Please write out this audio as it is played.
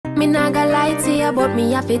Me nah gonna lie to you, but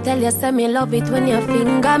me have to tell you, say me love it when you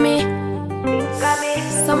finger me.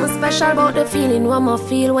 Something special about the feeling one more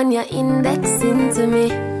feel when you're indexing to me.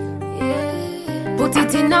 Put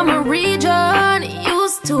it in my region,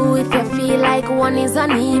 used to if you feel like one is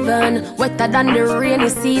uneven. Wetter than the rainy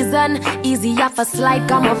season, easy off a slide,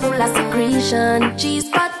 come on full of secretion. Cheese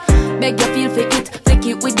pot, beg you feel for it, flick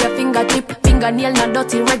it with your fingertip. Fingernail not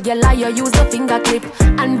dirty, regular, you use a finger clip.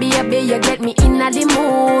 And baby, you get me in the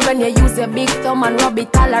mood when you use your big thumb and rub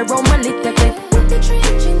it all around my little clip. Put the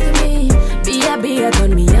trench into me, baby,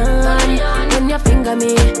 turn me on when you finger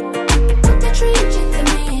me. Put the trench into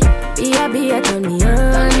me, baby, turn me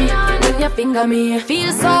on when you finger me.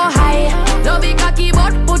 Feel so high, love it cocky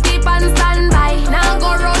but put it on standby. Now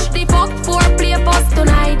go rush the fuck for play post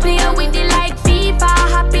tonight. Play with it like FIFA,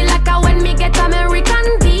 happy like a when me get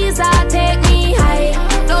American visa. Take me high,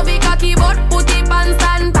 love it cocky but put it on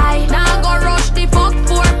standby. Now go rush the fuck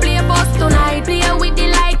for play post tonight. Play with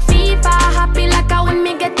it like FIFA, happy like a when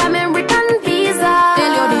me get American visa.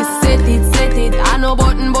 Tell you this, set it. I no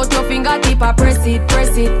button but your fingertip I press it.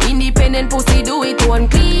 Independent pussy do it one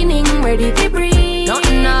cleaning, ready to breathe.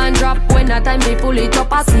 Nothing on drop when the time we pull it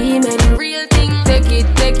up a semen. Real thing, take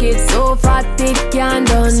it, so fat it can't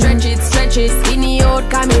done. Stretch it, skinny out,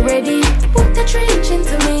 come me ready. Put the trench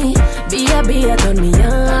into me, baby, turn me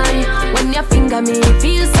on. When you finger me,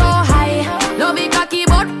 feel so high. Love it cocky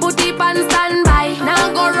but put it on standby.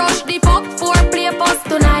 Now go rush the fuck for play post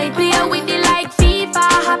tonight. Play with it like FIFA,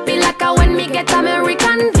 happy like a when me get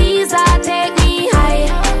American visa. Take me high,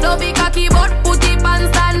 love it cocky but put it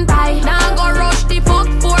on standby. Now go rush the fuck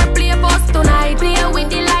for play post tonight. Play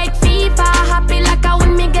with it like FIFA, happy like a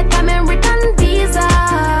when me get American visa.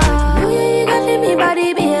 Oh yeah, you got me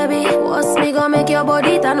body, baby. What's me gonna make your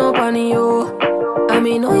body turn up on you? I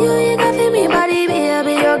mean, oh yeah, you got me body,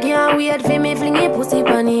 baby. You can't wait for me fling it pussy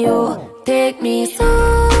on you. Take me so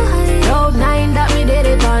high, cloud 9 that me did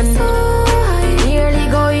it on. So high, nearly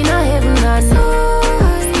going to heaven and so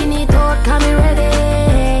high, skinny thought, come me ready.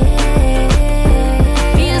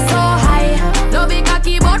 Feel so high, love it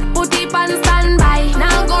cocky but put it on standby.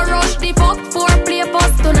 Now go rush the fuck for play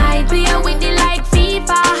post tonight. Play with it like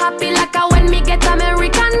FIFA, happy like a when me get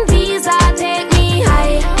American visa. Take me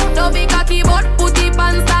high, love it cocky but put it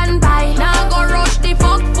on standby. Now go rush the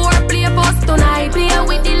fuck for play post tonight. Play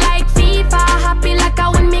with it like FIFA, happy like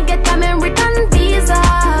a when me get American visa.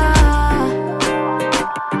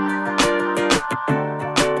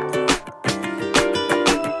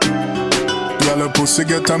 Girl, a pussy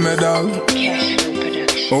get a medal.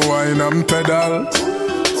 Wine and pedal.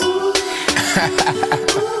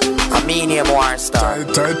 I mean you more star.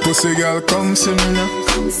 Tight pussy girl, come see me now.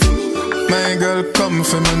 My girl, come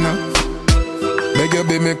for me now. Make you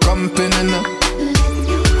be me company now.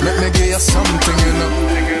 Make me give you something, you know.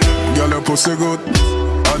 Girl, your pussy good,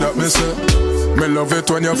 and that me say. Me love it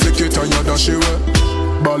when you flick it and you dash it away.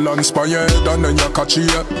 Balance by your head and then you catch it.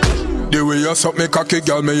 The way you suck me cocky,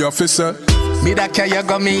 girl, me your fist say. Me that care you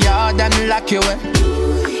got me hard and lock you away.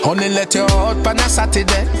 Only let you out on a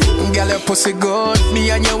Saturday. Girl, your pussy good, me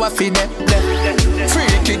and you a feed it.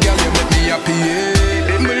 Freaky girl, you make me happy,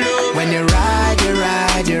 yeah. Me love when you ride, me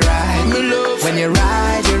love when you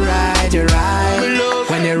ride, me love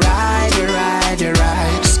when you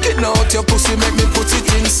ride, skin out your pussy, make me put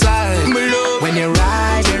it inside. Me love when you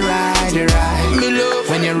ride, me love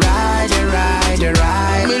when you ride,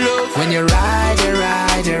 me love when you ride.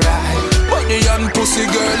 Body and pussy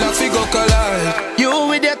girl, I figure collide. You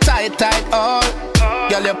with your tight all.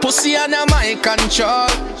 Girl, your pussy under my control.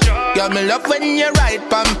 Girl, me love when you ride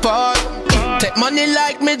pan Paul. Take money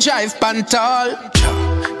like me drive pan tall.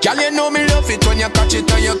 Girl, you know me love it when you catch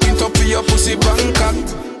it and you quint up for your pussy Bangkok.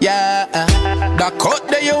 Yeah, that cut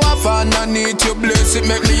that you have underneath your blaze, it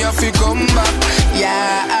make me have to come back.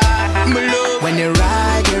 Yeah, me love when you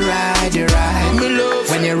ride, me love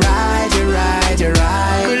when you ride,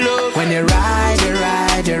 me love when you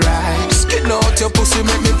ride, skin out your pussy,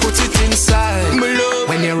 make me put it inside. Me love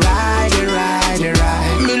when you ride,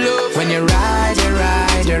 me love when you ride,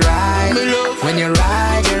 me love when you ride.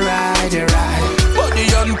 Body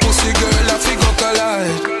and pussy girl, I figure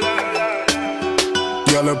collide.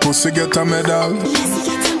 Girl, a pussy get a medal.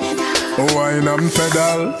 Wine and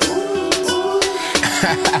pedal.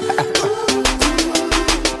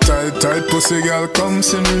 Tight pussy girl, come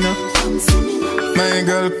see me now. My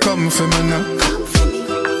girl, come for me now.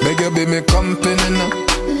 Make you be me company now.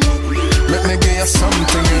 Make me give you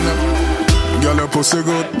something, you know. Girl, your pussy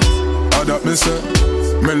good, how that me say.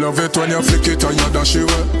 Me love it when you flick it and you dash it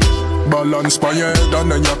away. Balance by your head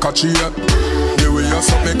and then you catch it. The way you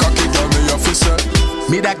suck me cocky, girl, me your fist say.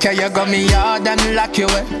 Me that care you got me hard and lock you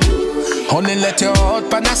away. Only let you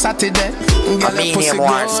out on a Saturday. Girl, you pussy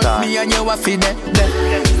good, me and you a feed it.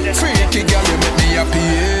 Freaky girl, you make me happy,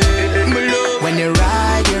 yeah. Me love when you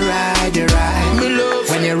ride, you ride, you ride. Me love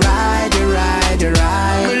when you ride, you ride, you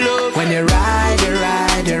ride. Me love when you ride, you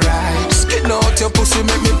ride, you ride. Skin out your pussy,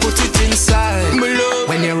 make me put it inside. Me love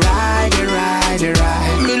when you ride, you ride, you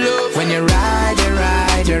ride. Me love when you ride, you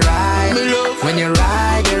ride, you ride. Me love when you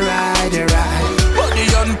ride, you ride, you ride. Body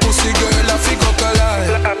and pussy girl, I figure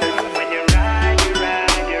collide.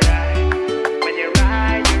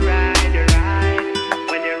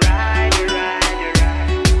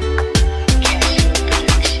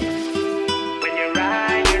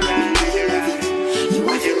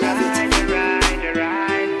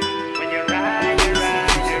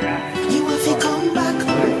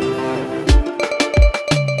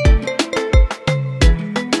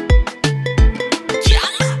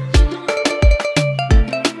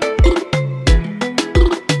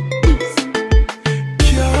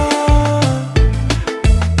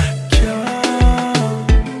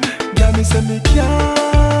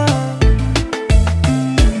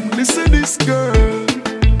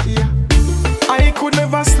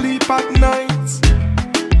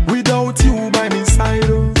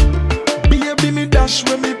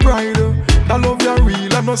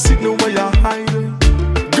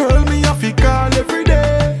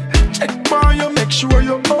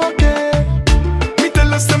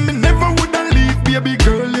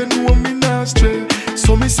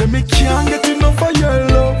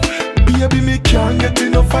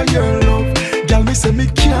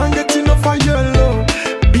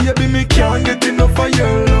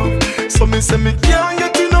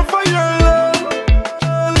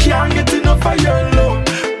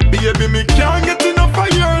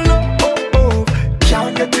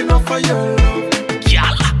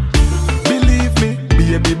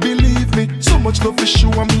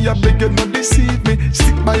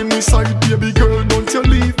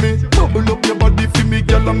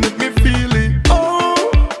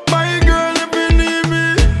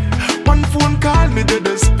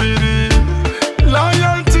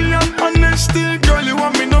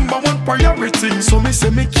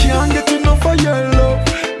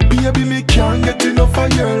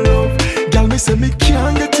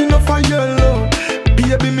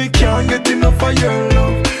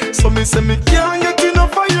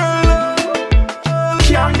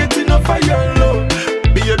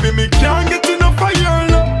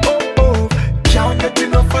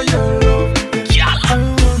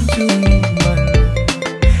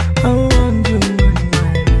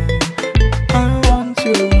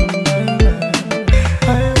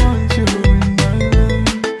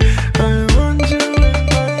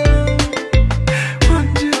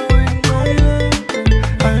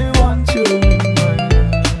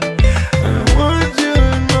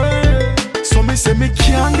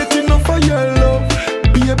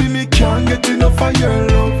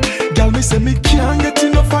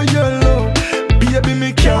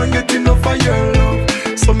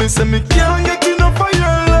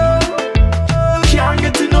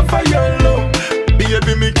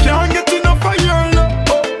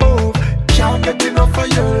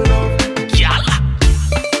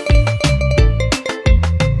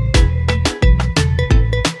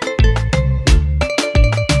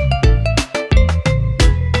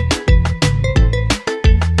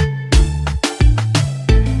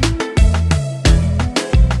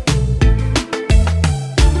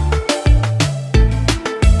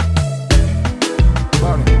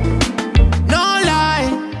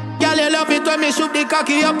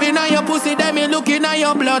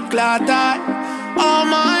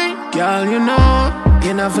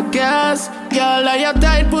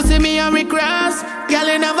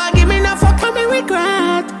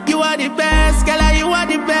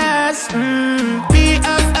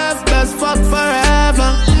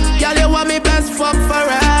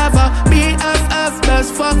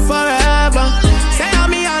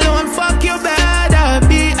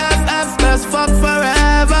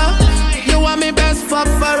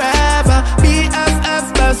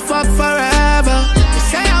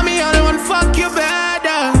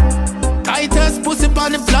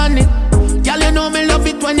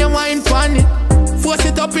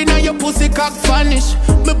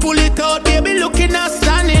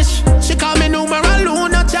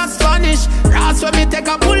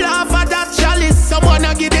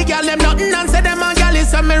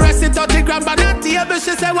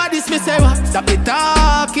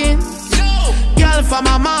 Girl from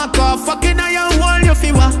a mark off, fucking on your wall, you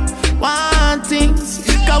feel want things.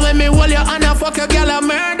 Cause when me hold your hand and fuck your girl, I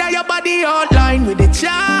murder your body outline with the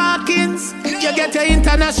chalkings. You You get your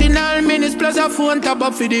international minutes plus a phone top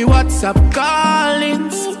up for the WhatsApp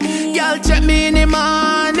callings. Y'all check me in the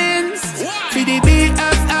mornings. For the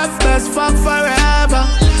BFF, best fuck forever.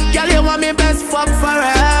 Y'all, you want me best fuck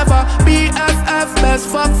forever. BFF, best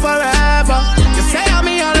fuck forever. You say I'm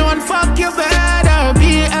me alone, fuck you better.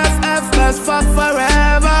 BFF, best fuck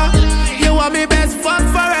forever. You want me best fuck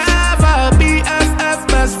forever. BFF,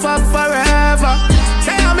 best fuck forever.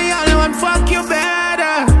 Say I'm me alone, fuck you better.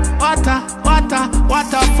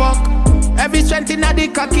 What a fuck. Every strength in the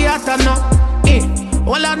cocky at a no.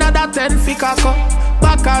 All another 10 fi cock up.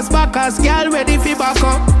 Backers, girl ready fi back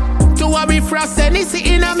up. To worry frost, any sit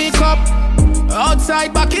in a make up.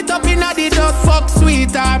 Outside, back it up in a the dust. Fuck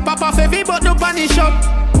sweetheart, papa favy but no punish up.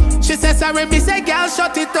 She says sorry, me say girl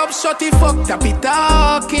shut it up, shut it fuck, tap it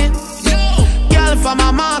talking. Girl from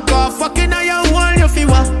a mark off, fucking on your wall, you feel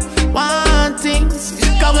one things.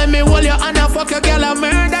 Cause when me hold your hand and fuck your girl, I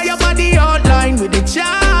murder your body outline with the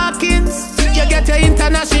chalkings. You get your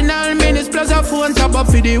international minutes plus a phone top up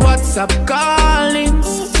for the WhatsApp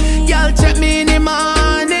callings. Y'all check me in the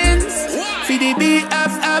mornings. For the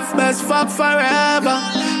BFF, best fuck forever.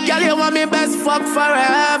 Y'all, you want me best fuck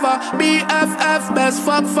forever. BFF, best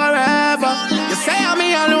fuck forever. You say I'm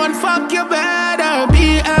me alone, fuck you better.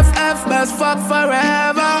 BFF, best fuck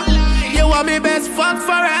forever. You want me best fuck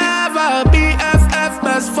forever. BFF,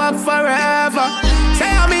 best fuck forever.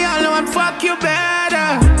 Say I'm me alone, fuck you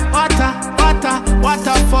better. What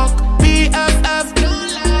a fuck. BFF.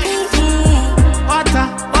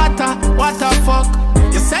 What a fuck.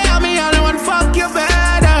 You say I'm me alone, fuck you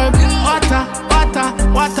better. What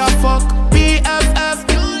a fuck. BFF.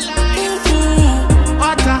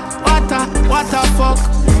 What a fuck.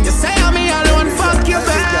 You say I'm me alone, fuck you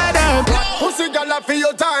better. Pussy gala for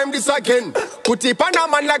your time this again. Put it on a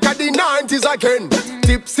man like a the 90s again.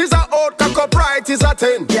 Tips is a out, cock up right is a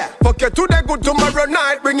 10. Yeah. Fuck you today, good tomorrow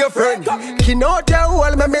night, bring your friend. Kin out your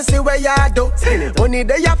wall, me see where you do. Only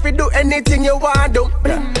day you have to do anything you want do.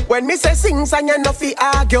 When me say sing, and you no fi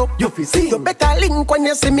argue. You fi sing. You better link when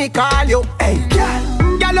you see me call you. Hey, girl,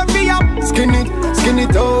 girl you fi up, skin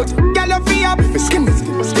it out. Girl you fi up, skin it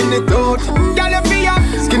out. Girl you fi up,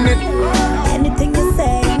 skin it. Anything you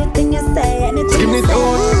say, anything you say, anything skin you it say.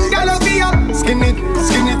 out. Girl you fi up, skin it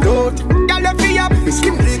out. Girl you fi up,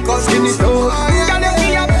 skin it out. Girl you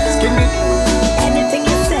fi up, skin it. Anything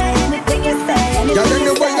you say, anything you say, anything Girl, you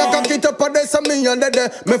anyway, you can get up on this and me under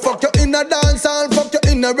there. Me fuck you in a dancehall, fuck you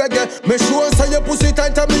in a reggae. Me sure say your pussy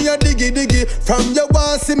tight and me a diggy. From your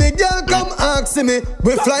want see me, girl, come ask me.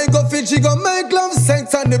 We fly go Fiji, go make love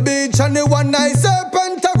sex on the beach. And the one night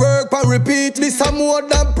serpent to work and repeat. This a more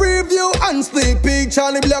than preview and sneak peek.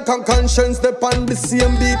 Charlie Black and Conscience, step on the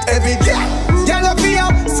same beat. Every girl, girl fi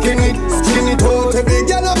up, skin it out. Every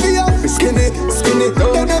girl fi up, skin it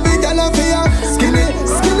out. Then every girl fi up, skin it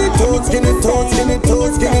out, skin it out, skin it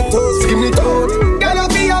out, skin it out, skin it out. Girl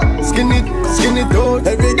fi up, skin it out.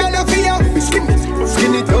 Every girl fi up, skin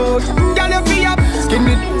it out. Girl fi up, skin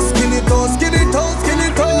it out, skin it out, skin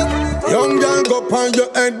it out. Young girl go on your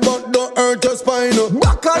head, but don't hurt your spine.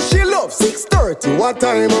 Back as she love 6:30. What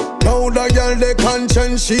time? Now the girl the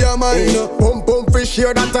conscience she a mine. Pum fish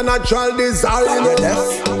here, that's a natural design.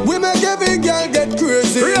 We make every girl get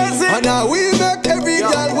crazy. And now we make every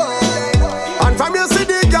girl whine. And from you see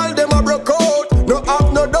the girl them a broke out. No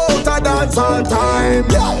have no doubt a dance all time.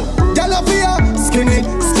 Girl a fear, skin it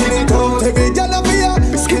out. Every girl a fear,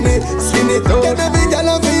 skin it out. Then every girl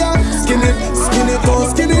a fear, skin it out,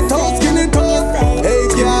 skin it out, skin it out. Hey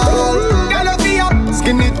girl, girl a fear,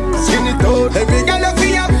 skin it out. Every girl a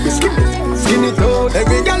fear, skin it out.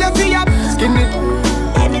 Every girl a fear, skin it.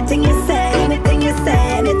 Anything you say, anything you say,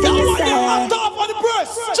 anything you say. On top of the press,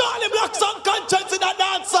 Charlie Black Sun Conscience in that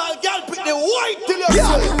dancehall. Girl, pick the white till you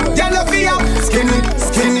girl a fear, skin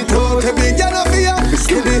it out. Every girl a fear,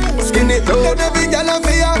 skin it out. Then every girl a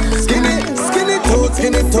fear, skin it out,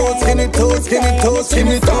 skin it out, skin it out, skin it out, skin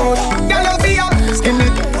it out. Girl a fear, skin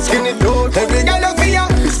it out. Every girl a fear,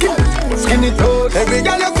 skin it out. Every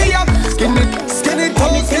girl a fear, skin it out, skin it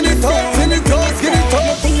out, skin it out, skin it out.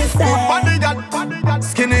 Anything you say.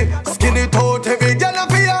 Skin it out. Every girl a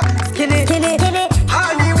fear, Skin it.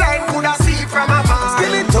 Honey right could I see from afar.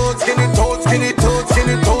 skin it out, skin it out, skin it out, skin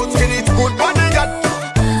it out, skin it good body got.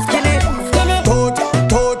 Skin it. Out.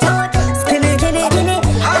 Skin it.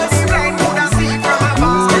 Honey right could I see from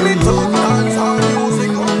afar. Skin it out, dance all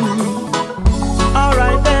music.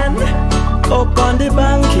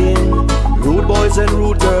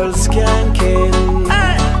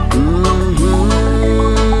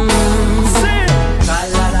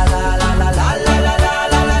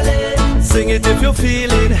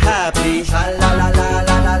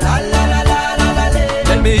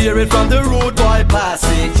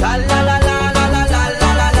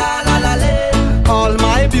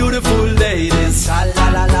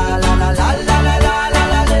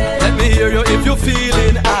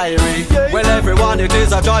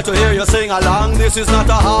 like to hear you sing along. This is not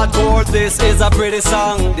a hardcore, this is a pretty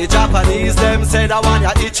song. The Japanese them said I want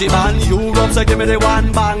ya Ichiban. Europe say give me the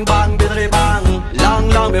one bang bang biddly bang. Long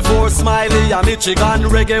long before Smiley and Michigan,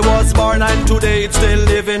 reggae was born and today it's still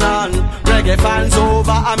living on. Reggae fans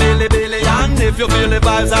over a billion. If you feel the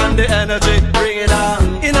vibes and the energy, bring it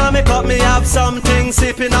on. In a cup me have something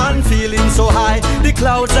sipping on, feeling so high, the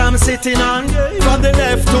clouds I'm sitting on. From the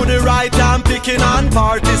left to the right I'm picking on.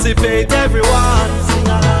 Participate everyone. Sing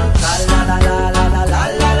along. La la la la la la la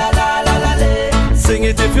la la la la la. Sing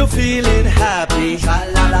it if you're feeling happy. La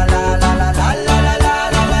la la la la la la la la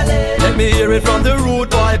la la la. Let me hear it from the rude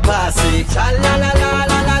boy Passy. La la la la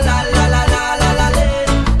la la la la la la la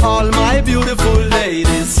la. All my beautiful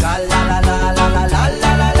ladies. La la la la la la la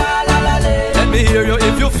la la la la. Let me hear you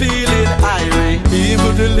if you're feeling irate.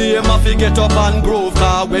 Even the lame have to get up and groove.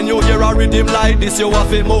 Now when you hear a rhythm like this you have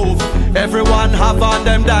to move. Everyone have on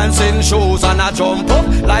them dancing shoes and I jump up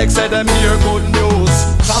like say them hear good news.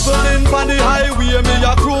 Traveling on the highway me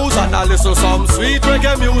a cruise and I listen some sweet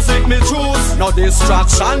reggae music me choose. No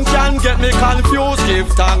distraction can get me confused. Give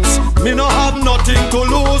thanks, me no have nothing to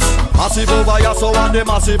lose. Massive over here so and the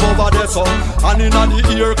massive over there so. And in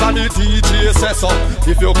the ear can the DJ say so.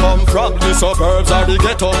 If you come from the suburbs or the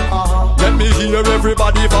ghetto, let me hear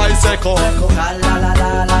everybody voice echo. La la la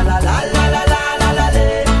la la la la la la la la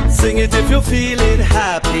la. Sing it if you're feeling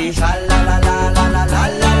happy. La la la la la la la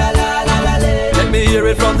la la la la. Let me hear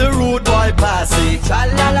it from the rude boy Passy. La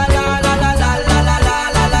la la la la la la la la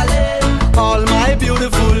la la la. All my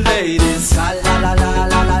beautiful ladies. La la la la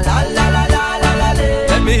la la la la la la la.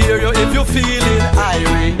 Let me hear you if you're feeling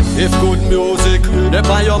irate. If good music up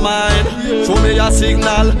on your mind, show me a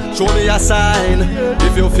signal, show me a sign.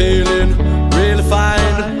 If you're feeling real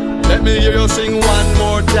fine, let me hear you sing one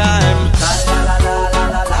more time. La la la la la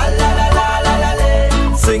la la la la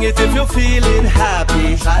la. Sing it if you're feeling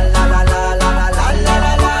happy. La la la la la la la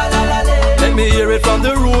la la la. Let me hear it from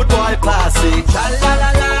the rude boy Passy. La la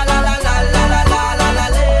la la la la la la la la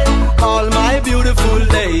la. All my beautiful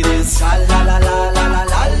ladies. La la la la la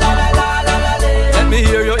la la la la la. Let me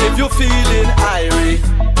hear you if you're feeling irate.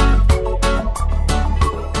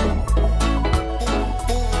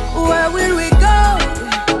 Where will we go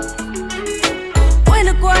when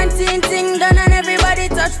the quarantine thing done and everybody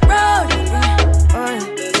touch road?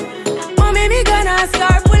 Oh, maybe gonna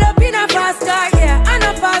start, pull up in a fast car, yeah. And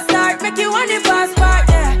a fast start, make you want the fast part,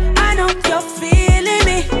 yeah. I know you're feeling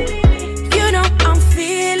me, you know I'm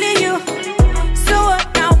feeling you. So what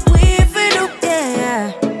now we feel do,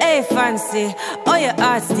 yeah. Hey fancy, oh your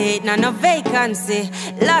heart state, now no vacancy.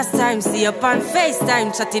 Last time see up on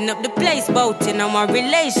FaceTime, chatting up the place, bout in our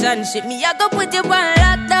relationship. Me I go put you on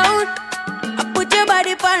lockdown, I put your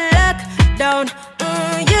body on lockdown.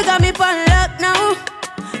 You got me on lock now.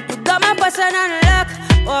 Got my passion on lock.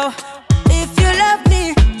 Oh, if you love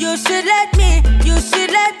me, you should let me. You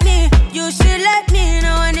should let me. You should let me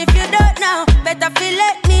know. And if you don't know, better feel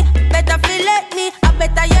let me. Better feel let me. I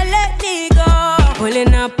better you let me go.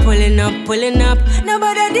 Pulling up, pulling up, pulling up.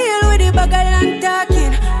 Nobody deal with the bagel and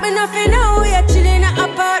talking. Me nothing know we are chilling in an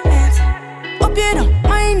apartment. Hope you don't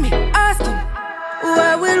mind me asking,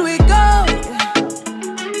 where will we go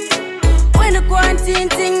when the quarantine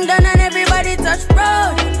thing done and everybody touch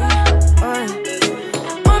road?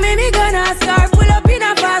 Oh, maybe gonna start, pull up in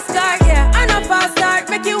a fast car, yeah. And a fast start,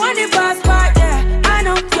 make you want the fast part, yeah. I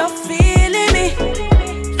know you're feeling me,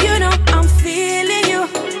 you know I'm feeling you.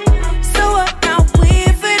 So what now we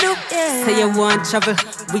feel do, yeah. Say you want travel,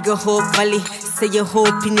 we go Hope Valley. Say you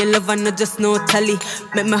hope in your love and not just no tally.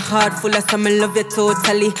 Make my heart full of some, I love you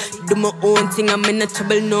totally. Do my own thing, I'm in no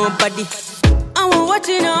trouble, nobody. I was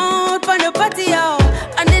watching out on the party out,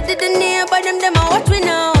 and they didn't hear by them I watch me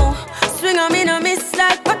now. Swing on me no miss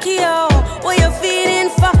like Pacquiao. What you feeling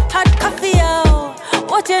for hot coffee out?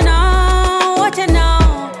 What you know, what you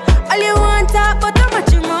know. All you want talk but how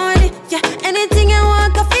much your money. Yeah, anything you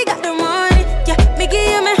want, coffee got the money. Yeah, me give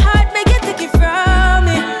you my heart, make you take it from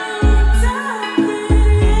me.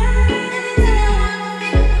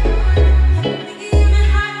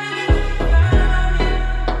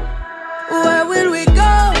 Where will we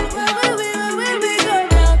go?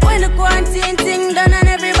 When the quarantine thing done and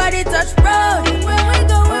everybody touch road. Where we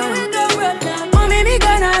go road now. Oh, maybe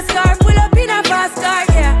gonna start, pull up in a fast car,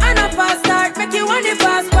 yeah. And a fast start, make you want the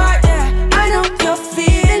fast part, yeah. I know you're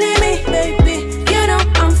feeling me, baby. You know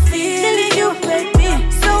I'm feeling you, baby.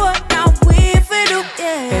 So what now we feel do,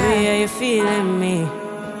 yeah. Baby, are you feeling me?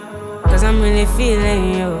 Cause I'm really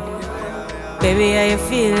feeling you. Baby, are you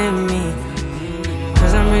feeling me?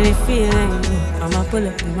 Cause I'm really feeling you. I'ma pull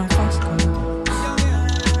up in my fast car.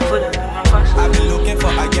 Pull up in my fast car. I've been looking for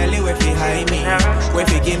a girl who fi hide me, who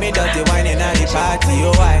fi give me dirty wine in the party.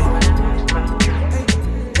 Oh why?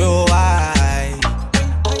 Oh why?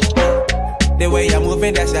 The way you're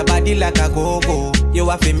moving, that's your body like a go-go. You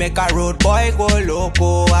have to make a road boy go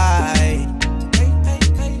loco. Why?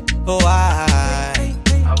 Oh why?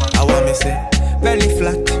 I want me say belly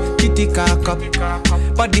flat, kitty cock up,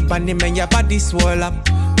 body panty man, your body swell up.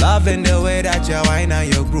 Loving the way that you whine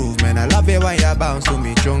and you groove, man. I love it when you bounce to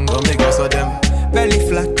me, jungle. Make us so them belly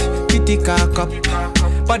flat, kitty cock up,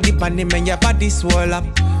 body panty man, your body swell up.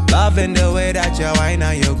 Loving the way that you whine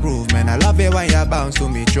and you groove, man. I love it when you bounce to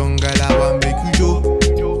me, jungle. I want make you joke.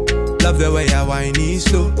 Love the way you whine is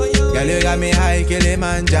slow. Girl, you got me high,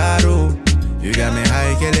 Kilimanjaro. You got me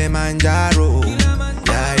high, Kilimanjaro.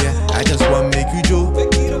 Yeah, I just want make you joke.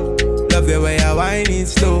 Love the way I whine it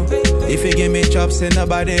slow. If you give me chops, then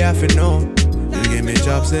nobody have to know. You give me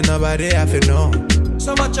chops, then nobody have to know.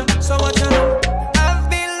 So much, I know. I've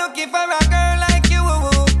been looking for a girl like you,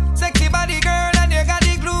 sexy body girl, and you got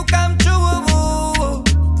the glue come true.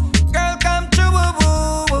 Girl, come true.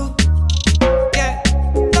 Yeah,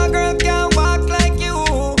 no girl can walk like you,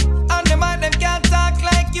 and the man them can't talk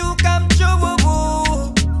like you. Come true.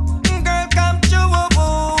 Girl, come true.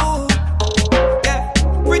 Yeah,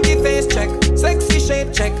 pretty face check, sexy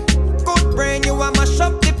shape check, good brain, you want mash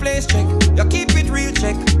up the place check. You keep it real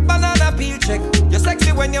check, banana peel check. You're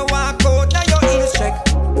sexy when you walk out, now your heels check.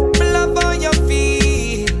 Love how you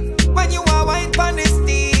feel when you are white on the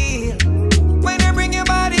steel. When you bring your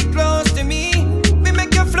body close to me, we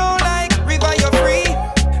make you flow like river, you're free.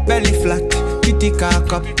 Belly flat, kitty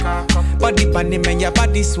cock up, body panty man, your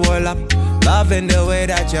body swell up. Loving the way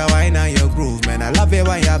that you whine and you groove, man. I love it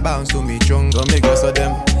when you bounce to me, jungle. Make us so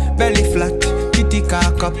them belly flat, kitty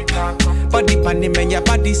cock up, body panty man, your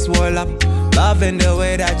body swell up. Loving the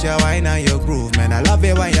way that you whine and you groove, man. I love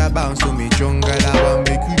it when you bounce to me, jungle. I want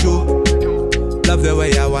make you joke. Love the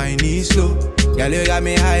way you whine is slow. Girl, you got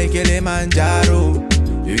me high, Kilimanjaro.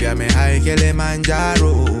 You got me high,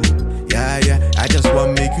 Kilimanjaro. Yeah, I just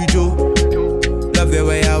want make you joke. Love the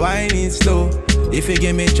way you whine is slow. If you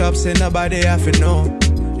give me chops, then nobody have to know.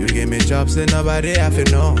 You give me chops, then nobody have to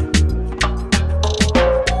know.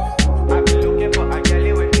 I've been looking for a girl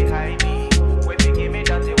who fi hide me, who fi give me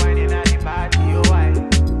dirty wine in the party. Oh why?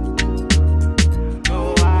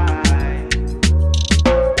 Oh why?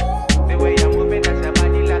 The way you're moving, that's your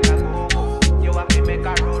body like a go-go. You have to make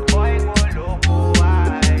a road boy go loco.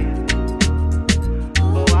 Why?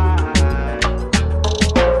 Oh why?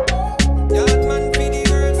 Yard man for the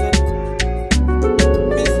girls,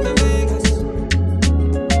 Mr. Vegas.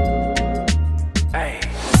 Hey.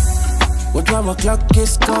 What 12 o'clock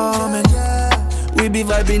is coming? We be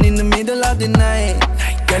vibing in the middle of the night.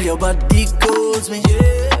 Girl, your body calls me.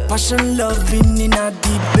 Passion loving in a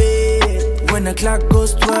debate. When the clock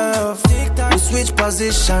goes 12, we switch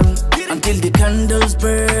position until the candles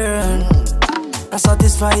burn. I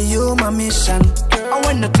satisfy you, my mission. And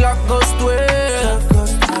when the clock goes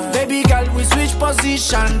 12, baby girl, we switch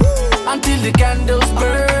position until the candles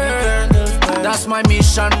burn. That's my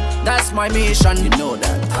mission, that's my mission, you know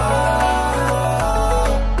that.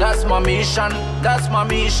 That's my mission, that's my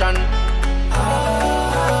mission.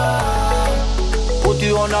 Put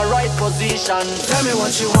you on the right position. Tell me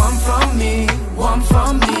what you want from me, want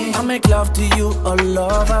from me. I make love to you all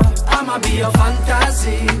over. I'ma be your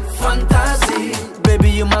fantasy, fantasy. Baby,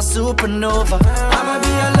 you my supernova. I'ma be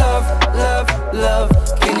your love, love, love.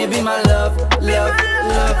 Can you be my love, love,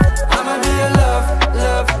 love? I'ma be your love,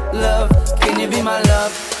 love, love. Can you be my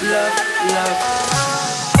love, love, love?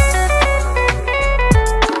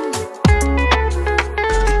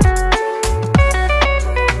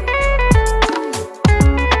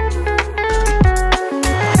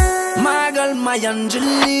 My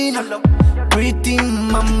Angelina, pretty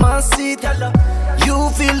mamacita. You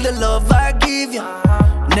feel the love I give you,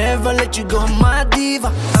 never let you go, my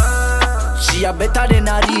diva. She a better than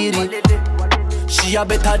a Riri, she a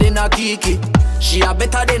better than a Kiki, she a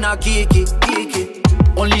better than a Kiki.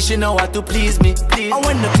 Only she know how to please me. And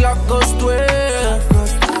when the clock goes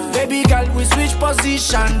 12, baby girl, we switch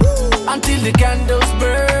position until the candles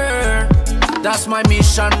burn. That's my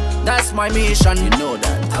mission, that's my mission, you know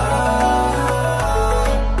that.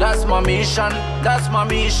 That's my mission, that's my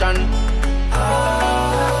mission.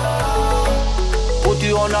 Put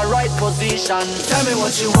you on the right position. Tell me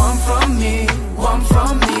what you want from me, want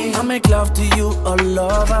from me. I make love to you all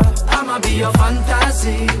over. I'ma be your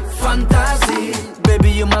fantasy, fantasy.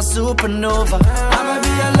 Baby, you my supernova. I'ma be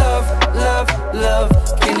your love, love, love.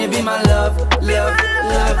 Can you be my love, love,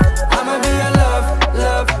 love? I'ma be your love,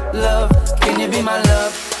 love, love. Can you be my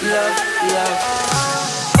love, love, love?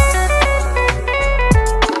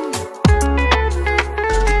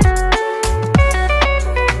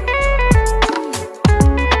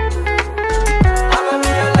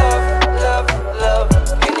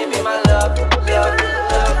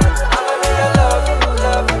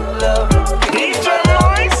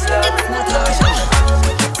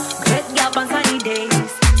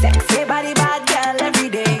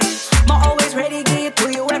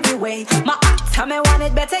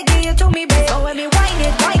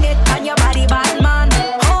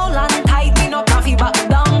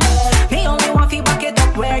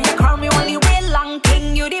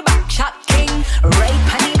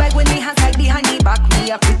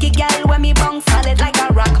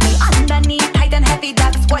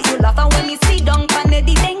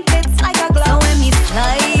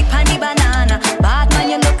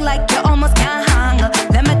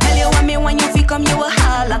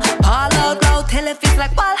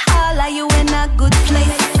 like Valhalla. You in a good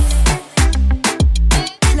place.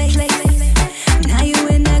 Now you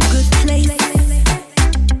in a good place.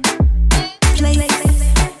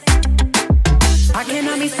 I can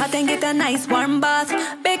on me spot and get a nice warm bath.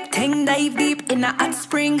 Big thing, dive deep in a hot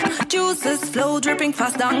spring. Juices flow, dripping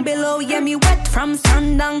fast down below. Yeah, me wet from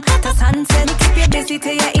sundown to sunset. Keep you busy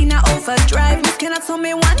till you're in a overdrive. Miss cannot tell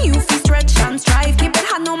me one, you feel stretch and strive. Keep it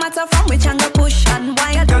hot no matter from which angle push and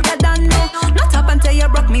why. I don't get done, no. Not up until you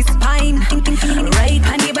broke me spine. Right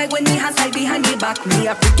honey bag when me has side behind me back. Me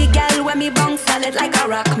a pretty girl when me bounce solid like a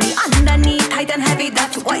rock. Me underneath tight and heavy,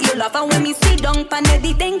 that's what you love. And when me sit down pan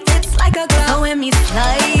the thing fits like a glove. So when me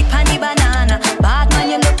slide pan the banana, bad man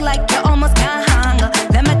you look like you almost can't hang.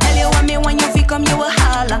 Let me tell you when you feel come you will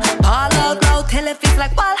holler. All out loud till it feels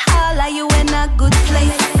like Valhalla. You in a good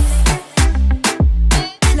place.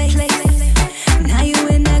 Now you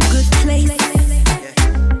in a good place.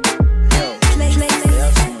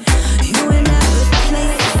 You in a good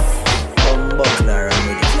place.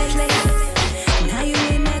 Now you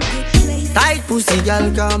in a good place. Tight pussy, girl,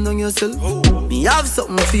 calm down yourself. Me have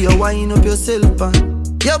something for you, wind up yourself, man.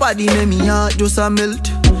 Your body make me heart just a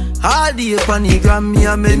melt. All day upon the gram, me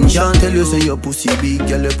a mention. Tell you say your pussy big,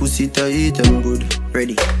 girl, your pussy tight and good.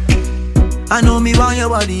 Ready? I know me want your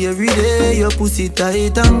body every day. Your pussy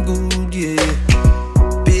tight and good, yeah.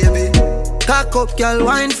 Baby, cock up, girl,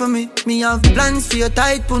 wine for me. Me have plans for your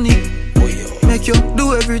tight pony. Make you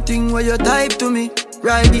do everything where you type to me.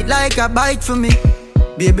 Ride it like a bike for me.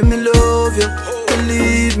 Baby, me love you,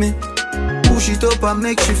 believe me. Push it up and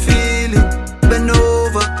make you feel it. Bend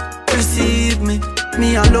over, receive me.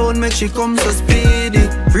 Me alone make she come so speedy.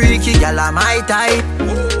 Freaky gal are my type.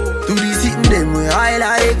 Do the sitting them way I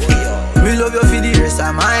like. Me love you for the rest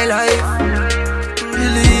of my life.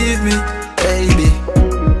 Believe me, baby.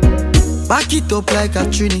 Back it up like a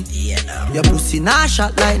trini. Your pussy nah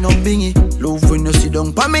shot like no bingy. Love when you sit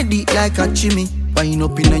down pa me deep like a chimney. Wind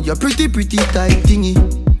up in your pretty tight thingy.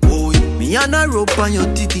 Oh, me and a rope on your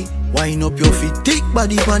titty. Wind up your feet, thick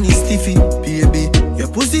body pan is stiffy. Baby, your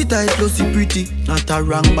pussy tight, plus pretty. Not a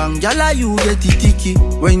wrong bang, gyal you get it ticky.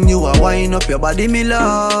 When you are wind up your body, me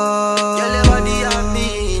love. Gyal your body have me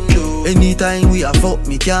in. Anytime we are fuck,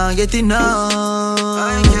 me can't get enough.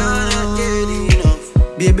 I cannot get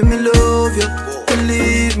enough. Baby, me love you,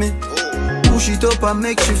 believe me. Push it up and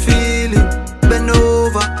make you feel it. Bend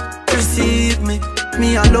over, receive me.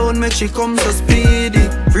 Me alone make she come so speedy.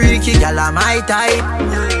 Freaky gyal are my type.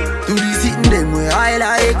 Do the sitting them way I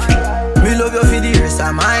like. Me love you for the rest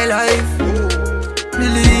of my life.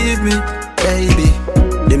 Believe me, baby.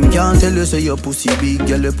 Them can't tell you say your pussy big,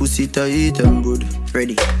 girl, your pussy tight and good.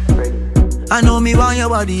 Ready? I know me want your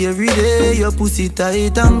body every day. Your pussy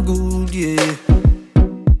tight and good, yeah.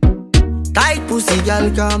 Tight pussy, girl,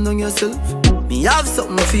 calm down yourself. Me have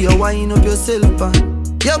something for you, wind up yourself, man.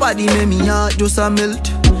 Your body make me heart just a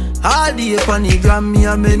melt. All day upon the gram, me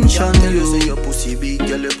a mention you. Say your pussy big,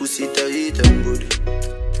 girl, your pussy tight and good.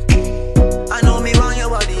 I know me want your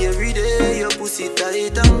body every day. Your pussy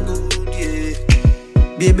tight and good, yeah.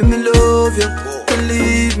 Baby, me love you,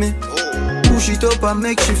 believe me. Push it up and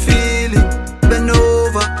make you feel it. Bend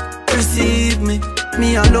over, receive me.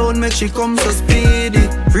 Me alone make she come so speedy.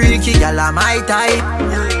 Freaky gyal are my type.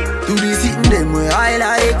 Do the sitting them way I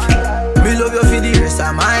like. Me love you for the rest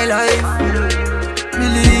of my life.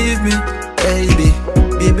 Believe me, baby.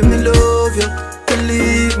 Baby, me love you,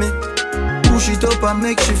 believe me. Push it up and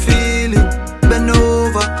make you feel it. Bend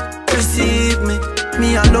over, receive me.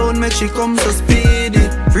 Me alone make she come so speedy.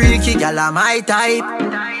 Freaky gyal are my type.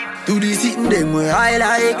 Do the sitting them way I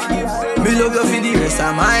like. Me love you for the rest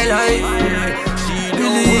of my life.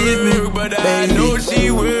 Believe me, but I know she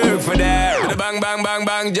work for that. The bang, bang, bang,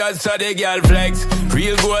 bang, just so the girl flex.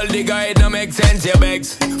 Real gold digger, it no make sense, your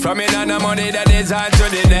begs. From in on the money that is hand to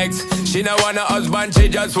the next. She no want a husband, she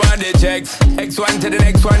just want the checks. X1 to the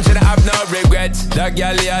next one, she don't have no regrets. That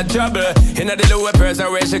girl had trouble, in a the lower person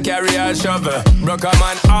where she carry a shovel. Broke a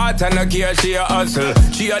man heart and no care, she a hustle.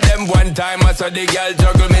 She a them one time, I saw the girl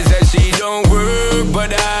juggle. Me say she don't work,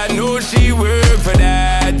 but I know she work for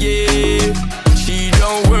that, yeah. She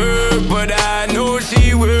don't work, but I know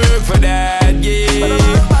she work for that, yeah.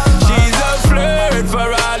 She's a flirt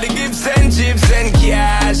for all the gifts and chips and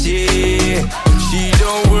cash, yeah. She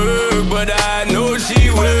don't work, but I know she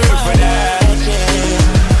work for that, yeah.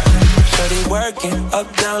 Shorty working,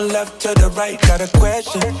 up, down, left, to the right. Got a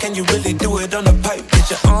question, can you really do it on the pipe? Get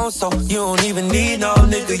your own soul, you don't even need no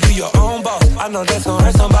nigga, you your own boss. I know that's gonna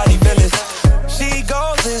hurt somebody feelings. She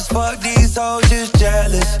goes as fuck, these hoes just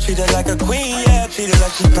jealous. Treat her like a queen, yeah, treat her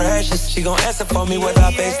like she's precious. She gon' answer for me with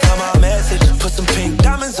her FaceTime my message. Put some pink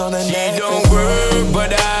diamonds on her neck. She don't work,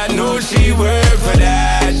 but I know she work for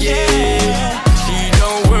that, yeah. She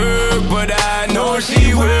don't work, but I know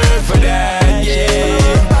she work for that, yeah.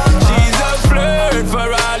 She's a flirt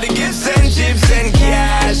for all the gifts and chips and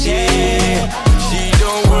cash, yeah. She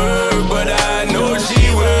don't work, but I know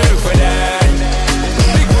she work for that.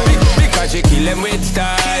 Because she kill them with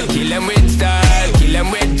style, kill them with style, kill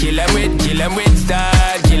them with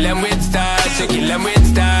style, kill them with style, she kill them with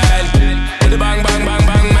style. With the bang, bang, bang,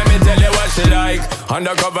 bang, let me tell you what she like.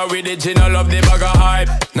 Undercover with it, she no love the bag of hype.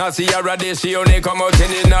 Now see her a day, she only come out in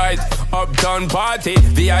the night. Uptown party,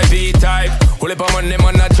 VIP type. Hold up on money,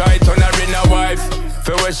 man, I try, turn her in a wife.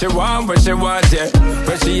 For what she want, yeah.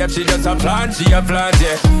 Where she have, she just a plant, yeah.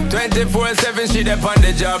 24/7, she dep on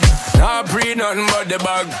the job. Not pre nothing but the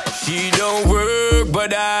bag. She don't work,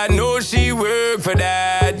 but I know she work for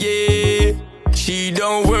that, yeah. She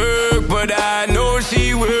don't work, but I know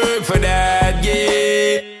she work for that,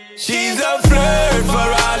 yeah. She's a flirt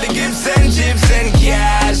for all the gifts and chips and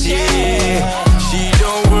cash, yeah. She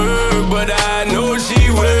don't work, but I know she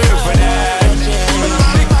work for that.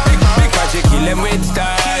 Because she kill them with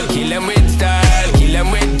style, kill them with style, kill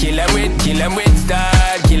them with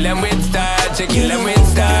style, kill them with style, she kill them with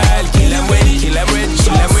style, kill them with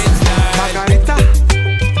style. Margarita,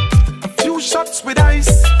 a few shots with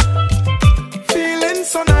ice, feeling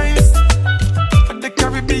so nice. The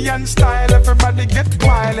Caribbean style, everybody get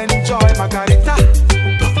wild, enjoy Margarita.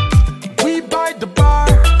 We by the bar,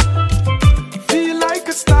 feel like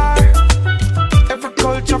a star. Every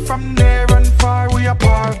culture from near and far, we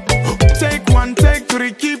apart. Take one, take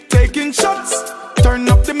three, keep taking shots. Turn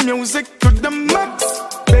up the music to the max.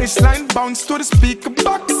 Bassline bounce to the speaker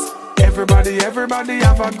box. Everybody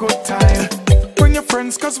have a good time. Bring your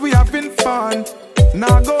friends cause we having fun.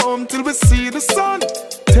 Now go home till we see the sun.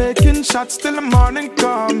 Taking shots till the morning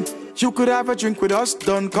come. You could have a drink with us,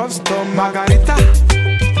 done custom. Margarita,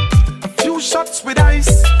 a few shots with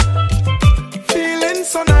ice, feeling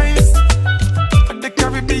so nice. The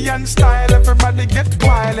Caribbean style, everybody get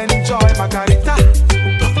wild, enjoy Margarita.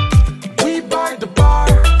 We by the bar,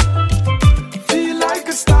 feel like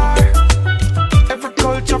a star. Every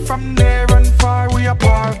culture from near and far, we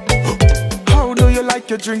apart. How do you like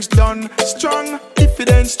your drinks done? Strong? If it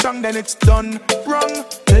ain't strong, then it's done wrong.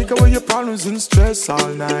 Take away your problems and stress all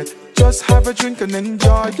night. Just have a drink and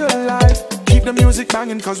enjoy your life. Keep the music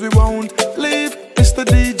banging cause we won't leave. Mr.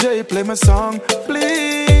 DJ, play my song,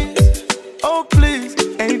 please. Oh please,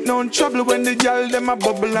 ain't no trouble when the girl them a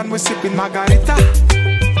bubble and we sipping Margarita.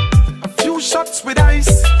 A few shots with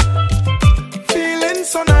ice, feeling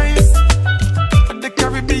so nice. The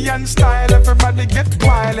Caribbean style, everybody get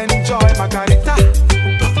wild, enjoy Margarita.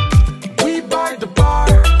 We by the bar,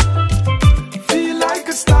 feel like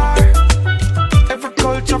a star. Every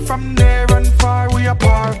culture from near and far, we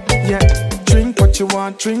apart. Yeah, drink what you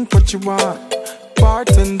want, drink what you want.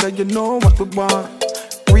 Bartender, you know what we want.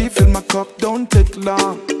 Refill my cup, don't take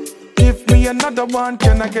long. Give me another one,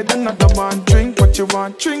 can I get another one? Drink what you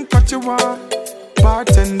want, drink what you want.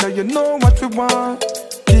 Bartender, you know what we want.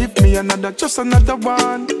 Give me another, just another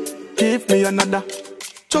one. Give me another,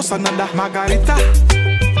 just another Margarita.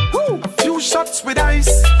 Woo! A few shots with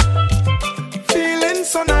ice, feeling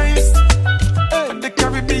so nice. The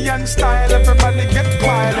Caribbean style, everybody get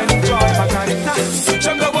wild, enjoy Margarita.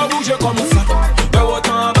 J'aime voir bouger comme ça, de haut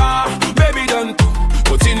en bas, baby donne tout.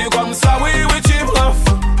 Continue comme ça, oui, tu me rends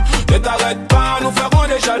fou. Ne t'arrête pas, nous ferons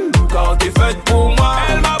des jaloux. Quand t'es faite pour moi,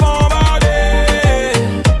 elle m'a bombardé.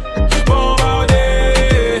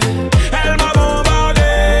 Elle m'a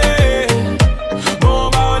bombardé.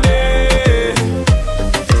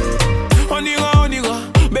 On ira,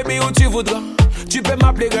 baby, où tu voudras. Tu peux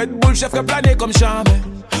m'appeler Red Bull, je ferai planer comme jamais.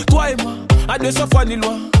 Toi et moi, à 200 fois ni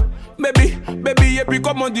loin. Baby, et puis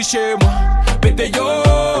comme on dit chez moi. Pété yo,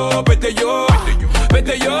 pété yo,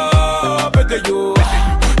 pété yo, pété yo,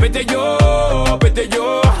 pété yo, pété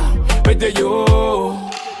yo, pété yo.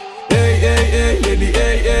 Hey, hey, hey, lady,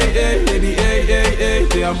 hey, hey, hey, lady, hey, hey, hey,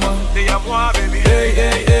 t'es à moi, baby. Hey,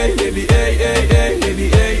 hey, hey, lady, hey, hey, hey, lady,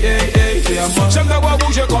 hey, hey, hey, t'es à moi. J'aime te voir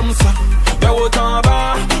bouger comme ça, de haut en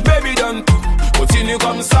bas, baby donne tout. Continue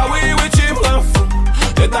comme ça, oui, tu me rends fou.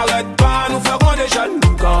 Ne t'arrête pas, nous ferons des jaloux.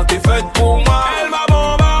 Quand t'es faite pour moi, elle m'a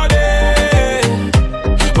bombardé.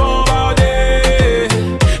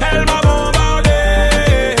 Elle m'a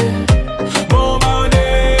bombardé.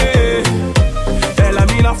 Elle a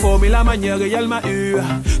mis la forme mais la manière et elle m'a eu.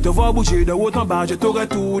 Te voir bouger de haut en bas, je t'aurais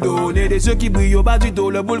tout donné. Des yeux qui brillent au bas du dos,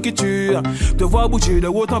 le boule qui tue. Te voir bouger de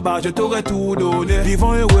haut en bas, je t'aurais tout donné.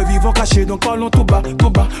 Vivant heureux, vivant caché, donc parlons tout bas,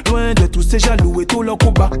 loin de tous ces jaloux et tout leur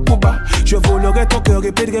combat. Je volerai ton cœur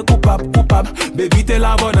et plaiderai coupable. Baby, t'es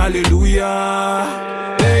la bonne, alléluia.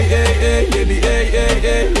 Hey, hey, hey, baby, hey, hey,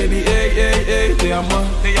 hey, baby, hey, hey, hey, t'es à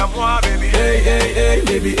moi, baby. Hey, hey, hey,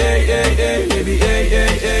 baby, hey, hey, hey, baby, hey,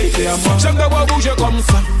 hey, hey, t'es à moi. J'aime te voir bouger comme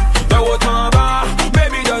ça, de haut en bas,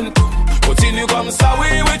 baby, donne tout. Continue comme ça, oui,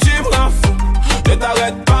 tu me rends fou. Ne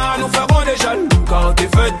t'arrête pas, nous ferons des jaloux. Quand t'es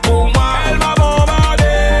faite pour moi, elle m'a bombardé.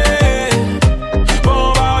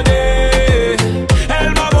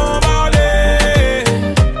 Elle m'a bombardé.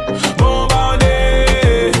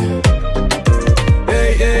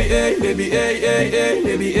 Hey, hey, hey, baby, hey, hey, hey,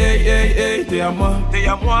 baby, hey, hey, hey, t'es à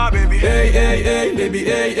moi, baby. Hey, hey, hey, baby,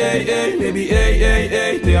 hey, hey, hey, baby, hey, hey,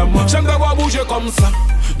 hey, t'es à moi. J'aime te voir bouger comme ça,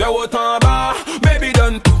 de haut en bas, baby,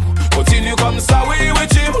 donne tout. Continue comme ça, oui,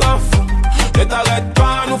 tu me rends fou. Ne t'arrête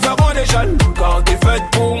pas, nous ferons des jaloux. Quand t'es faite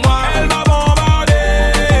pour moi, elle m'a bombardé.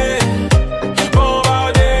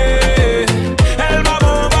 Elle m'a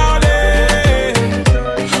bombardé.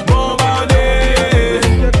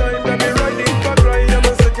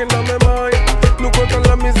 Nous comptons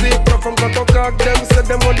la musique, from quand on cock them. Say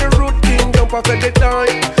them on the routine, don't pas fait des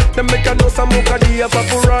time. Them make a know some more dia for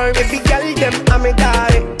rhyme. Baby girl, them I'm a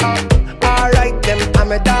daddy. Alright, them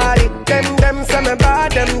I'm a daddy. Them say me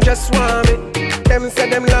bad, them just want me. Them say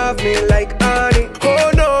them love me like honey.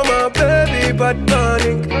 Oh no, my baby, but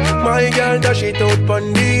panic. My girl dash it out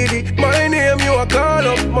pon Didi. My name you a call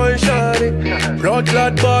up my shawty. Blood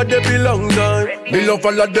clad bad they belong time. Me love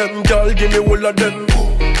all of them, girl, give me all of them.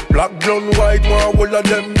 Black, brown, white, one all of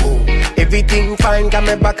them. Everything fine, come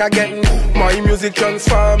me back again. My music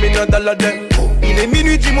transform in a dollar them. Il est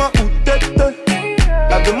minuit, dis-moi où t'es.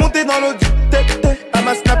 Elle veut monter dans l'eau du tête. Elle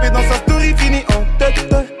m'a snappé dans sa story, fini en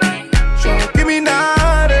tête. J'suis un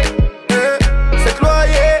criminel, c'est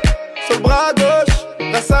cloyé sur le bras gauche.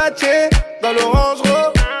 Versace dans l'orange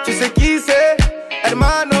rose. Tu sais qui c'est?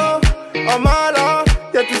 Hermano, en malin,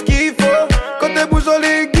 y'a tout ce qu'il faut. Quand elle bouge en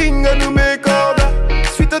legging, elle nous met cordes.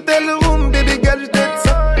 Suite hotel room, baby girl, j't'aide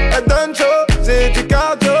ça. Elle donne chaud, c'est du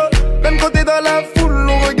cardio. Même quand t'es dans la foule,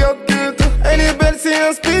 on regarde que toi. Elle est belle, c'est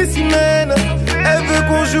un spécimen. Elle veut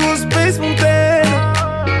qu'on joue au Space Mountain.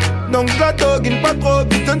 Donc je la doggine pas trop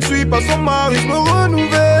vite, je ne suis pas son mari, je me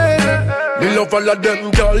renouvelle. Me love all of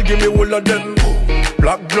them, girl, give me all of them.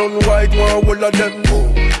 Black, brown, white, one all of them.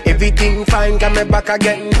 Everything fine, come me back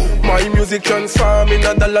again. My music transform in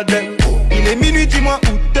a dollar them. Il est minuit, dis-moi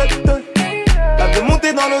où t'es. Elle veut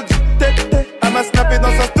monter dans l'eau du tête. Elle m'a snappé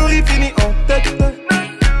dans sa story, fini en tête.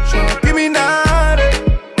 J'suis un criminel.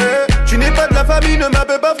 Tu n'es pas de la famille, ne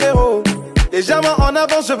m'appelle pas frérot. Légèrement en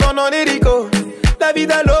avance, je vends en hélico. La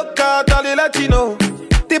vida loca dans les latinos.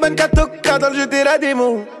 T'es bonne catoca dans le jeu, t'es la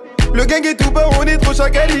démo. Le gang est tout bas, on est trop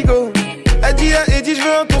chacaligo. Elle dit à Eddie, je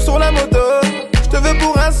veux un tour sur la moto. Je te veux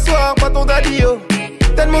pour un soir, pas ton daddy-o.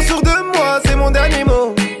 Tellement sûr de moi, c'est mon dernier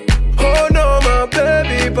mot. Oh no, my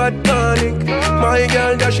baby, but panic. My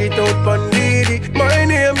girl dash it out pon Didi. My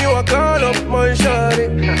name you a call up my shawty.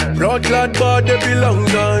 Blood clad bad they belong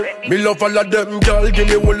time. Me love all of them, girl, give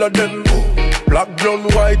me all of them. Black, brown,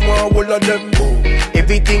 white, one all of them.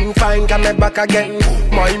 Everything fine, come me back again.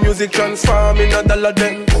 My music transform in a dollar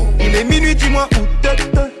them. Il est minuit, dis-moi où t'es.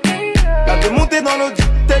 Elle veut monter dans l'eau du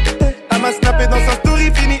tête. Elle m'a snappé dans sa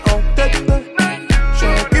story, fini en tête. J'suis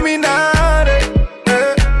un criminel.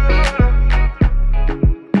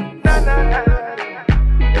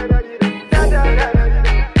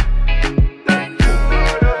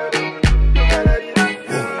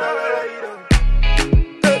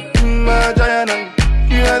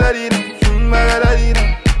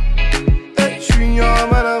 J'suis en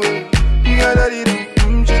malade,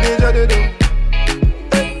 j'ai déjà de dos.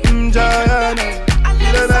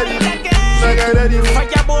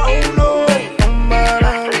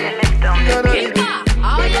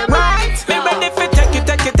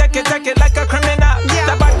 Take it like a criminal. Yeah.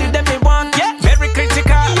 The body that me want, yeah. Very critical.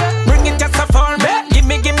 Yeah. Bring it just a form, yeah. Give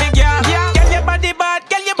me, yeah. Yeah. Girl, your body bad,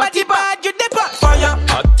 you dip up. Fire.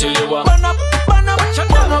 Hot till you are. Burn up, burn up.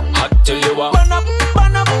 Hot till you are. Burn up,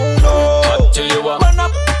 burn up. Oh. Hot till you are. Burn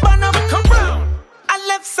up, burn up. Come round. And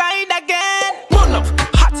left side again. Burn up.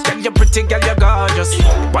 Hot, girl, you're pretty, girl, you're gorgeous.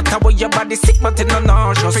 Yeah. What about your body sick, but it's not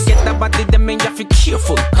nauseous. Forget the body, then me have to be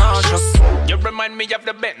careful, cautious. You remind me of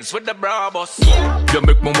the Benz with the Brabus. Yeah. You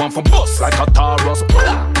make me want from bust like a Taurus.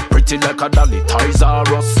 Pretty like a Dolly, ties are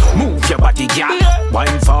us. Move your body, girl,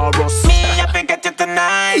 wine for us. Me, I forget you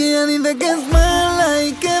tonight. Ella dice que es mala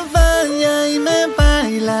y que falla y me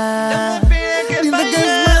baila.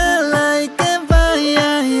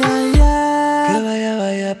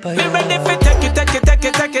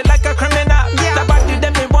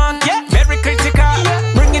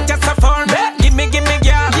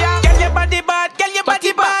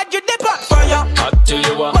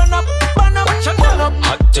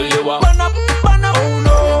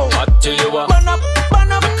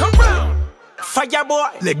 boy.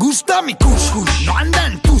 Le gusta mi kush, no anda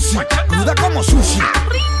en tusi, cruda como sushi.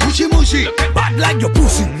 Mushi mushi, bad like your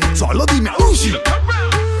pussy. Solo dime ushi.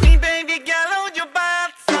 Mi baby girl, hold your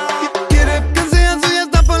back. Quiere que sea suya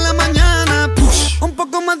hasta por la mañana. Push. Un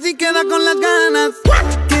poco más y queda con las ganas.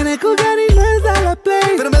 Quiere jugar y no es a la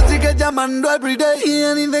play, pero me sigue llamando everyday. Y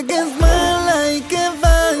ella dice que es mala y que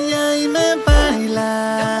falla y me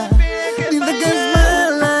baila. Dice que es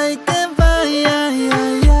mala y que falla,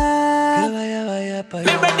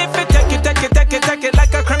 Be ready for take it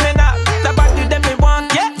like a criminal. The body that me want,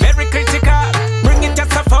 yeah, very critical. Bring it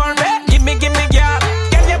just for me, give me, girl.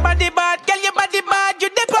 Girl, your body bad, you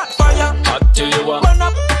the pot fire. Hot till you want, burn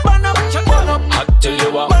up, burn up. Hot till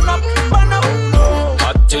you want, burn up, burn up.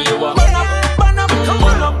 Hot till you want, burn up, burn up.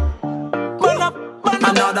 Burn up, burn up, burn up.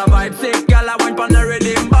 Another vibe sick, girl, I went on the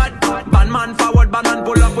rhythm, but bad man forward, bad man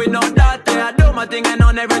pull up with no that. Yeah, I do my thing and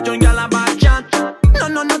on every tune, girl, I bad chant.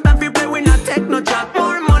 No time for play, we not take no chat.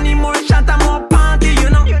 More money, more shot, and more party, you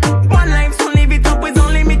know. One life, so live it up with no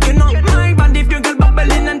limit, you know. My band, if you get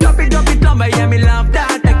bubbling and drop it, love, yeah, me love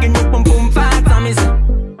that. Taking you boom boom fast, I miss it.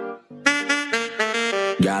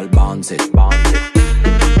 Girl, bounce it, bounce it.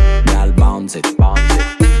 Girl, bounce it, bounce it.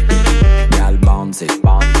 Girl, bounce it,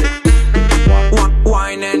 bounce it.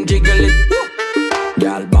 Wine and jiggle it.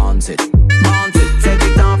 Girl, bounce it, bounce it, set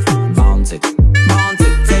it off. Bounce it, bounce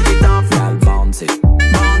it, set it off. Girl, bounce it.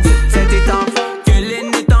 Set it off,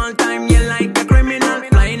 feeling it all time, you like a criminal.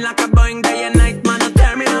 Flying like a Boeing day and night, man, a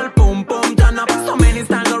terminal. Boom, boom, turn up, so many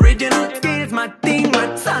styles original. Skills, my thing,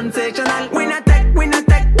 but sensational. We not take,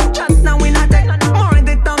 just now we not take. More in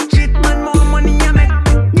the talk shit, man, more money I make.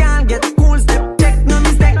 Y'all get cool, step, check, no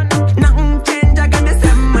mistake. Nothing change, I got the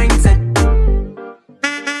same mindset.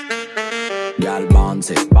 Girl, bounce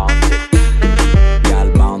it, bounce it. Girl,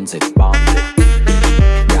 bounce it, bounce it.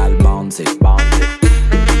 Girl, bounce it, bounce it.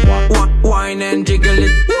 Wine and jiggle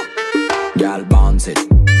it. Girl, bounce it,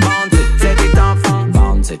 set it off.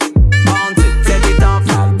 bounce it, Set it off.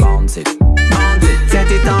 girl, bounce it.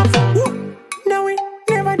 Set it off. no, we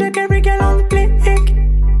never do every girl on click.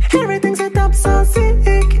 Everything's set up so sick.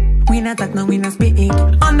 We not talk, no, we not speak.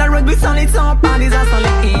 On the road we solid, so parties are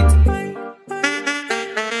solid hit.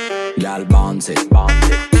 Girl, bounce it, bounce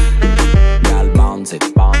it. Girl, bounce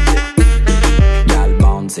it, bounce it. Girl,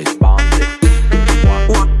 bounce it, bounce it.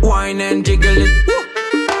 Wine and jiggle it.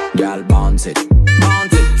 Girl, bounce it,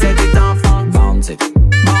 set it off. bounce it.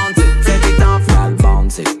 Set it off. Girl,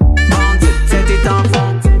 bounce it. Set it off.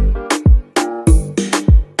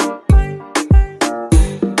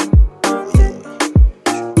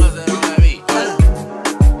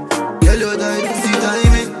 Hello, die pussy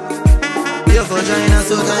tiny. Your vagina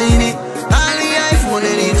so tiny. Only iPhone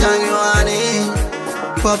anytime you want it.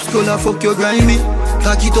 Pops color fuck your grimy.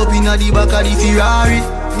 Cock it up inna the back of the Ferrari.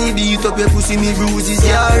 Me beat up your pussy, me bruises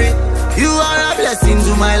scary. You are a blessing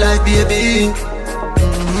to my life, baby.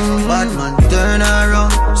 Bad man, turn her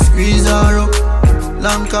around, squeeze her up.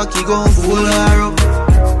 Long cocky gon' fold her up.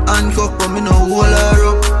 Handcuff but me no hold her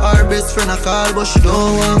up. Our best friend a call but she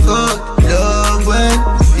don't want call. Love when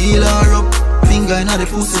you feel her up. Finger inna the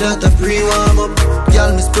pussy that a pre-warm up.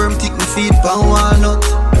 Y'all me sperm tick me feet pan walnut.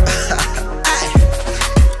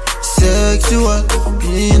 Sexual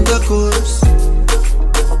intercourse.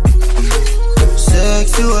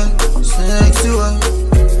 Sexual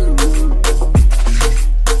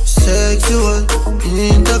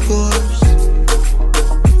intercourse.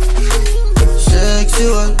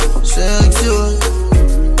 Sexual.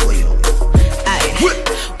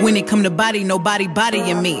 When it come to body, nobody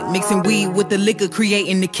bodying me. Mixing weed with the liquor,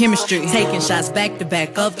 creating the chemistry. Taking shots back to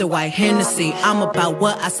back of the white Hennessy. I'm about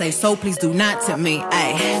what I say, so please do not tempt me.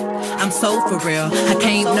 Ay, I'm so for real. I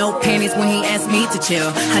can't no panties when he asked me to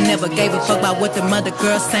chill. I never gave a fuck about what the mother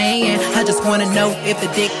girl's saying. I just wanna know if the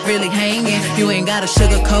dick really hanging. You ain't gotta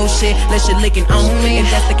sugarcoat shit, let your licking on me. If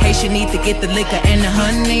that's the case, you need to get the liquor and the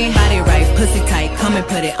honey. Body right, pussy tight, come and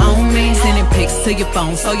put it on me. Sending pics to your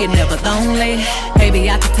phone so you're never lonely. Baby,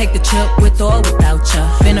 I can take the trip with or without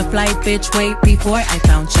ya. Been a flight, bitch, wait before I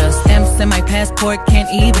found ya. Stamps in my passport, can't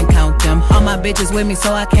even count them. All my bitches with me,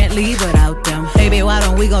 so I can't leave without them. Baby, why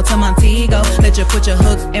don't we go to Montego? Let you put your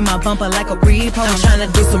hook in my bumper like a repo. I'm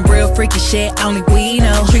tryna do some real freaky shit, only we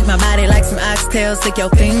know. Treat my body like some oxtails, stick your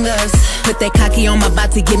fingers. Put that cocky on my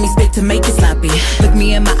body, give me spit to make it sloppy. Look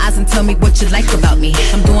me in my eyes and tell me what you like about me.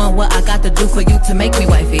 I'm doing what I got to do for you to make me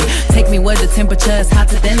wifey. Take me where the temperature is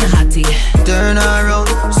hotter than the hottie. Turn her around,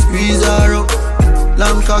 squeeze her up.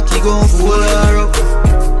 Long cocky gon' fold her up.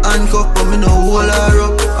 Handcuff but me no hold her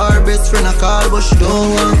up. Our best friend a call but she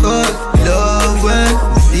don't want call. Love when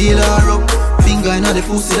you feel her up. Finger inna the me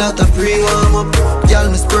pussy that a pre-warm up. Girl,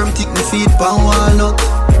 me sperm tick me feet pan walnut.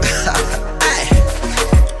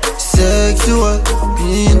 Sexual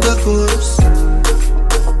intercourse.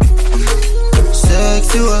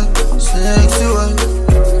 Sexual, sexual.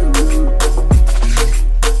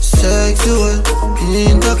 Sexual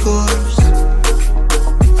intercourse.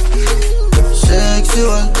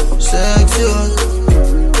 Sexual, sexual.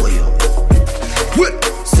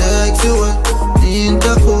 Sexual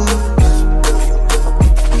intercourse.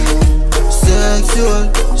 Sexual,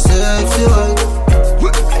 sexual.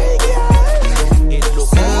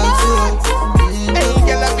 Hey,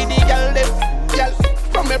 girl, I be the girl, girl.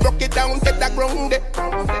 From me broke it down to the ground, girl,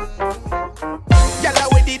 I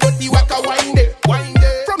with the dirty waka wind it.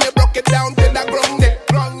 From me broke it down to the ground,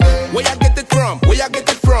 where you get it from? Where you get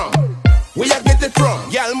it from? Where you get it from?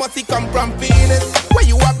 Girl, must he come from Venus? Where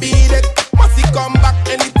you a beat it? Must he come back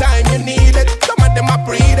anytime you need it? Some of them are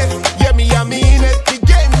breed it. Yeah, me, I mean it. The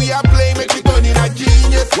game we are playing make we turn in a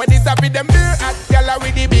genius. When this happy them beer at girl, I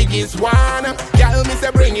with the biggest one. Girl, me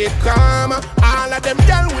say bring it calm. All of them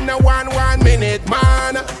girl with no 1 minute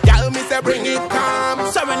man. Girl, me say bring it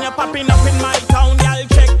calm. So when you're popping up in my town, girl,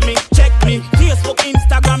 check me. Facebook,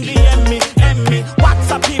 Instagram, DM me.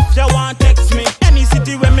 WhatsApp if you want text me. Any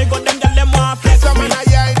city where me go, them girl, them want flex me. Some man I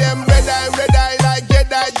eye them red eye like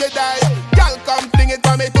Jedi. Girl, come fling it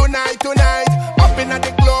for me tonight. Up in at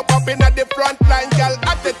the club, up in at the front line. Girl,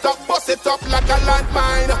 at the top, bust it up like a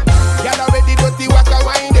landmine. Girl, already dirty waka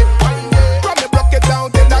wind it. From me broke it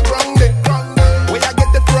down to the ground. Where you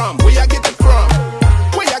get it from? Where you get it from?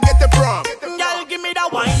 Where you get it from? Girl, give me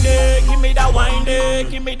that wine day, give me that wine day,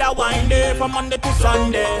 give me that wine day from Monday to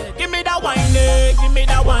Sunday. Give me that wine day, give me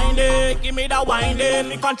that wine day, give me that wine day.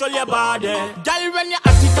 Me control your body. Girl, when you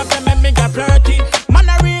act it up, you make me get flirty. Man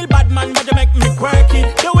a real bad man, but you make me quirky.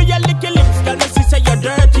 The way you lick your lips, girl, me see say you're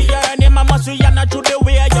dirty. Your name a muscle, you're not true the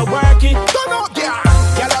way you work it. Don't know, girl.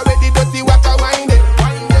 Girl, already dirty waka wind it.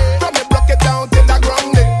 From me broke it down to the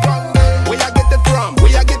ground. Where you get it from?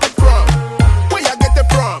 Where you get it from? Where you get it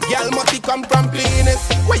from? Girl, must he come from Venus?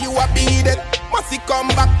 Where you a beat it? Must he come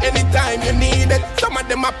back anytime you need it? Some of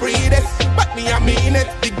them are breed it, but me I mean it.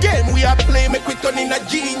 The game we are playing make we turn in a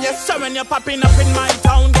genius. So when you're popping up in my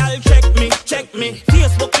town, girl, check me.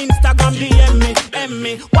 Facebook, Instagram, DM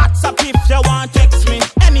me. WhatsApp if you want text me.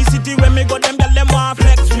 Any city where me go, them girl, them want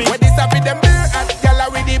flex me. Where this happy them beer at girl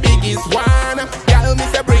with the biggest one. Girl, me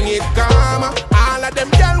say bring it calm. All of them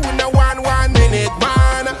girl with no 1 minute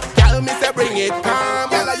man. Girl, me say bring it calm.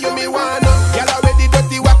 Girl, you me one. Girl, already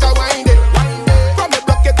dirty waka wind it. From me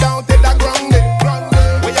broke it down to the ground.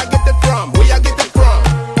 Where you get it from? Where you get it from?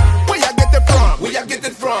 Where you get it from? Where you get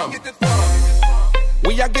it from?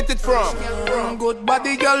 Where you get it from? Good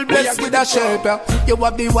body girl blessed with a shape. You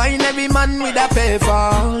have the wine, every man with a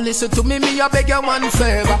paper. Listen to me I beg you one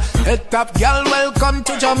favor. Head top girl, welcome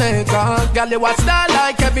to Jamaica. Girl, you a star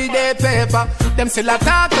like everyday paper. Them still a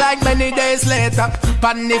talk like many days later.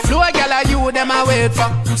 Pan the floor, girl, you them a wait for.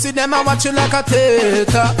 See them a watch you like a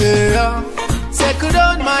theater. Yeah. Settle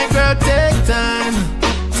down, my girl, take time.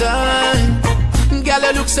 Girl,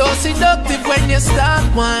 you look so seductive when you start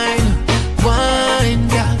wine,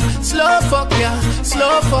 girl. Slow fuck, girl,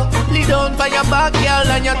 slow fuck. Lay down for your back, girl,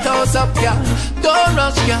 and your toes up, girl. Don't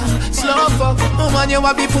rush, girl, slow fuck. Woman, you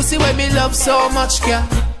have the pussy when me love so much, girl.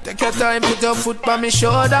 Take your time, put your foot by me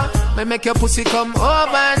shoulder. Me make your pussy come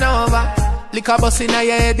over and over. Lick a bus in your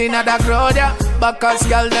head in the crowd, yeah. Backers,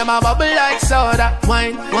 girl, them a bubble like soda.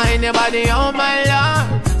 Wine your body, oh my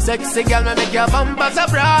lord. Sexy girl, me make your bumpers a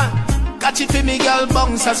bra. Catch it for me, girl,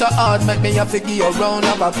 bounce so hard. Make me have to give you a round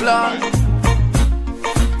of applause.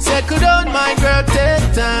 Settle down, my girl,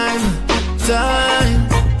 take time.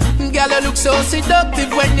 Girl, you look so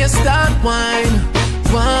seductive when you start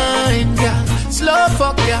wine, girl. Slow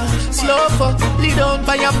fuck, girl, slow fuck. Lay down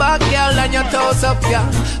for your back, girl, and your toes up, girl.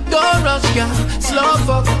 Don't rush, girl, slow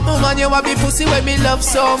fuck. Woman, you have the pussy when me love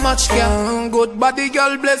so much, girl. Good body,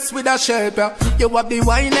 girl, blessed with a shape, yeah. You have the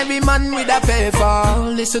wine, every man with a paper.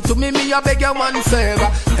 Listen to me I beg you one favor.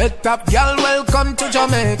 Head top, girl, welcome to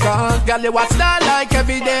Jamaica. Girl, you a star like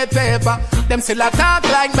everyday paper. Them still a talk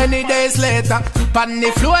like many days later. Pan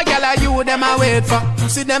the floor, girl, you them a wait for.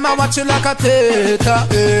 See them a watch you like a theater,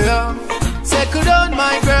 yeah. Settle down,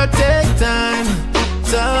 my girl, take time.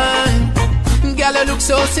 Girl, you look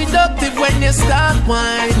so seductive when you start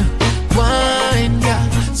wine, girl.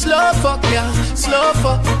 Slow fuck, girl, slow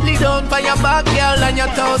fuck. Lay down for your back, girl, and your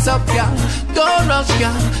toes up, girl. Don't rush,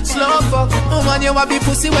 girl, slow fuck. Woman, you have the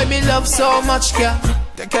pussy when me love so much, girl.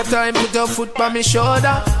 Take your time, put your foot by me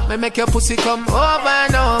shoulder. Me make your pussy come over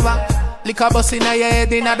and over. Lick a bus in your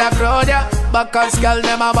head in the crowd, yeah. Backers girl,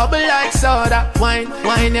 them a bubble like soda.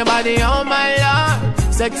 Wine your body on my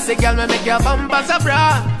lord. Sexy girl, me make your bumpers a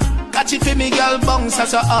bra. Catch it for me, girl, bounce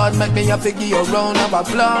so hard. Make me have to give you a round of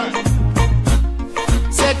applause.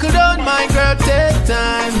 Settle down, my girl, take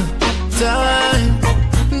time.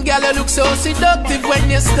 Girl, you look so seductive when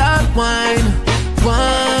you start wine,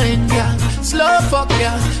 girl. Slow fuck,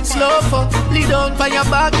 girl, slow fuck. Lay down by your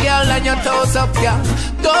back, girl, and your toes up, girl.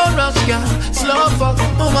 Don't rush, girl, slow fuck.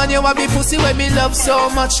 Woman, you want me pussy when me love so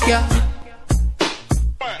much, girl.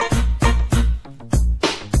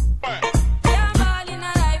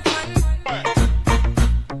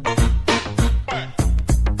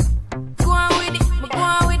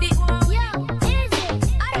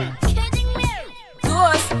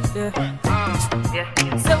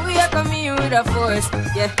 Force,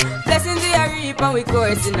 yeah. Blessings we are reap and we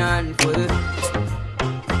coursing on full.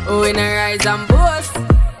 Oh, we not rise and boast.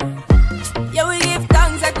 Yeah, we give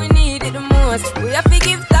thanks like we need it the most. We have to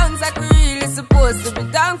give thanks like we really supposed to be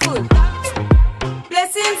thankful.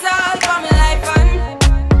 Blessings all for my life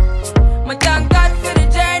and my thank God for the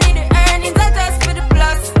journey, the earnings are just for the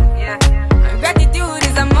plus. Yeah, and gratitude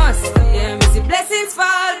is a must. Yeah, me see blessings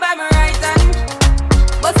fall by my right hand.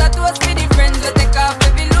 But I toast for the friends we take off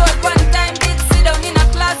every load one time. In a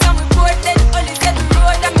class and we board, then only set the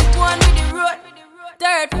road and me go on with the road.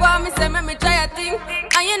 Third form, me say me try a thing,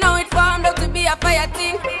 and you know it formed up to be a fire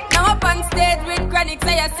thing. Now up on stage with chronic,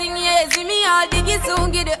 say I sing, yeah. See me all diggy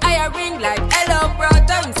soon, get the higher ring like hello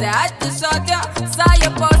brother. Me say I had to shot ya, saw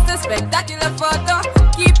your poster, spectacular photo.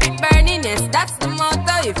 Keep it burning, yes, that's the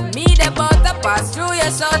motto. If me the butter pass through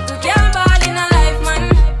your shot to get ball in a life,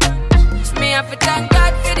 man. Me have to thank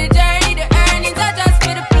God for the journey, the earnings are just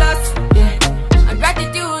for the plus.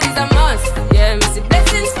 Gratitude is a must. Yeah, me see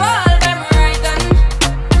blessings fall by my right hand.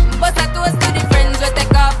 But I toast to the friends we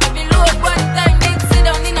take off every load one time. They sit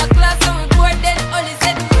down in a class and we board, then only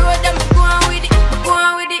set the road and we go on with it, go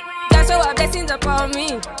on with it. Just show our blessings upon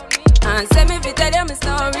me and send me to tell them a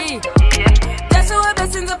story. Just show our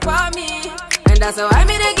blessings upon me, and that's how I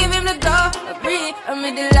made to give him the glory. I'm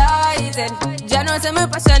delighted. Jah know say my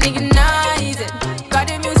passion ignited. Got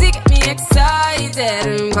the music get me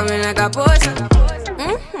excited. I'm coming like a potion.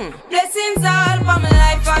 Blessings all for my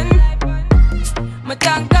life and my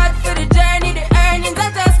thank God for the journey, the earnings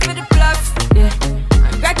are just for the plus. Yeah,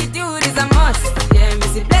 and gratitude is a must. Yeah, me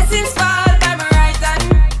see blessings fall by my right hand.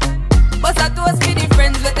 But I toast for the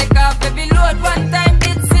friends we take off every load one time.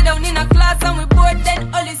 Did sit down in a class and we board, then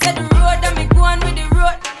only set the road and me go on with the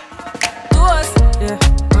road. Toast, yeah,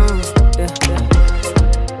 yeah.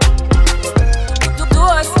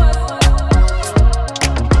 Toast.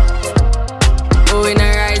 Oh, in a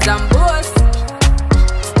rise and boast.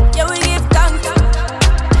 Yeah, we give thanks.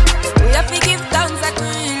 We have to give thanks like we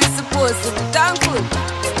really supposed to be thankful.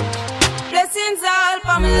 Blessings all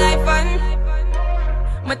for my life and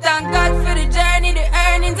my thank God for the journey, the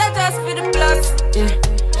earnings are just for the plus.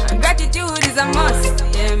 Yeah, and gratitude is a must.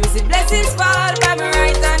 Yeah, me see blessings fall by my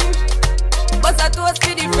right hand. But I toast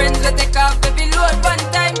for the friends we take off every load one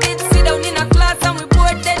time. Did sit down in a class and we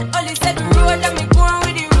board, then only set the road and me go on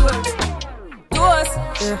with the road. Toast.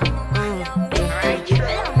 Yeah.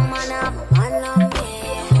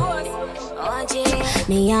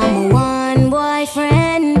 Me and my one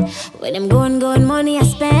boyfriend, with them good money I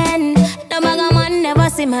spend. No maga man never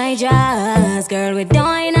see my dress. Girl, we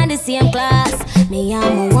doing at the same class. Me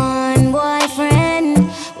and my one boyfriend,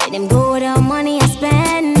 with them good money I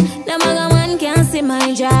spend. No maga man can't see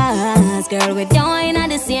my dress. Girl, we doing at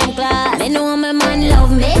the same class. Me know my man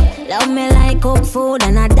love me like cook food,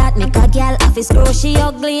 and at that make a girl off his screw. She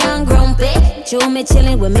ugly and grumpy. Show me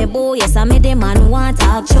chillin' with me boy, yes I made the man want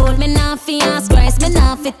talk. Showed me not fi ask Christ, me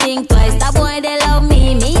not fi think twice. That boy they love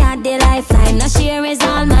me had the lifeline. Now share is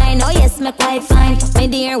all mine, oh yes me quite fine. Me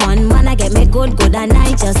dear one man I get me good and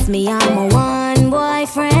I just me and my one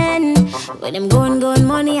boyfriend. With them good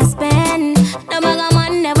money I spend. No maga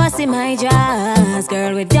man never see my dress.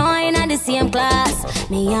 Girl we doing at the same class.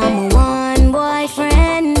 Me and my one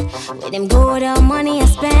boyfriend. With them good money I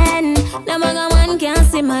spend. No maga man can't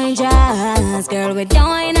see my dress. Girl we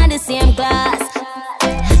doing at the same class.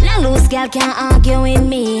 No loose girl can't argue with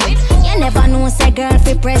me. You never know say girl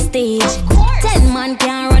fi prestige. 10 man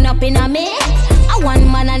can't run up in a me. A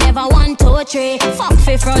one man I never 1, 2, 3. Fuck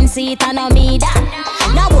fi front seat and no me that.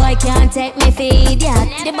 No boy can't take me feed ya.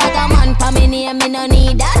 The bag a man pa me name me no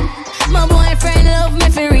need that. My boyfriend love me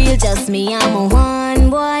for real, just me and my one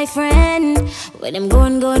boyfriend. With them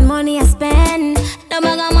good money I spend. No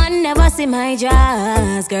bag a man never see my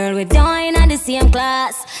dress. Girl we doing at the same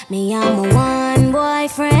class. Me and my one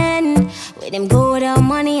boyfriend. With With them good old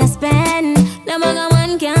money I spend, no matter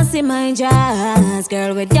man can't see my jazz.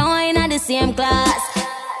 Girl, we're down in the same class.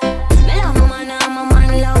 Me love my man, and my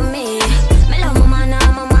man love me. Me love my man,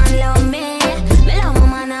 and my man love me. Me love my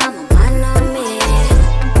man, and my man love me.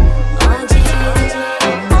 All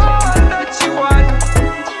that you want.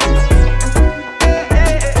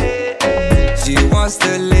 She wants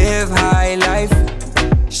to live high life.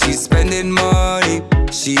 She's spending money.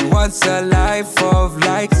 She wants a life of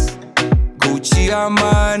likes. Gucci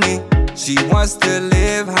Armani. She wants to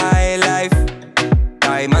live high life.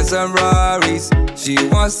 Diamonds and Rarries. She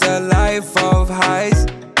wants a life of highs.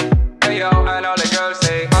 Hey yo, and all the girls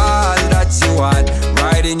say all that you want.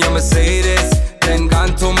 Ride in your Mercedes, then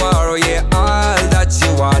gone tomorrow. Yeah, all that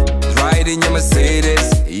you want is ride in your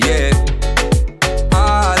Mercedes. Yeah,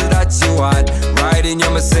 all that you want. Ride in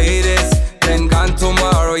your Mercedes, then gone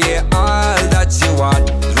tomorrow. Yeah, all that you want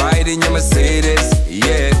is ride in your Mercedes.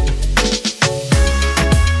 Yeah.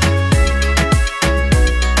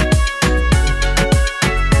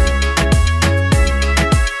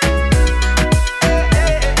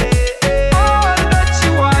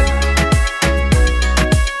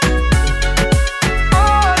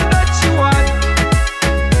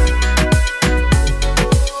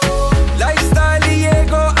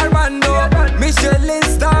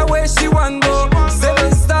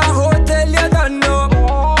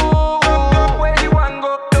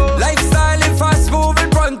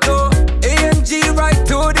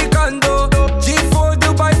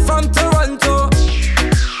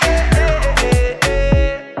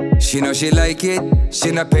 She like it,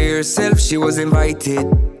 she not pay herself, she was invited,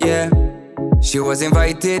 yeah. She was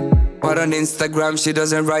invited, but on Instagram she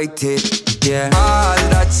doesn't write it, yeah. All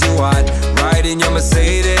that you want, ride in your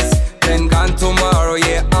Mercedes, then gone tomorrow,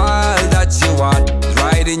 yeah. All that you want,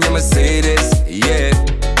 ride in your Mercedes, yeah.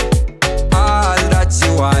 All that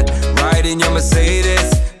you want, ride in your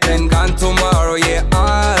Mercedes, then gone tomorrow, yeah.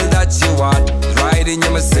 All that you want, ride in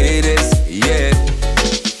your Mercedes, yeah.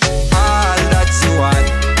 All that you want.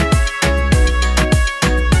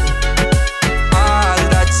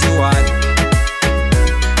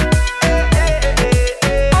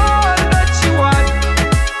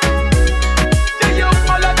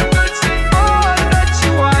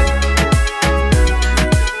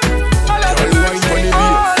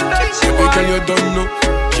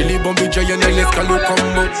 Giant and let's call le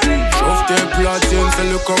combo. Chauffe tes platines, c'est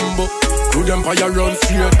le combo. Do them fire run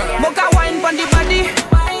straight. Mocha wine pon the body.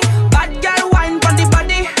 Bad girl wine pon the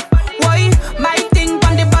body. Why? My thing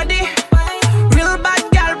pon the body. Real bad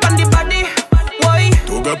girl pon the body. Why?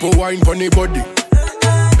 To get for wine pon the body.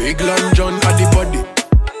 Big Long John at the body.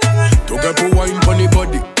 To get for wine pon the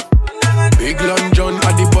body. Big Long John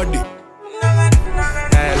at the body.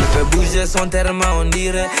 Elle veut bouger son terme, on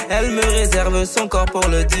dirait. Elle me réserve son corps pour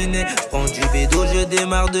le dîner. J'prends du bédo, je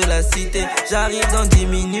démarre de la cité. J'arrive dans 10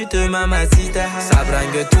 minutes, mamacita. Ça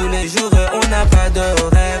bringue tous les jours, on n'a pas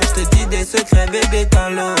d'horaire. J'te dis des secrets, bébé, dans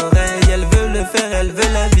l'oreille. Elle veut le faire, elle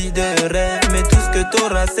veut la vie de rêve. Mais tout ce que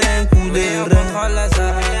t'auras, c'est un coup de rêve. On contrôle la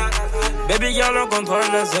zone. Baby girl, on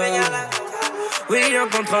contrôle la zone. Oui, on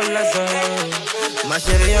contrôle la zone. Ma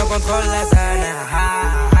chérie, on contrôle la zone.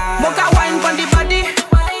 Mocha wine pon the body.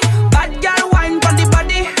 Bad girl wine pon the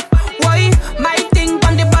body. Why? My thing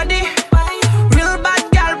pon the body. Real bad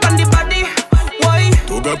girl pon the body. Why?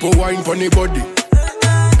 To get for wine pon the body.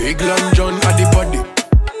 Big Long John at the body.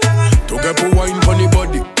 To get for wine pon the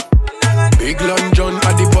body. Big Long John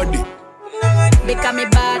at the body. Because me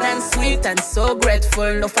bad and sweet and so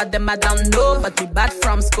grateful. No for them I don't know, but we bad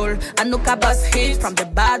from school. I know a bus hit from the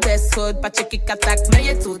baddest hood. But you kick attack me,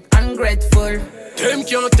 you too ungrateful. Them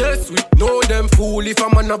can't test with, know them fool. If a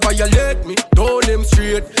man a violate me, down them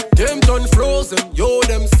straight. Them done frozen, yo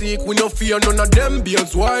them sick. We no fear none of them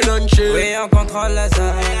beers, wine and shit. Oui, on contrôle la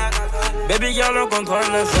zone. Baby girl, on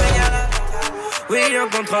contrôle la zone. Oui, on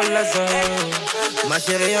contrôle la zone. Ma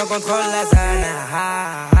chérie, on contrôle la zone.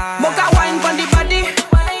 Mocha wine pon the body.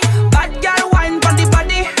 Bad girl wine pon the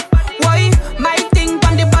body. Why? My thing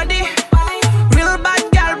pon the body. Real bad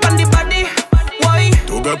girl pon the body. Why?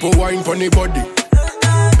 To get for wine pon the body.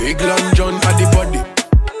 Big Long John at the body.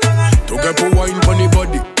 To get for wine pon the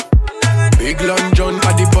body. Big Long John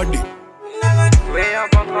at the body. Oui, on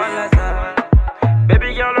contrôle la zone.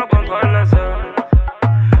 Baby girl, on contrôle la zone.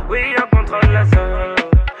 Oui, on contrôle la zone.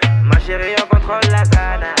 Ma chérie, on contrôle la zone.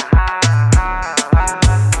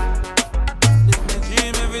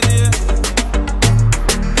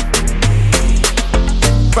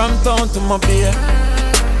 From town to my beer.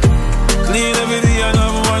 Clean every day and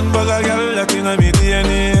have one bag of girl that in my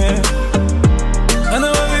DNA. I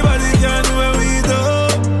know everybody can do what we do.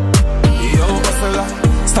 Yo, hustler,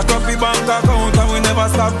 stack up the bank account and we never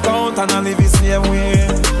stop count and I live the same way.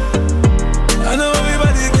 I know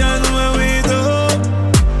everybody can do what we do.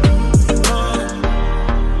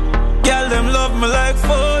 Girl, them love me like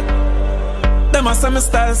food. Them a say me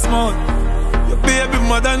style smooth. Your baby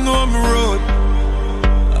mother know me road.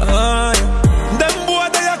 Yeah. Them boy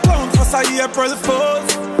they a clown for say April Fools.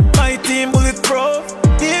 My team bulletproof.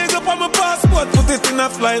 Dig up on my passport, put it in a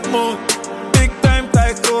flight mode. Big time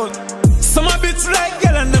tycoon. Some a bitch like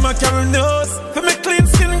girl and them a carry nose. For me clean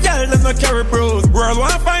skin girl, them a carry bros. World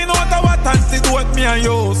wanna find out what antidote me and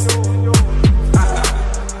use.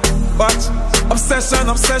 But obsession,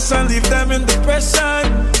 obsession, leave them in depression.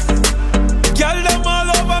 Girl them all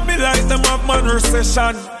over me like them have man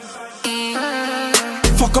recession.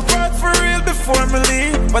 Fuck apart for real before me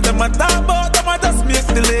leave. But them a talk about, them a just make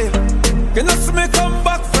the leave. You know see me come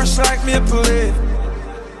back fresh like maple leaf.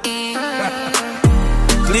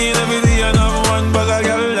 Clean every day and have one bag of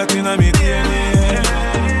girl that in a me DNA.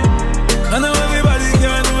 I know everybody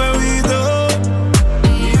can do what we do.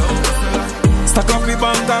 Stack up the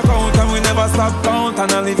bank account and we never stop count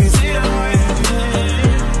and I live the same way.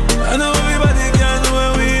 I know everybody can do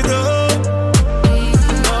what we do.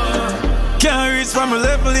 Can't reach from a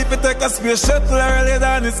level if you take a space shuttle early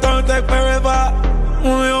down, it's gonna take forever. We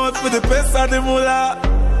out for the best of the moolah.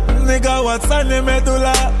 Nigga, what's on the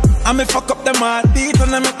medulla? I me fuck up them heartbeat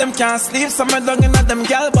and I make them can't sleep. So me down in them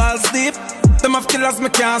gal balls deep. Them have killers me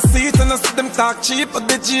can't see it. And I see them talk cheap. But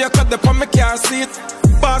the G I cut them on me car seat.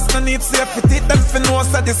 Boss no need safety. Them fin know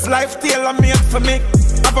that this life tailor made for me.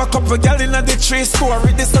 Have a couple gal in the tree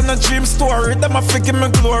story. This on a dream story. Them a figure me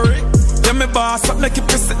glory. Yeah, me boss up, make it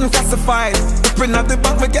be sitting classified. Open at the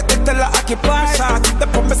bank, we get the teller occupied. Shot it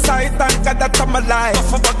up on my side, thank God that I'm alive.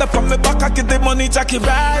 Off about the from me back, I get the money, Jackie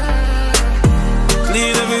ride.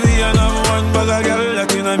 Clean every day and have one bag of girl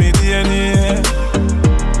that in a me DNA.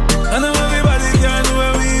 I know everybody can do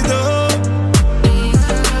what we do.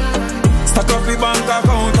 Stack up the bank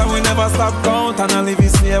account and we never stop count and I live the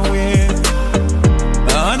same way.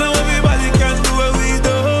 I know everybody can do what we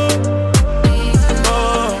do.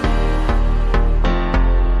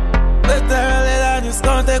 It's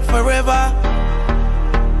gonna take forever.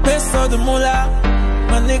 Best of the moolah.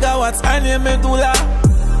 My nigga, what's I name medulla?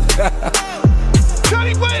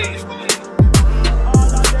 Johnny Wayne.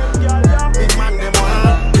 Big man them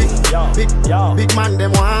want. Big man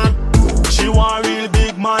them want. She want real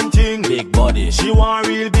big man thing. Big body. She want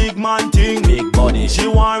real big man thing. Big body. She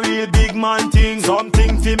want real big man thing.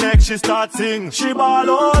 Something to make she start sing. She ball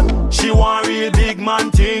out. She want real big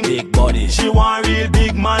man thing. Big body. She want real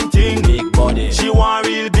big man thing. Big body. She want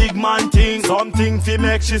real big man thing. Something to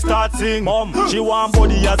make she start sing. Mom, she want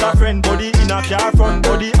body as a friend. Body in a car front.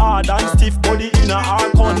 Body hard and stiff. Body in a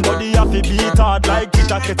hard con. Body have to beat hard like it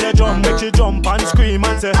a kete drum. Make she jump and scream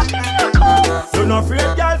and say, you're not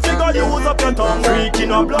afraid, girl, figure use up your tongue.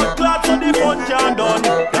 Freaking a blood clot so the fun can't done.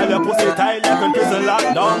 Tell your pussy tight like a prison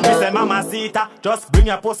lockdown. Me say mamacita, just bring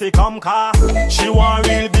your pussy come car. She want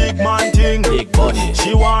real big man thing. Big body.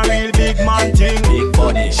 She want real big man thing. Big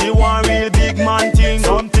body. She want real big man thing.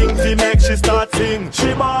 Something to make she start sing.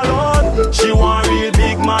 She ball on. She want real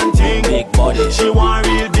big man thing. Big body. She want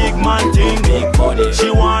real big man thing. Big body.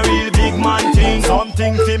 She want real big man thing.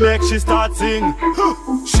 Something to make she start sing.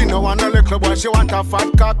 She no want a little boy, she want a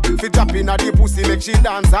fat cock. Fi drop in a the pussy, make she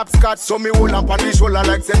dance hopscotch. So me hold up on the shoulder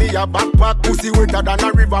like say me a backpack. Pussy wetter than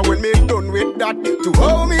a river when me done with that. To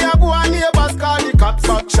how me a go and neighbors call the cops.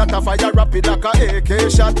 Back shot a fire rapid like a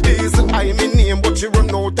AK shot. Diesel I me name, but she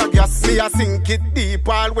run out of gas. Me a sink it deep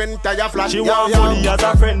all when tire flat. She want body as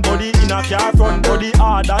a friend, body in a car front. Body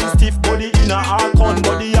hard and stiff, body in a hard con.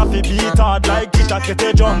 Body have to beat hard like it a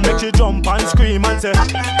kete drum. Make she jump and scream and say,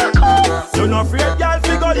 you're not afraid, girl,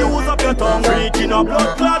 figure use up your tongue. Freaking a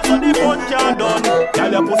blood clot so the fun can't done.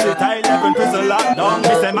 Girl, your pussy tight like when prison lockdown. Me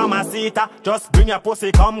say mamacita, just bring your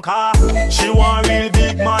pussy come car. She want real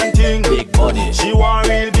big man thing. Big body. She want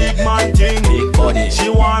real big man thing. Big body. She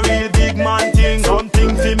want real big man thing.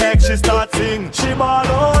 Something to make she start sing. She ball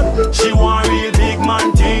out. She want real big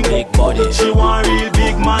man thing. Big body. She want real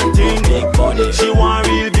big man thing. Big body. She want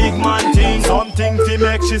real big man thing. Something to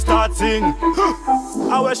make she start sing.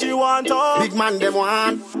 How where she want her? Big man them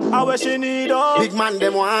want. How where she need her? Big man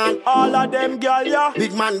them want. All of them girl, yeah.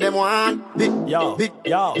 Big man them want. Big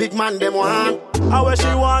man them want. How where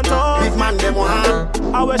she want her? Big man them want.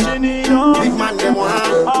 How where she need her? Big man them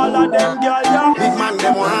want. All of them girl, yeah. Big man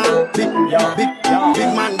them want.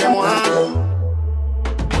 Big man them want.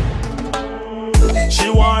 She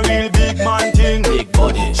want real big man thing. Big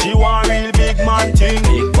body. She want real big man thing.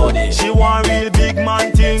 Big body. She want real big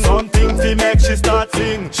man thing. Something to make she start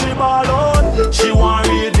sing. She ball out. She want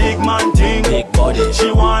real big man body.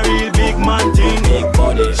 She want real big man thing. Big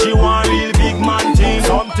body. She want real big man thing.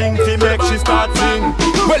 Something to make she start sing.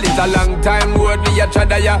 Well, it's a long time road me a try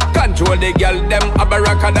ya. Control the girl, them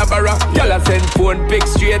abracadabra. Girl a send phone pic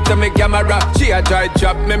straight to me camera. She a try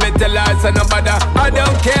trap me tell her it's no bother. I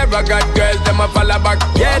don't care, I got girls, them a follow back.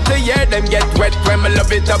 Year to year, them get wet when me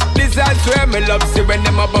love it up. This I swear me love, see when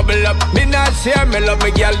them a bubble up. Me not share, me love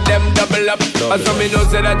me girl, them double up. And so me know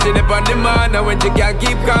say that she dip on the man. And when she can't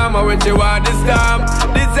keep calm, and when she want the storm.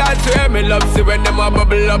 This I swear me love, see when them a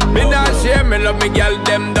bubble up. Me not share, me love me girl,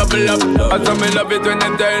 them double up. And so me love it when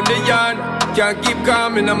them turn me on. Can't keep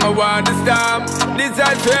calm, and I'm a want the storm. This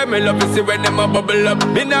I swear me love it, see when them a bubble up.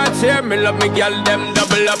 Me not share, me love me girl, them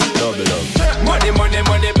double up. Double up. Money, money,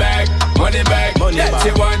 money back, money back. Money that back.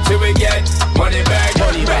 She want, she will get. Money back,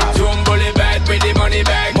 money back. Bedroom bully bad with the money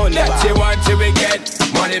back. Money that back. She want, she will get.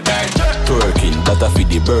 Money back. Twerking, that I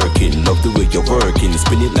feed the Birkin. Love the way you're working,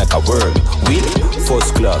 spin it like a whirl. Win,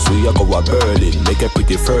 first class, we are go a Berlin. Make a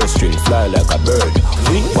pretty first string, fly like a bird.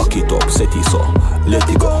 Win, back it up, set it so, let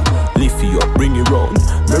it go. Lift it up, bring it round,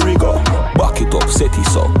 merry go. Back it up, set it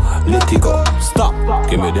so, let it go. Stop,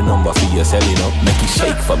 give me the number for your selling up. Make it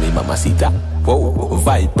shake for me, mamacita. Whoa,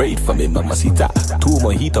 vibrate for me, mamacita. Two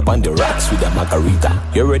more heat up on the rocks with a margarita.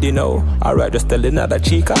 You already know, alright, just tell another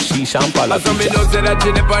chica, she champagne. So me know say that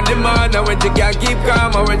she dip on the man. And when she can't keep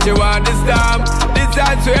calm, and when she want the storm. This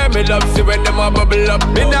I swear me love, see when them a bubble up.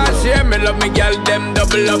 Me not share, me love me girl, them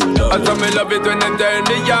double up. And so me love it when them turn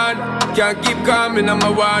me on. Can't keep calm, and I'm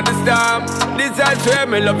a want the storm. This I swear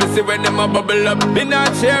me love it, see when them a bubble up. Me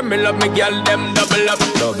not share, me love me girl, them double up.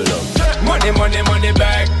 Double up. Money, money, money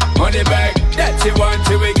back, money back. That she want,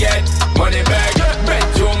 she will get. Money back.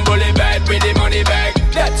 Bedroom bully bad with the money back.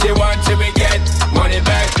 That she want, she will get. Money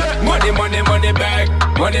back. Money, money, money back,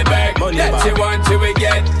 money back. That she want, she will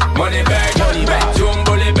get. Money back. Bedroom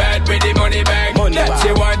bully bad with the money back. That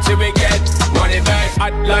she want, she will get. Money back.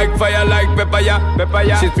 Hot like fire, like pepper, pepper.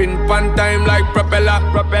 She spin pan time like propeller,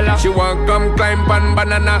 propeller. She want come climb pan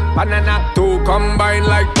banana, banana. Two combine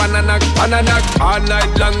like banana, banana. All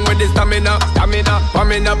night long with the stamina, stamina.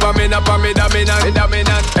 Pamina, pamina, pamina, pamina.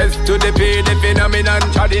 S to the P, the phenomenon.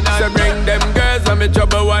 Chadina. So bring them girls, I'm a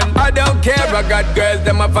trouble one. I don't care, I got girls,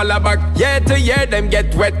 them a follow back. Year to year, them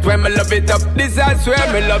get wet when me love it up. This I swear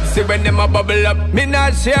me love, see when them a bubble up. Me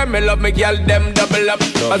not share, me love me girl, them double up.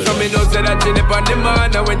 And so me know say that she dip on the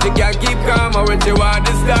man. And when she can't keep calm, and when she want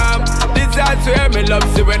the storm. This I swear me love,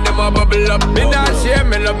 see when them a bubble up. Me not share,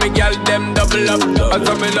 me love me girl, them double up. And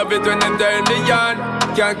so me love it when them turn me on.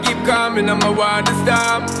 Can't keep calm, and I'm a want the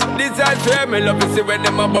storm. This I swear me love it, see when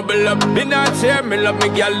them a bubble up. Me not share, me love me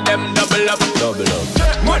girl, them double up. Double up.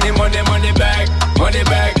 Money, money, money back, money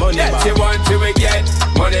back. Money that back. She want, she will get.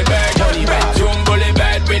 Money back. Money back. Bedroom bully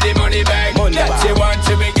bad with the money back. Money that back. She want,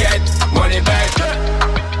 she will get. Money back.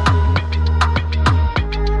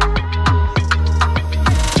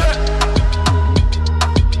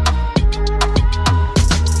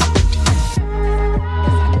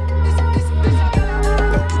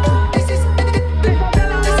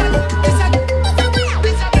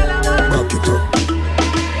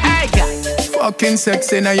 Fucking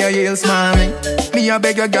sexy now your heels, mommy. Me a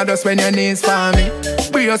beg you, God, just when your knees for me.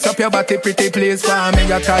 Brace up your body, pretty please for me.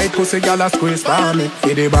 Your tight pussy, girl, a squeeze for me.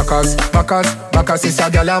 For the backers, backers, backers is a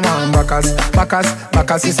girl a man. Backers, backers,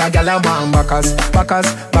 backers is a girl a man. Backers,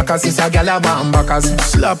 backers, backers is a girl a man. Backers,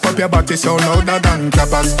 slap up your body so louder than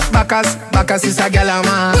clappers. Backers, backers is a girl a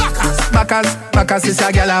man. Backers, backers is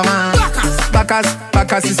a girl a man. Backers,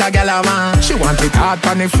 backers is a girl a man. She want it hard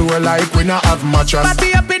on the floor like we not have mattress.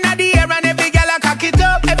 Body up in the air and every girl a cock it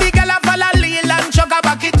up. Every girl a follow lean and chuck a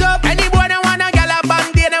back it up. Any boy that want a girl a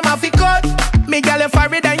band-aid them a fi cut. Me girl a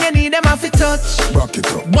forehead and you need them a fi touch. Rock it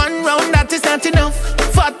up. One round that is not enough.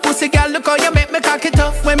 Fat pussy girl, look how you make me cock it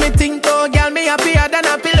up. When me think oh girl, me happier than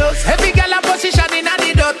a pillows. Every girl a position in a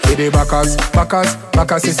the dot. For the backers, backers,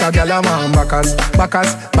 backers is a girl a man. Backers,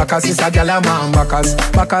 backers, backers is a girl a man. Backers,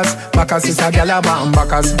 backers, backers is a girl a man.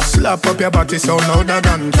 Backers, slap up your body so louder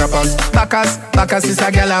than clappers. Backers, backers is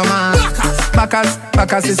a girl a man. Backers,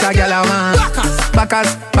 backers is a girl a man.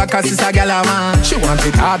 Backers, backers is a girl a man. She want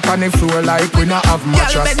it hard on the floor like we not have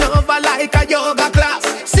mattress. Girl bend over like a yoga class.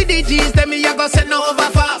 See the G's, them me a go send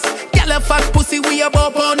over fast. Girl a fat pussy we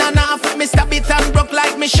about pound and half. Me stab it and broke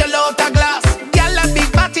like Michelle out a glass. Girl a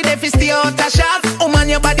big body they fi stay out a shot. Oh man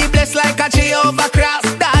your body blessed like a Jehovah cross.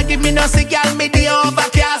 Dog give me no see girl me the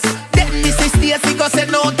overcast. Then me see Stacy go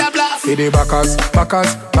send out a blast. For the backers,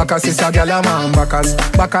 backers, backers is a gyal a man. Backers,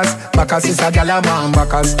 backers, backers is a gyal a man.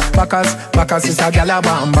 Backers, backers, backers is a gyal a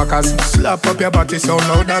man. Backers, slap up your body so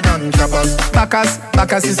louder than clappers. Backers,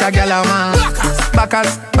 backers is a gyal a man.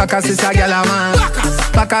 Backers, backers is a gyal a man.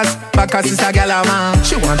 Backers, backers is a gyal a man.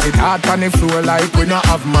 She want it hard on the floor like we not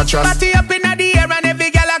have mattress. Party up in the air and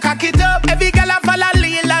every gyal a cock it up. Every gyal a follow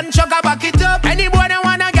lean and chuck a back it up. Any boy that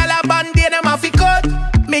want a gyal a band, they them a fi cut.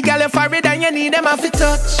 Me gyal a forehead and you need them a fi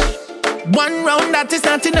touch. One round that is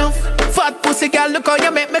not enough. Fat pussy girl, look how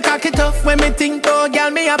you make me cock it off. When me think, oh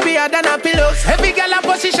girl, me happier than a pillow. Every girl a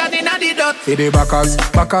position in a the dot. See the backers,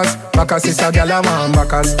 backers, backers is a gyal a man.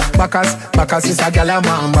 Backers, backers, backers is a gyal a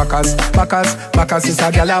man. Backers, backers, backers is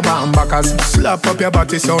a gyal a man. Backers, slap up your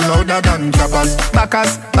body so louder than clappers.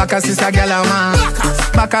 Backers, backers is a gyal a man.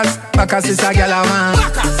 Backers, backers is a gyal a man.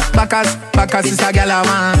 Backers, backers is a gyal a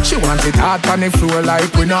man. She want it hard on the floor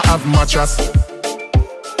like we not have mattress.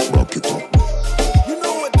 Rock it up. You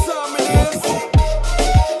know what time it is.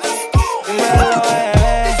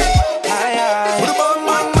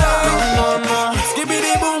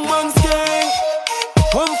 Skibbity boom bang skeng.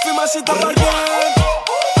 Come fi mash it up again.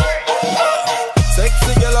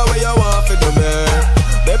 Sexy girl, where you want for the man?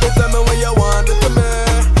 Baby, tell me where you want it to me.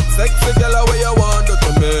 Sexy girl, where you want it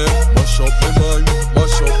to me? Mash up my mind,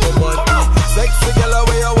 mash up my mind. Sexy girl,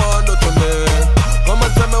 where you want it to me? Come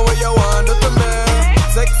and tell me where you want it to me.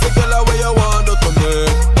 Sexy girl, where you want it to me?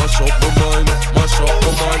 Mash up my mind, mash up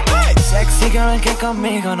my mind. Sexy girl que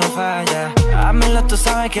conmigo no falla. Hámelo, tú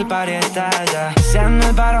sabes que el party está allá. Se anda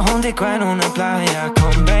el paro juntico en una playa.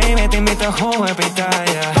 Con baby te invito a jugo de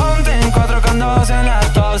pitaya. Ponte en 4 con 2 en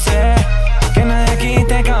las 12. Que nadie aquí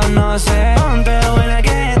te conoce. Ponte buena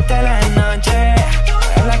que esta es la noche.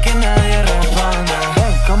 Es la que nadie responde.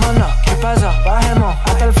 Cómo no, ¿qué pasó? Bajemos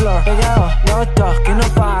hasta el floor. Pegados los dos, que no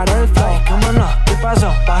para el flow. Cómo no, ¿qué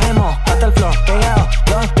pasó? Bajemos hasta el floor. Pegados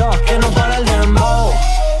los dos, que no para el dembow.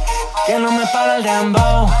 Que no me para el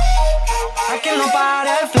dembow. A que no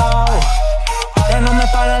para el flow. Que no me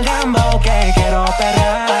para el dembow. Que quiero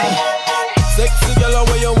perrear. Sexy girl,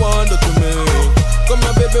 where you want it to me? Come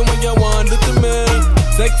here, baby, when you want it to me.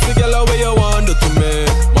 Sexy girl, where you want it to me?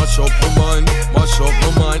 Mash up my mind, mash up my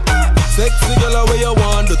mind. Sexy girl, where you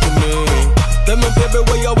want it to me? Tell me, baby,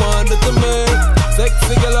 where you want it to me?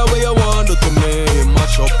 Sexy girl, where you want it to me?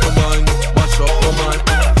 Mash up my mind, mash up my mind.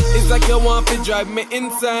 It's like you want to drive me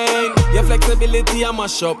insane. Your flexibility, I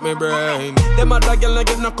mash up my brain. Them other girl not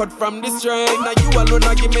give no cut from this train. Now you alone,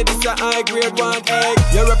 I give me this a high grade one egg.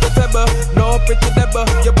 You're reputable, no pretty devil.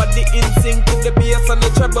 Your body in sync with the bass and the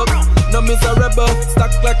treble. No miserable,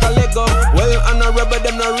 stuck like a Lego. Well, honorable,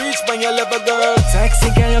 them no reach when you level, girl.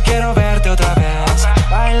 Sexy que yo quiero verte otra vez.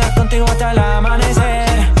 Bailar contigo hasta el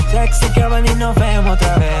amanecer. Sexy que ven y nos vemos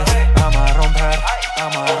otra vez. Vamos a romper,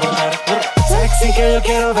 vamos a romper. Sexy que yo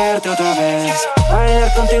quiero verte otra vez.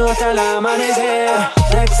 Bailar contigo hasta el amanecer.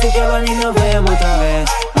 Sexy que ven y nos vemos otra vez.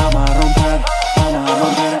 Vamos a romper, vamos a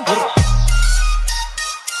romper.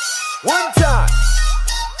 One time.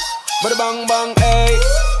 Bada bang bang, hey.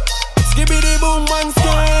 Skibbity boom bang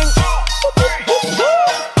skeng.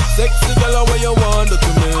 Sexy girl, where you want it to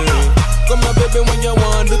me? Come here, baby, when you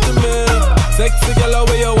want it to me. Sexy girl,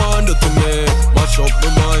 where you want it to me? Mash up my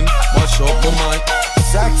mind, mash up my mind.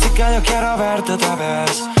 Sexy que yo quiero verte otra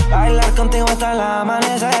vez. Bailar contigo hasta el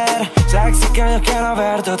amanecer. Sexy que yo quiero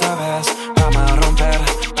verte otra vez. Vamos a romper,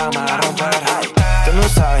 vamos a romper. Ay, tú no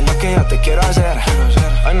sabes lo que yo te quiero hacer.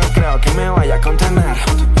 Hoy no creo que me vaya a contener.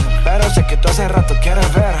 Pero sé que tú hace rato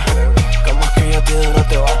quieres ver cómo es que yo te duro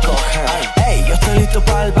te voy a coger. Ey, yo estoy listo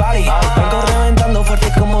para el party. Vengo reventando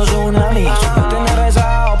fuerte como tsunami. No tienes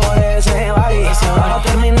rezado por ese body. Se va a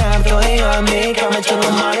terminar todo y a mí que me echo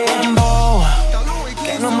los marimbos.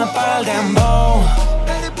 Que no me para el dembow.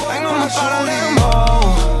 Que no me para el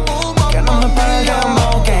dembow. Que no me para el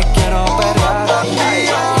dembow. Que quiero perrear.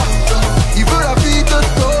 Il veut la vie de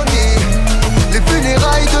Tony, les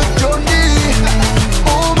funérailles de Johnny.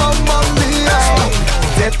 Oh mamma mia,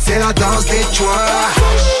 c'est la danse des twerk.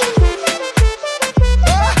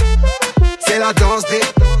 C'est la danse des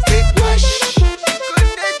wesh.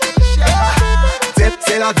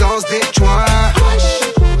 C'est la danse des twerk.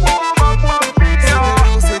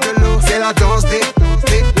 C'est la danse des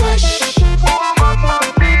wesh.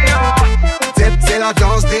 C'est la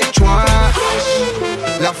danse des twerk.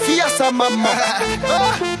 La fille à sa maman.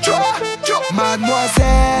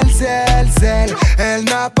 Mademoiselle, zèle, elle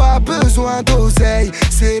n'a pas besoin d'oseille.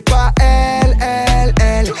 C'est pas elle,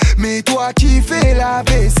 mais toi qui fais la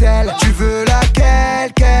vaisselle. Tu veux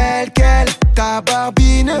laquelle, quelle? Ta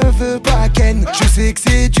Barbie ne veut pas Ken. Je sais que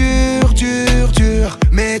c'est dur,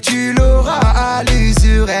 mais tu l'auras à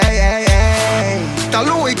l'usure. Hey, hey, hey.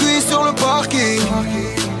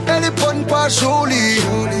 jolie.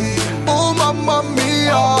 Oh mamma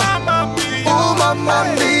mia, oh mamma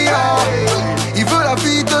mia. Il veut la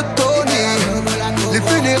vie de Tony, les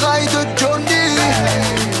funérailles de Johnny.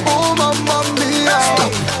 Oh mamma mia.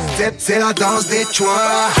 Stop, c'est la danse des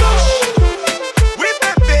joints. Oui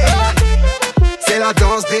bébé, c'est la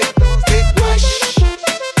danse des wesh.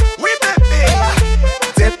 Oui bébé,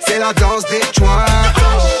 c'est la danse des joints.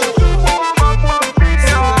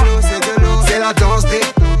 C'est la danse des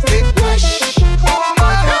wesh.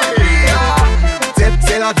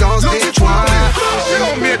 C'est la danse des joints.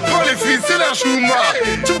 Non mais pour les filles c'est la chouma.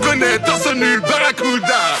 Tu me connais, torse nul,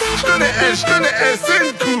 barracuda. Je connais S, c'est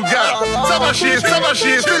une cougar. Ça va chier,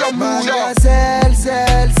 c'est la moula.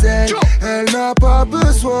 Zelle, elle n'a pas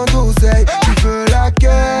besoin d'oseille. Tu veux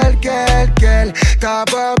laquelle, quelle. Ta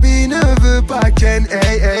Barbie ne veut pas Ken,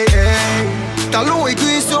 hey. Talon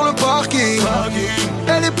aiguille sur le parking.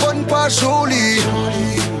 Elle est bonne, pas jolie.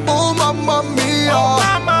 Oh mamma mia,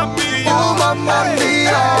 oh mamma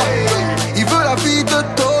mia. Il veut la vie de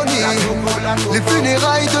Tony, les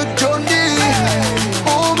funérailles de Johnny.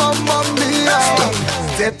 Oh mamma mia.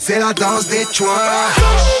 C'est la danse des joints.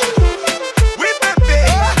 Oui bébé,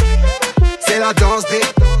 c'est la danse des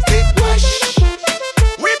wesh.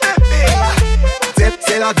 Oui bébé,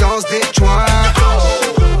 c'est la danse des joints.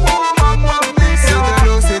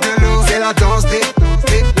 C'est la danse des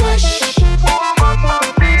wesh.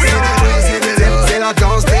 C'est la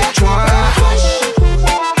danse des joints.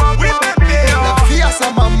 La fille à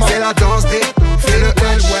sa maman. C'est la danse des. Fais le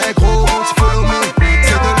L, ouais gros, tu follow me.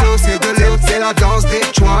 C'est de l'eau, c'est la danse des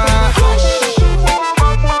joints.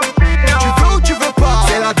 Tu veux ou tu veux pas?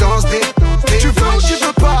 C'est la danse des. Tu veux ou tu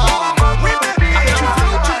veux pas?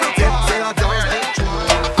 C'est la danse des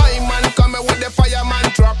joints. I man come with the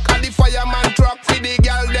fireman truck, and the fireman truck for the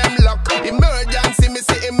girl them luck. Emergency, me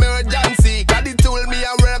say emergency. Cause the tool me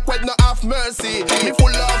a work with no half mercy. Me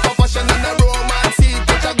full of fashion and a romance.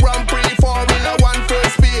 Touch a Grand Prix Formula 1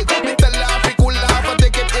 first speed. Me tell her fi cool off and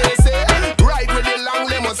take it easy. Ride with the long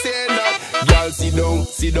limousine. Girl,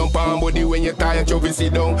 sit down, palm body when you tired, chubby,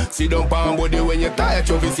 sit down, palm body when you tired,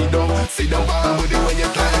 chubby, sit down, palm body when you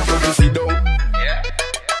tired, chubby, sit down.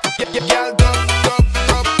 Girl, top,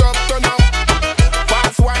 turn up.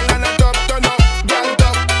 Fast wine and a top, turn up. Girl,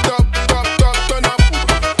 top, turn up.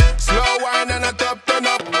 Slow wine and a top, turn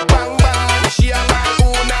up. Bang, bang, she a ball,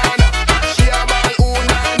 ooh, nana. She a ball, ooh,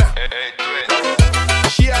 nana.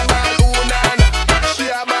 She a ball, ooh, nana. She a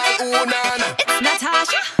ball, ooh, nana. It's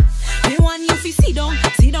Natasha. Me want you fi sit down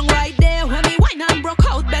right there. When me wine and broke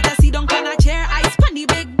out, better sit down on a chair. Ice pan the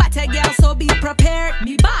big butter, girl, so be prepared.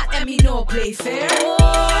 Me bad and me no play fair.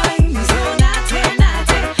 Oh, me so naughty.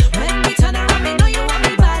 When me turn around, me know you want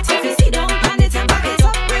me bad. If you sit down on it and back it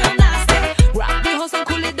up real nasty. Rock the house and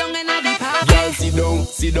cool it down and I be party. Girl,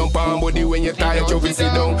 sit down, palm body when you tired, chubby,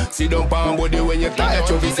 sit down, palm body when you tired,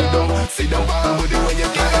 chubby, sit down, palm body when you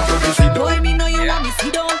tired, chubby, sit down. Boy, me know you want me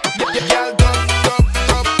sit down. Girl, top,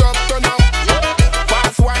 turn up.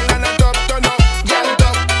 Fast wine and a top, turn up. Girl,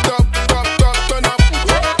 top, turn up.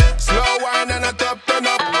 Slow wine and a top, turn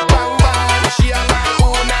up. Bang, bang, she a ball,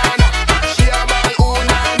 ooh, nana. She a ball, ooh,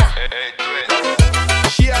 nana.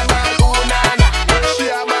 She a ball, ooh, nana. She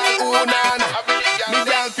a ball, ooh, nana. Me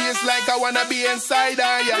girl feels like I wanna be inside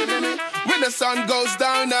her, yeah. When the sun goes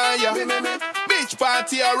down, yeah. Beach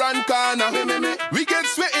party around corner. We get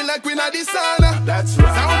sweating like we not the sauna. That's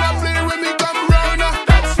right. Sound a play when we come round,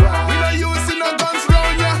 that's right. We not using no guns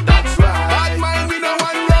round, yeah. That's right. Bad mind, we no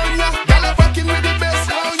one round, yeah. Girl, I'm fucking with the best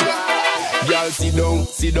round, yeah. Girl,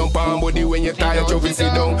 sit down, palm body when you tired, chubby,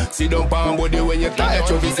 sit down, palm body when you tired,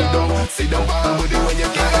 chubby, sit down, palm body when you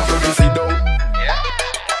tired, chubby, sit down.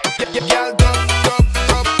 Girl, top,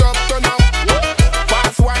 turn up.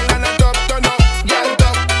 Fast wine and a top, turn up. Girl,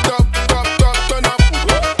 top, turn up.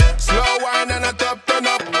 Slow wine and a top, turn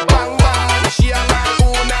up. Bang, bang, she a ball,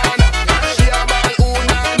 ooh, nana. She a ball, ooh,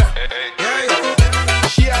 nana.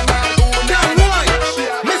 She a ball, ooh, nana.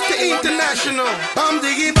 Mr. International, bam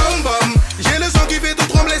diggy bam bam. J'ai le sang qui fait tout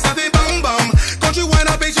trembler, ça fait bam bam. Quand tu wind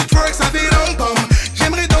up et tu twerk, ça fait ram pam.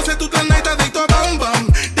 J'aimerais danser toute la night avec toi bam bam.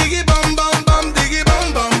 Diggy bam bam bam, diggy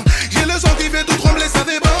bam bam. J'ai le sang qui fait tout trembler, ça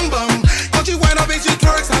fait bam bam. Quand tu wind up et tu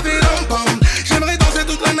twerk, ça fait ram pam. J'aimerais danser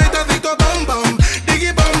toute la night avec toi bam bam.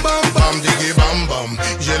 Diggy bam bam bam, diggy bam bam.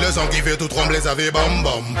 J'ai le sang qui fait tout trembler, ça fait bam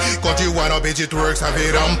bam. Quand tu wind up et tu twerk, ça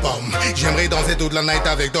fait ram pam. J'aimerais danser toute la night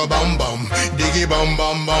avec toi bam bam. Diggy bam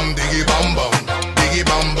bam bam, diggy bam bam. Diggy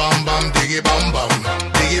bam bam bam, diggy bam bam.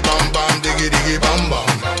 Diggy bam bam, diggy bam bam.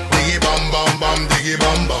 Diggy bam bam bam, diggy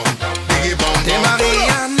bam bam. Diggy bam bam. T'es ma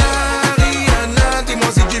Rihanna,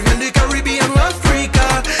 dis-moi si tu viens du Caribbean ou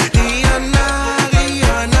Africa. Rihanna,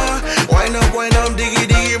 why not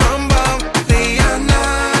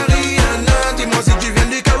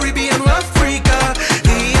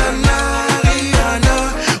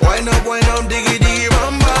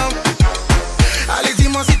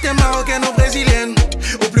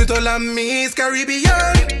la mise Caribbean.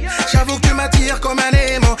 J'avoue que tu m'attires comme un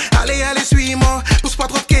aimant. Allez, allez, suis-moi, pose pas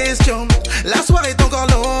trop de questions. La soirée est encore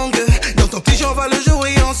longue. Dans ton petit jeu, on va le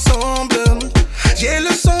jouer ensemble. J'ai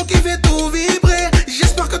le son qui fait tout vibrer.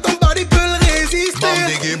 J'espère que ton body peut le résister. Bam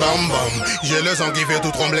diggy bam bam. J'ai le son qui fait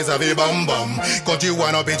tout trembler, ça fait bam bam. Quand tu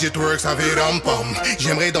wanna up et tu twerk, ça fait ram pam.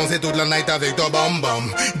 J'aimerais danser toute la night avec toi bam bam.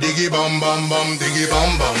 Diggy bam bam bam, diggy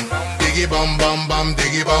bam bam. Diggy bam bam bam,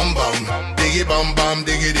 diggy bam bam. Diggy bam bam,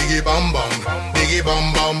 diggy diggy bam bam. Diggy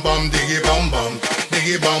bam bam bam, diggy bam bam.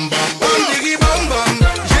 Diggy bam bam bam, diggy bam bam.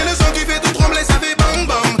 J'ai le son qui fait tout trembler, ça fait bam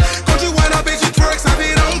bam. Quand tu wanna up et tu twerk, ça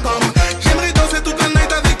fait ram pam. J'aimerais danser toute la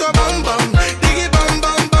night avec toi bam bam. Diggy bam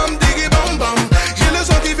bam bam, diggy bam bam. J'ai le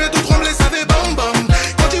son qui fait tout trembler, ça fait bam bam.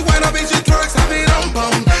 Quand tu wanna up et tu twerk, ça fait ram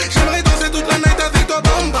pam. J'aimerais danser toute la night avec toi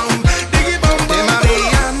bam bam. Diggy bam bam. T'es ma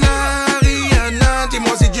Rihanna, Rihanna.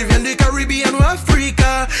 Dis-moi si tu viens du Caribbean ou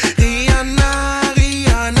Africa. Rihanna,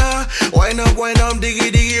 Rihanna. Wine up,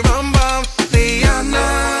 diggy diggy bam bam.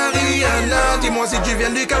 Rihanna, Rihanna. Dis-moi si tu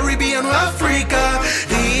viens du Caribbean ou Africa.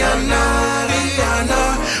 Rihanna,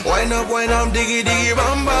 Rihanna. Wine up, diggy diggy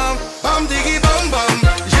bam bam. Bam diggy bam bam.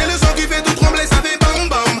 J'ai le son qui fait tout trembler, ça fait bam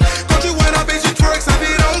bam. Quand tu wine up et tu twerk, ça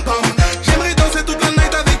fait ram pam. J'aimerais danser toute la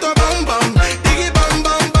night avec toi bam bam. Diggy bam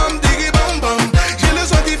bam bam, diggy bam bam. J'ai le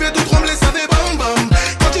son qui fait tout trembler, ça fait bam bam.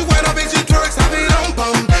 Quand tu wine up et tu twerk, ça fait ram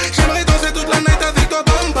pam. J'aimerais danser toute la night avec toi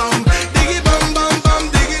bam bam. Diggy bam bam bam,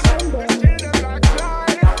 diggy bam bam.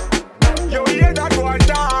 You hear that boy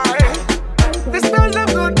die? This spells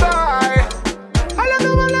of goodbye. I love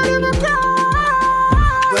you, I love you, cry.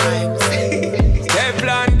 Step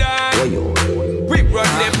London, we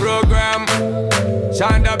run the program.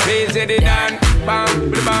 Shonda Pays in the dan.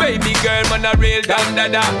 Bam, bam. Baby girl, man a real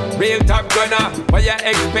dandada, real top gunner. What you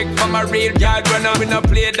expect from a real yard runner? We no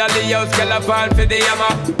play dolly house, girl a fall for the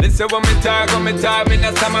hammer. Listen when me talk, me in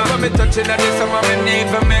the summer. When me touching on the summer, me need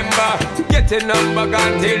remember. Get a number,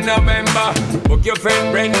 gone till November. Book your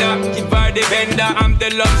friend Brenda, give her the vendor. I'm the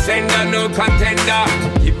love sender, no contender.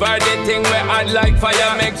 Give her the thing where I like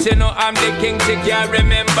fire. Make sure know I'm the king, she can't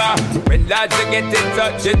remember. When lads to get it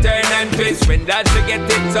touch, you turn and twist. When lads to get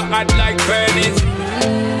it so hot like furnace.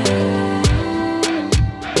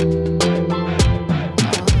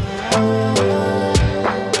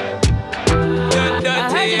 I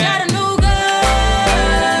heard you got a new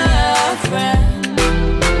girlfriend,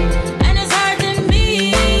 and it's hurting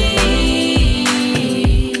me.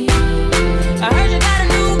 I heard you got a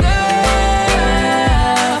new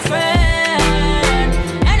girlfriend,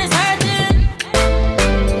 and it's hurting.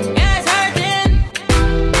 Yeah, it's hurting.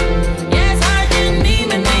 Yeah, it's hurting me,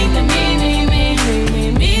 me.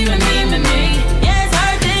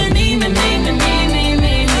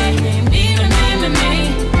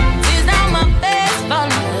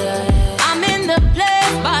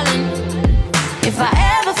 If I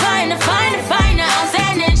ever find her, I'm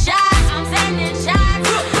sending shots. I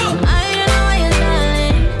don't know what you're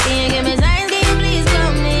telling. Can you give me signs? Can you please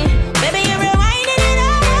come me? Baby, you're rewinding it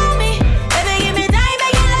all on me. Baby, give me time,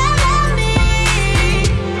 make you love on me.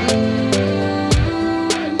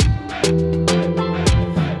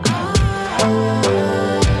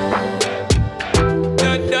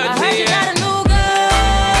 I heard you got a new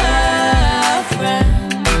girlfriend,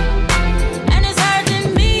 and it's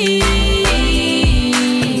hurting me.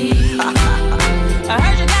 I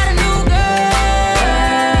heard you got a new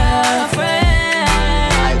girlfriend,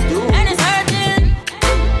 and it's hurting.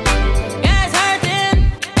 Yeah, it's hurting.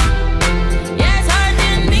 Yeah, it's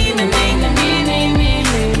hurting me.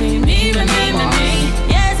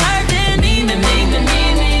 Yeah, it's hurting me.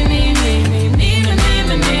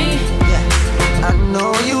 I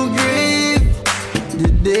know you grieve the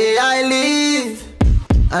day I leave.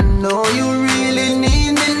 I know you really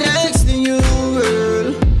need me next to you,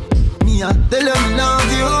 girl. Me, I tell you I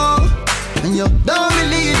love you, and you don't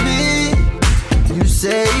believe me. You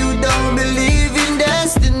say you don't believe in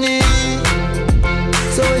destiny.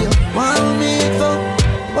 So you want me for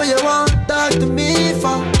what you want to talk to me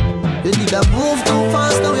for? You need to move too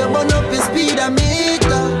fast, now you burn up your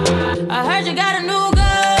speedometer. I heard you got a new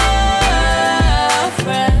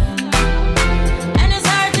girlfriend, and it's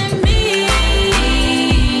hurting me.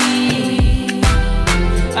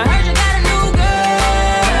 I heard you got a new girlfriend,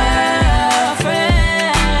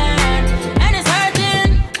 and it's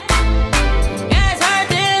hurting. Yeah, it's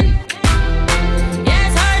hurting. Yeah,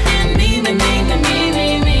 it's hurting me.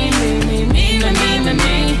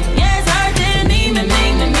 Yeah, it's hurting me.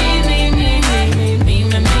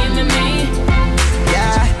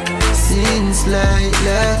 Yeah, since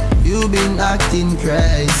lately you've been acting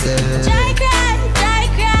crazy. I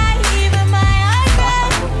cry, even my heart cry.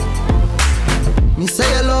 Me say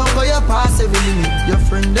you love how you pass every limit. Your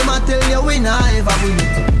friend them a tell you we not ever win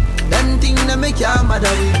it. Them things that make you mad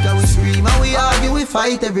with. Cause we scream and we argue, we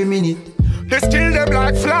fight every minute. They steal them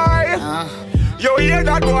like fly. You hear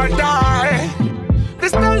that go and die. They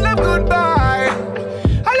tell them goodbye.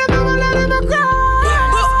 I let them cry.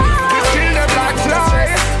 They steal them like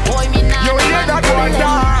fly. You hear that go and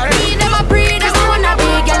die. Me them a breed, them wanna be.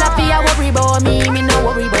 Girl up here worry about me, me no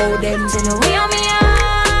worry about them. Say no way on me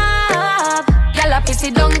up. Girl up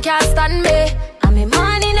sit down can't stand me. I'm in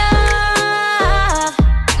money enough.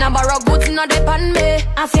 Now borrow goods no depend me.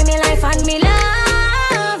 I feel me life and me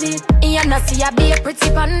love it. You know see I be a pretty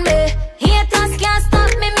pan me. Haters can't stop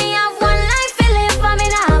me. Me have one life to live, but me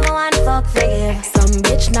not have one fuck forgive. Some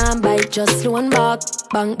bitch nah bite, just loan back.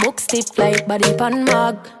 Bank book stiff like body pan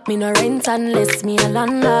mag. Me no rent unless me a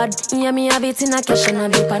landlord. Yeah, me have it in a cash and a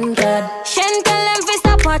the pan card. Shen tell them fi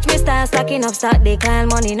stop watch me start stacking up stock. They call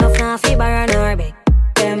money enough now fi borrow nor beg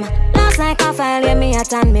them. Last like a file, yeah, me a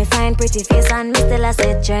tan. Me find pretty face and me still a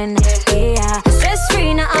set trend. Yeah, stress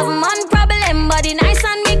free, not have man problem. Body nice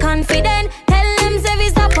and me confident. Tell them say fi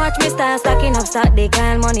stop watch me start stacking up stock. They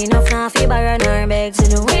call money enough now fi borrow nor beg. So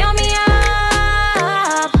no way on me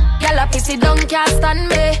up. Girl up sit down can't stand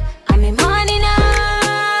me. I'm in money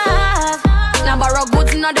enough. Now borrow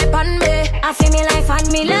goods no depend me. I feel me life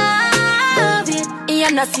and me love it.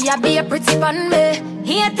 You know see I be a pretty pan me.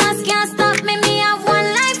 Haters can't stop me. Me have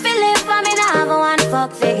one life to live, but me not have one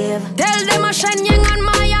fuck forgive. Tell them I shine young and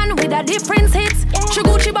my hand with a different hits. She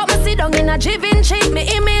Gucci but me sit down in a jivin shit. Me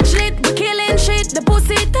image lit, we killing shit. The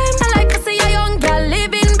pussy time I like to see a young girl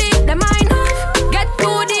living big. The mind off. Get 2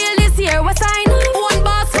 deal this year, we sign up. One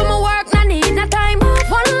boss for my work, no need no time off.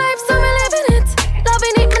 One life so me living it.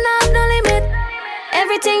 Loving it, me not have no limit.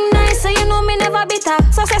 Everything nice so you know me never bitter.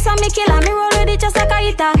 Success and me killer, me roll with it just like a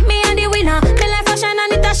hitter. Me and the winner, me life a shine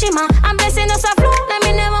and it a shimmer. I'm blessing us a flow, let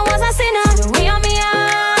me never was a sinner. So we on me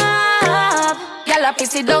up. Girl up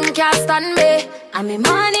sit down can't stand me. I'm in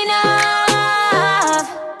money enough.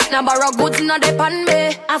 Now borrow goods no depend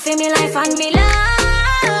me. I feel me life and me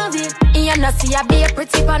love it. You know see I be a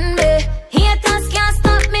pretty pan me. Haters can't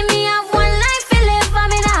stop me. Me have one life to live, but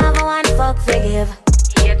me not have one fuck forgive.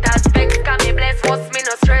 Haters vex, can me bless, what's me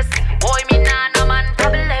no stress. Boy me nah no man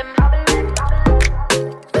problem.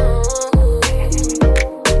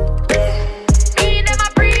 Me them a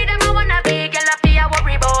breed, them a wanna be. Girl up here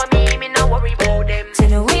worry about me, me no worry about them. Say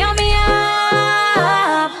no way on me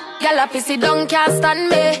up. Girl up sit down can't stand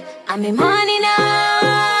me. I'm in money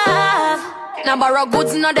enough. Now borrow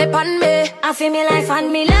goods no depend me. I feel me life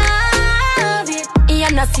and me love it. You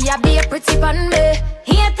know see I be a pretty pan me.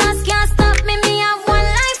 Haters can't stop me. Me have one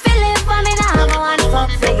life to live, but me not have one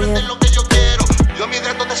fuck forgive.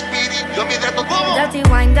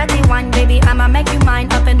 Dirty wine, baby, I'ma make you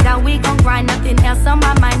mine. Up and down we gon' grind. Nothing else on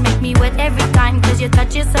my mind. Make me wet every time, cause your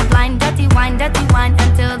touch is sublime. Dirty wine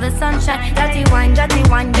until the sunshine. Dirty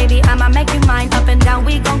wine, baby, I'ma make you mine. Up and down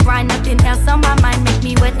we gon' grind. Nothing else on my mind. Make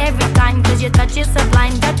me wet every time, cause your touch is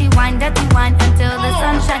sublime. Dirty wine until the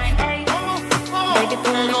sunshine. Baby,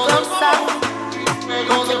 pull me closer.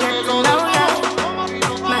 Want to get to know ya.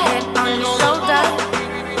 My head on your shoulder.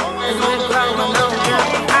 As we're growing older,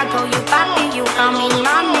 I call you papi, you call me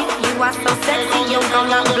mommy. You are so sexy, you gon'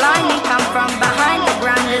 not blind me. Come from behind, the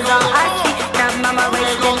ground is all I see. Got mama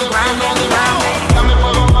wasting grind and grind. Dame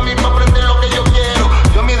fuego, mami, pa' prender lo que yo quiero.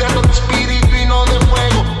 Yo me hidrato de espíritu y no de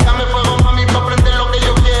fuego. Dame fuego, mami, pa' prender lo que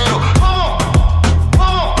yo quiero.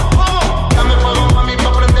 Dame fuego, mami,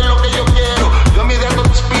 pa' prender lo que yo quiero. Yo me hidrato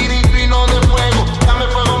de espíritu y no de fuego. Dame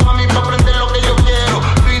fuego, mami, pa' prender lo que yo quiero.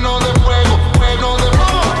 Y no de fuego, fuego de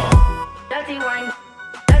fuego. Dirty wine,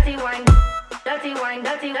 dirty wine, dirty wine,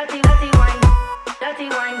 dirty wine, dirty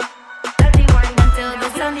wine, dirty wine until the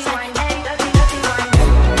sunshine. Hey, dirty wine.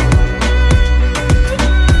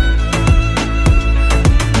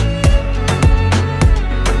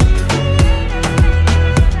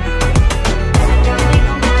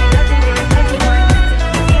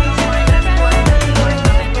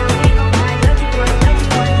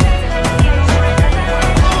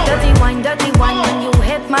 Dirty wine, when you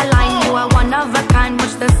hit my line, you are one of a kind.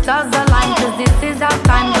 Watch the stars align, cause this is our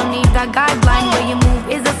time. Don't need a guideline, where you move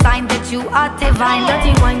is a sign that you are divine.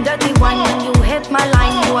 Dirty wine, when you hit my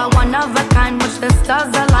line, you are one of a kind. Watch the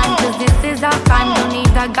stars align, cause this is our time. Don't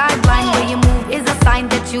need a guideline, where you move is a sign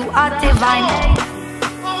that you are divine.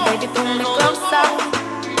 Baby, pull me closer.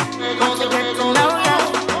 Want to get to know ya.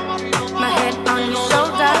 My head on your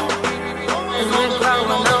shoulder. As we're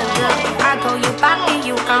growing older, I call you papi,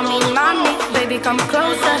 you call me mommy. Baby, come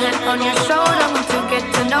closer, head on your shoulder. Want to get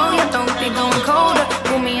to know you, don't be going colder.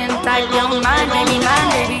 Pull me in tight, don't mind, baby, mind,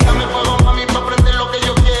 baby. Dame fuego, mami, pa' prender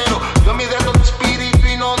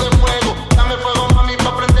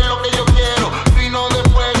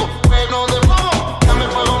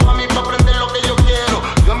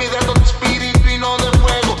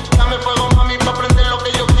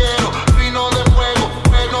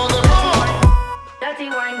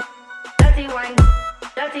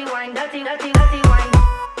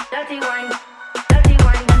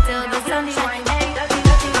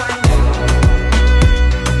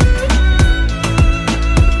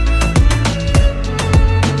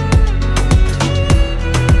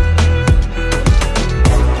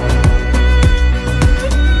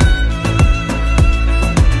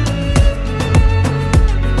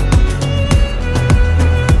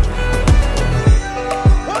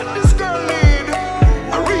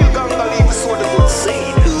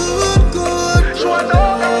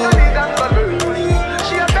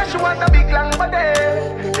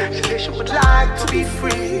like to be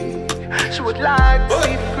free. She would like to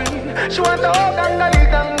be free. She want a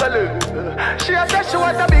gangali. She said she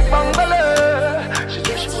want a big bungalow. She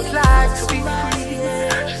said she would like to be free.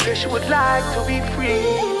 She said she would like to be free.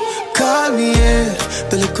 Call me, yeah.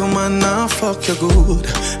 The little man now fuck you good.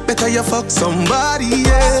 Better you fuck somebody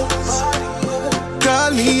else.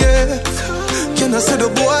 Call me, yeah. Can I say the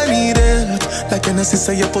boy need help? Like can I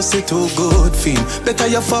say your pussy too good, feel? Better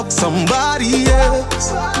you fuck somebody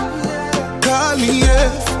else. Call me, yeah.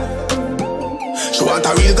 She want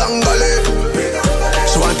a real gangale.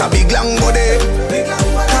 She want a big long body.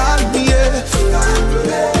 Call me, yeah.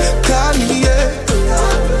 Call me, yeah.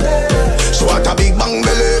 She want a big bang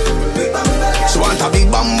belly. She want a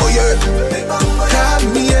big bambo, yeah. Call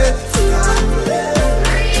me, yeah.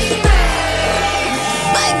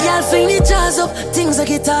 Girl, fling the jazz up, things like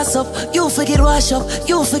it toss up. You forget wash up,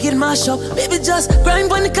 you forget mash up. Baby, just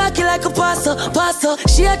grind on the cocky like a pasta.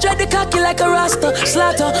 She a dread the cocky like a rasta.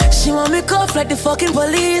 Slaughter, she want me cuff like the fucking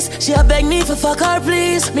police. She a beg me for fuck her,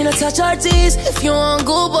 please. Me not touch her teeth. If you want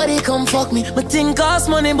go, buddy, come fuck me. But thing cost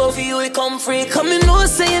money, but for you it come free. Come in, no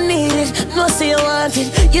say you need it, no say you want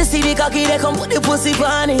it. You see the cocky, they come put the pussy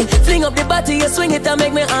on it. Fling up the body, you swing it and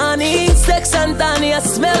make me honey. Sex and tiny, I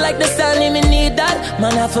smell like the Stanley, me need that.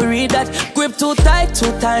 Man, I for read that. Grip too tight,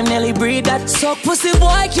 too time, nearly breathe that. Suck pussy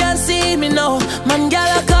boy can't see me now. Man,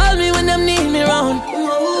 gala call me when them need me round.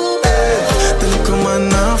 The little man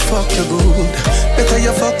now fuck you good. Better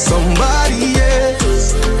you fuck somebody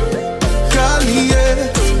else. Call me, yeah.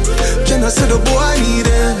 Can I say the boy need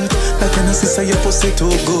help? Like can I say your pussy too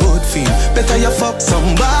good, feel? Better you fuck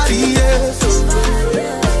somebody else.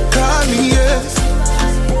 Call me, yeah.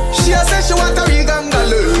 She a say she want a big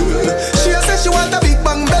gangale. She a say she want a big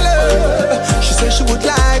bang belly. She say she would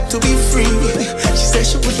like to be free. She say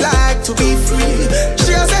she would like to be free.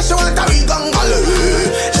 She a say she want a big gangale.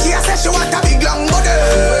 She a say she want a big long body.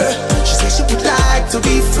 She say she would like to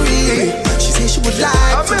be free. She say she would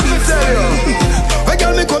like to be free. I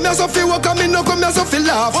girl me come here so fi walk and me no come here so fi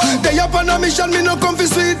laugh. They up on a mission, me no come fi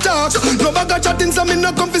sweet talk. No bag of chatting so me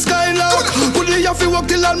no come fi skylark. Goodly you fi walk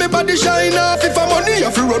till all me body shine off. If I'm money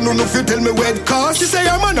you fi run, no fi tell me where it cost. She say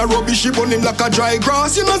her man a rubbish, she burn him like a dry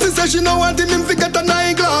grass. You know she say she no want him fi get an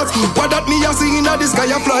eyeglass. What that me a see inna the sky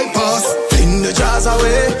a fly past. Fling the jazz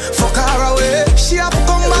away, fuck her away. She have to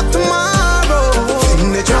come back tomorrow.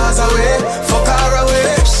 Fling the jazz away, fuck her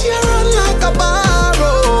away. She a run like a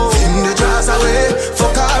barrow. Fling the jazz away,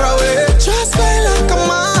 fuck her away. Just play like a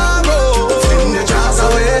marrow. Fling the jazz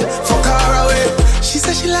away, fuck her away. She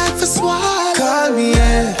said she like for swag. Call me,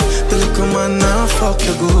 yeah. The little man now fuck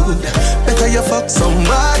you good. Better you fuck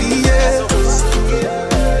somebody else.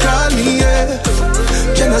 Call me, yeah.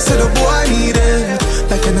 Can I say the boy need it?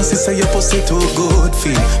 Like can I say your pussy too good,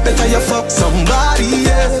 feel? Better you fuck somebody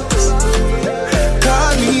else.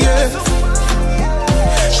 Call me, yeah.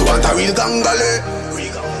 She want a real gangale.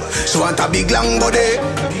 She want a big long body.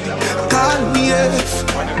 Call me, yeah.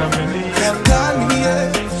 Call me,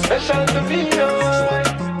 yeah. Special to be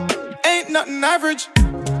ain't nothing average.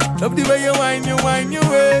 Love the way you whine your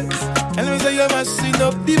ways. And me say you mashing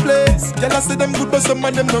up the place. Girl I say them good but some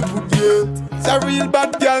of them not good yet. It's a real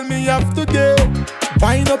bad girl me have to get.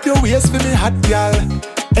 Wind up your waist for me hot girl.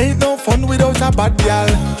 Ain't no fun without a bad girl.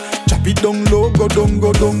 Chop it down low, go down,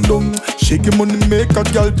 go down, down. Shake your money, make a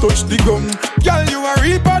girl touch the gun. Girl, you a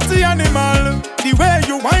real party animal. The way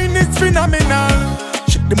you whine is phenomenal.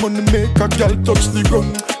 Shake the money, make a girl touch the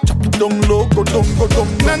gun. Chop it down low, go down, go down.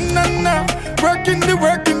 Na na na, working the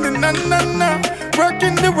na na na.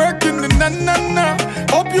 Working the na na na.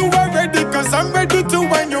 Hope you are ready, cause I'm ready to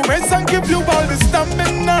wind your waist and give you all the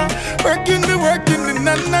stamina. Working the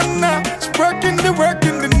na na na. Working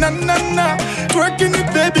the na na na. Twerking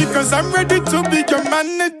it, baby, cause I'm ready to be your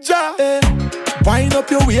manager. Wind up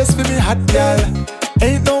your waist for me, hot girl.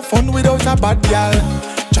 Ain't no fun without a bad girl.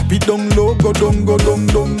 Chop it down low, go down, go down,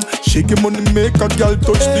 down. Shake your money, make a girl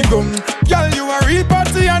touch the gun. Girl, you a real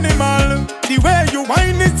party animal. The way you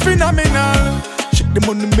whine is phenomenal. Shake the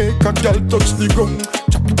money, make a girl touch the gun.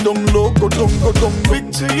 Chop it down low, go down, go down.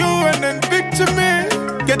 Picture you and then picture me.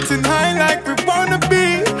 Getting high like we wanna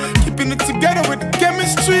be. Keeping it together with the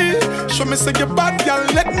chemistry. Show me say you're bad, girl,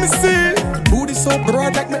 let me see. Booty so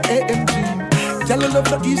broad like my AMG. Girl, love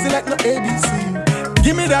not easy like no ABC.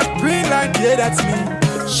 Give me that green light, yeah, that's me.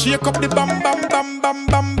 Shake up the bam, bam, bam, bam,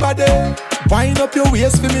 bam body. Wind up your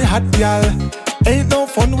waist for me, hot girl. Ain't no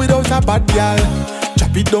fun without a bad girl.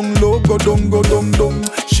 Chop it down low, go down, go down, down.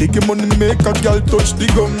 Shake your money, make a girl touch the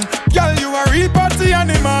gun. Girl, you a real party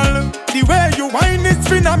animal. The way you whine is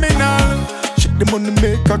phenomenal. Shake the money,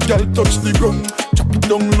 make a girl touch the gun. Chop it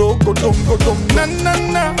down low, go down, na na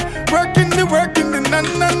na. Working the na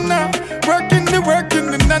na na. Working the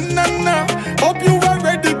na na na. Hope you are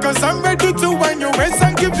ready, cause I'm ready to wind your waist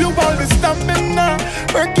and give you all the stamina.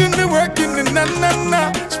 Working the na na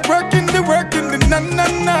na. Working the na na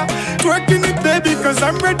na. Twerking it, baby, cause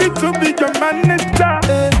I'm ready to be your manager.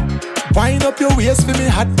 Wind up your waist for me,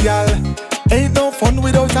 hot gal. Ain't no fun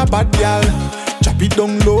without a bad gal. Chop it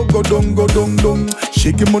down low, go down, down.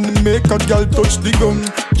 Shake your money, make a gal touch the gun.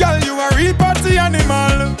 Gal, you a real party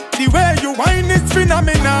animal. The way you whine is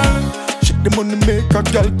phenomenal. Shake the money, make a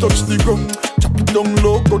gal touch the gun. Chop it down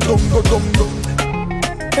low, go down.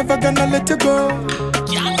 Never gonna let you go.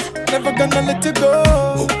 Never gonna let you go.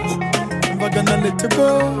 Never gonna let you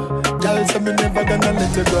go. Gal, say me never gonna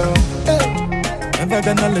let you go. Hey. Never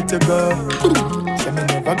gonna let you go. Say me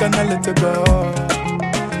never gonna let you go.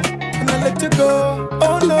 Gonna let you go.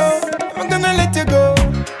 Oh no, I'm gonna let you go.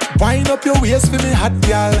 Wind up your waist for me, hot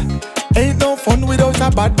gal. Ain't no fun without a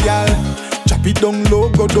bad gal. Chop it down low,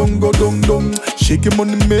 go down. Shake your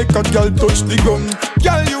money, make a gal touch the gun.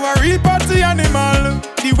 Gal, you a real party animal.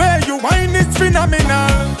 The way you whine is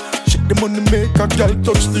phenomenal. Shake the money, make a gal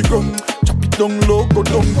touch the gun. Chop it down low, go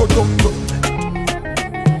down.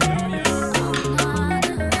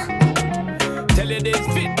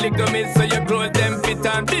 So your clothes them fit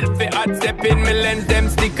and built for hot step in me lens them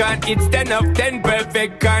stick on. It's 10 of 10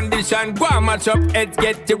 perfect condition. Go and match up heads,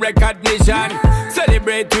 get the recognition.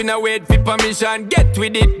 Celebrate, we no wait for permission. Get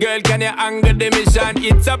with it, girl, can you angle the mission?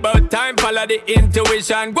 It's about time, follow the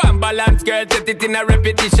intuition. Go and balance, girl, set it in a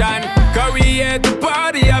repetition. Cause we here to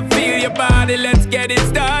party, I feel your body. Let's get it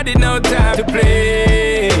started, no time to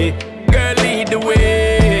play. Girl, lead the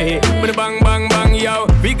way. With a bang, bang, bang, yo.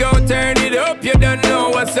 We gon' turn it up, you don't know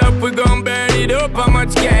what's up. We gon' burn it up, how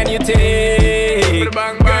much can you take? With a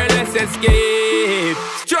bang, bang, let's escape.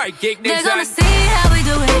 Strike, kick this. They're gonna see how we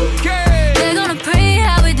do it. Okay. They're gonna pray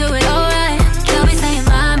how we do it, alright. They'll be saying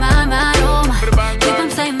my, oh my. Keep them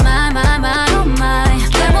saying my, oh my.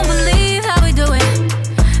 They won't believe how we do it.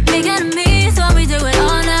 Big enemies when we do it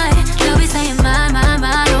all night. They'll be saying my,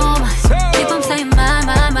 oh my. Keep them saying my,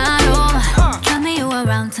 oh my. Tell me you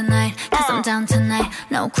around tonight, cause I'm down tonight.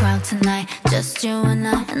 No crowd tonight, just you and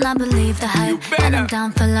I believe the hype. And I'm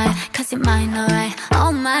down for life, cause you're mine, alright.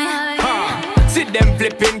 Oh my. See them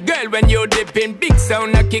flipping, girl, when you dipping. Big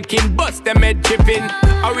sound a kicking, bust them head tripping.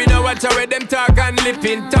 And we know watch how them talk and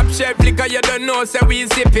lipping. Top shelf liquor, you don't know, so we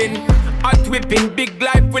sipping. Hot whipping, big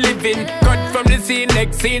life we living. Cut from the scene,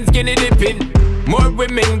 next scene, skinny dipping. More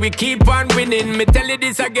women, we keep on winning. Me tell you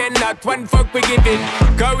this again, not one fuck we giving.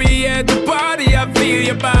 Cause we here to party, I feel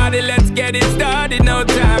your body. Let's get it started, no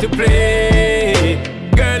time to play.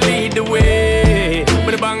 Girl, lead the way.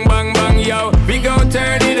 With a bang, bang, bang, yo. We gon'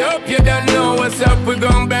 turn it up, you don't know what's up. We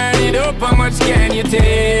gon' burn it up, how much can you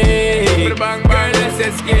take? With a bang, bang, let's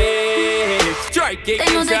escape. Strike it. They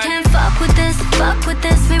know they can't fuck with this.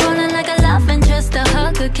 We rollin' like a love interest, a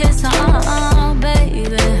hug, a kiss, oh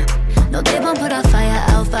baby. No, they won't put our fire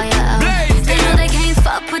out. Blaze, they know they can't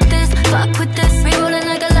fuck with this. We rollin'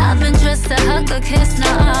 like a love interest, a hug, a kiss,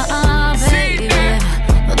 nah, baby.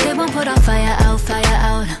 No, they won't put our fire out.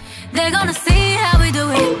 They're gonna see how we do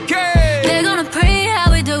it. Okay. They're gonna pray how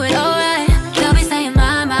we do it, alright. They'll be saying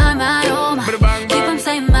my, oh my. Keep them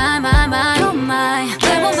saying my, oh my.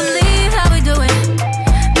 They won't believe how we do it.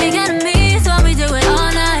 Big enemies when we do it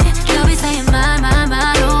all night. They'll be saying my,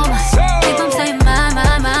 oh my. Keep them saying my,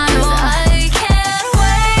 oh my. I can't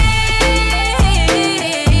wait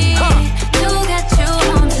to get you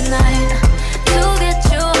home tonight. No,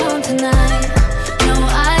 I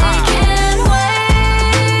can't wait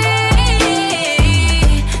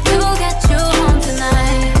to get you home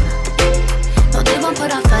tonight. No, they won't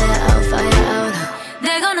put our fire out.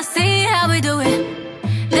 They're gonna see how we do it.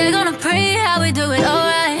 They're gonna pray how we do it,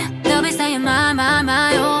 alright. They'll be saying my,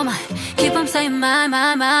 oh my. Keep them saying my,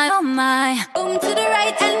 oh my. Boom to the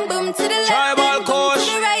right and boom to the left. Tribal coach. Boom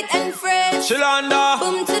to the right and fresh. Shilanda.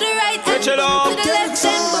 Boom to the right and boom to the left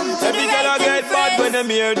and boom to the every right girl I get bad when them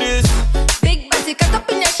hear this. Big body cock up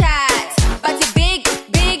in your shots. Body big.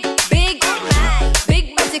 Big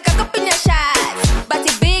body cock up in your shots.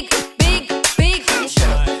 Body big. Big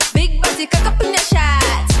body cock up in your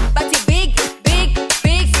shots. Body big. Big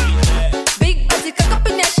body cock up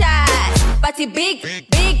in your shots. Body big.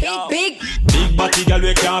 Big body girl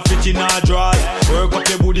we can't fit in her drawers. Work up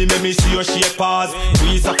your booty, make me see your shape pause.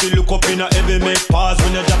 We used to look up in her every make pause.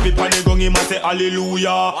 When you drop it on the gong, you must say hallelujah.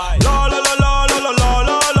 La la la la la la la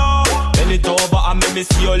la la. Bend it over and make me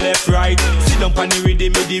see your left right. Sit down on the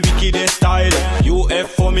rhythm with the wickedest style. You F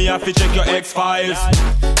for me, I have to check your X-Files.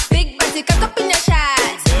 Big body cock up in your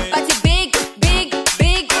shots. Body big.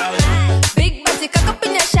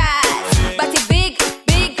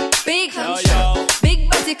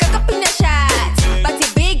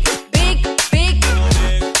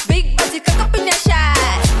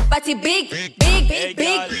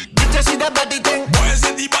 you see the body thing? Boy, you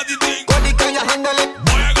see the body thing. Body, can you handle it?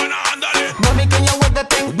 Boy, you gonna handle it. Mommy, can you work the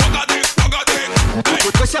thing? Work a thing.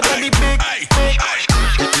 Cause your body big.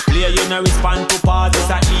 Play, you no respond to pause. It's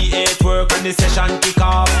a EA twerk and the session kick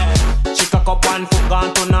off. She cock up one foot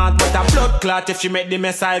gone to naught, but a blood clot if she make the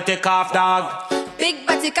missile take off, dog. Big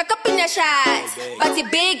body cock up in your shots. Body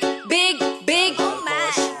big, big, big.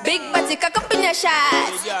 Big body cock up in your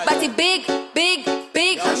shots. Body big, big,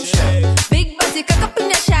 big. Big body cock up in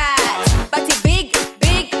your shots. Body big,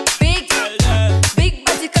 big, big. Big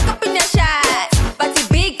body cock up in your shots. Body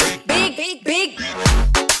big, big, big.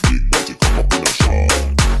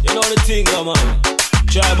 You know the thing, man.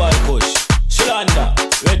 Tribal push. Shalanda,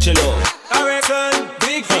 Rechelo. I reckon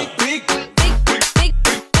big, big, big.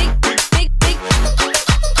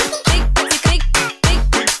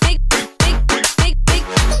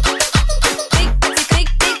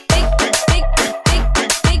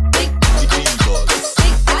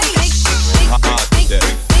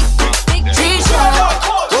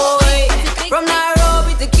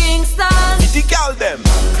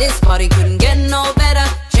 This party couldn't get no better.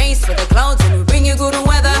 Chase for the clouds and we bring you good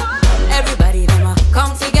weather. Everybody them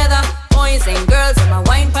come together. Boys and girls them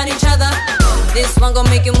wine pon each other. This one gon'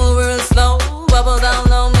 make you move real slow. Bubble down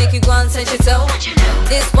low, make you go and touch your toe.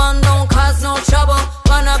 This one don't cause no trouble.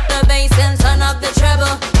 Run up the bass and turn up the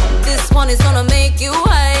treble. This one is gonna make you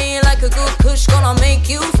high. Like a good kush gonna make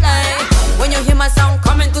you fly. When you hear my sound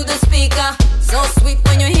coming through the speaker, so sweet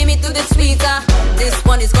when you hear me through the tweeter. This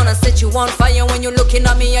one is gonna set you on fire. When you're looking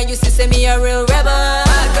at me and you see me a real rebel.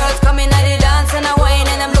 Bad girls coming at the dance and I whine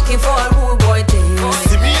and I'm looking for a rude boy thing.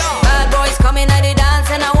 Bad boys coming at the dance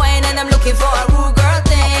and I whine and I'm looking for a rude girl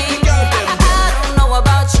thing. I don't know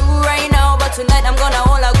about you right now, but tonight I'm gonna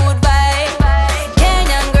hold a good vibe.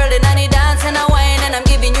 Kenyan girl in the dance and I whine and I'm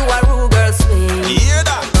giving you a rude girl swing. Hear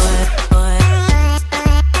that?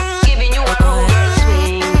 Giving you a rude girl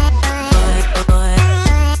swing.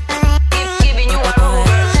 Giving you a rude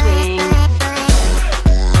girl swing.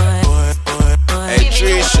 Hey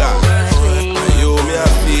Trisha, you me a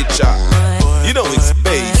feature. You know it's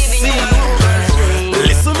space.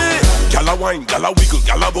 Listen me, gala wine, gala wiggle,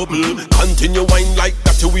 gala bubble. Continue wine like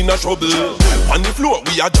that you in a trouble. On the floor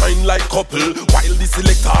we are join like couple. While the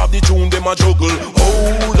selector of the tune them a juggle.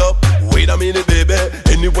 Hold up, wait a minute baby.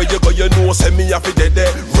 Anywhere you go you know send me off it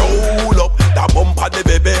dead. Roll up, that bumper the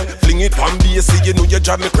baby. Fling it on BC, you know you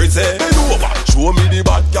drive me crazy. Bend over, show me the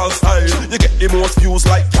bad girl style. You get the most views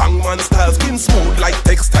like Gangman style. Skin smooth like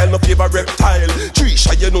textile, no favorite reptile.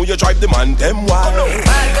 Trisha, you know you drive the man them wild.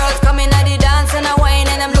 Bad girls coming at the dance and I whine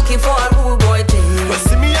and I'm looking for a rude boy thing.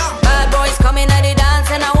 See me out. Bad boys coming at the dance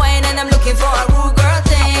and I whine and I'm looking for a rude girl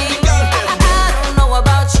thing. I don't know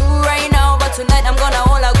about you right now, but tonight I'm gonna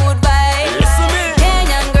hold a good vibe.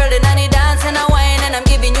 Kenyan girl in the dance and I whine and I'm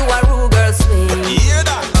giving you a rude girl swing. Hear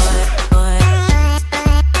that?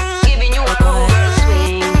 Giving you a rude girl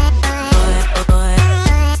swing.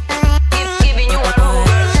 Giving you a rude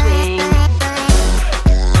girl swing.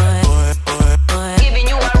 Giving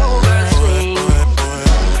you a rude girl swing.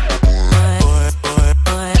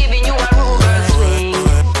 Giving you a rude girl swing.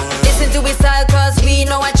 Listen to his style cause we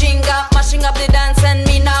know a chinga. Mashing up the dance and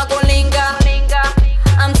me now go linger.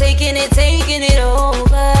 I'm taking it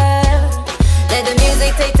over. Let the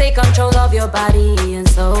music take control of your body and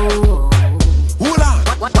soul.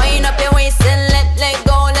 Wind up your waist and let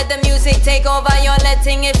go. Let the music take over, you're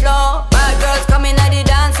letting it flow. Bad girls coming at the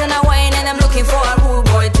dance and I whine and I'm looking for a rude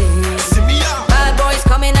boy thing. Bad boys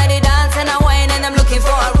coming at the dance and I whine and I'm looking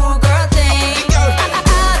for a rude girl thing.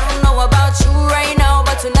 I don't know about you right now,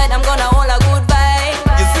 but tonight I'm gonna hold a good vibe.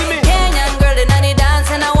 Kenyan girl in the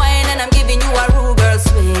dance and I whine and I'm giving you a rude girl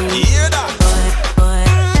swing. Hear that?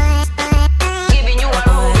 Giving you a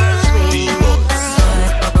rude girl swing.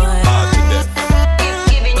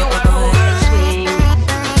 Giving you a rude girl swing.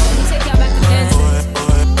 Take you back to dancing.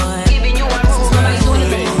 Giving you a rude girl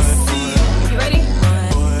swing. You ready?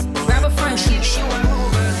 Grab a friend.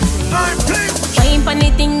 Wine pon the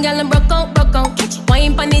thing, girl, and broke out.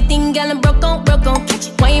 Wine pon the thing, girl, and broke out.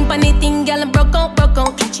 Wine pon the thing, girl, and broke out.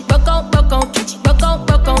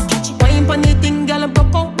 Wine pon the thing, girl, and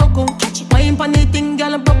broke out. Wine pon the thing,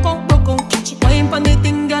 girl, and broke out. Wine pon the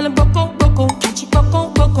thing, girl, and broke out.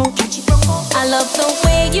 I love the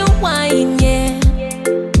way you whine, yeah.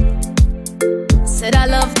 Said I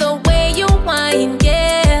love the way you whine,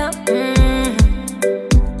 yeah.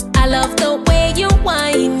 I love the way you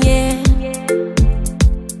whine, yeah.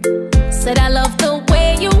 Said I love the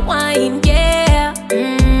way you whine, yeah.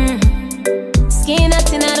 Skin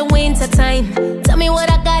out in the winter. a time. Tell me what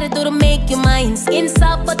I gotta do to make you mine. Skin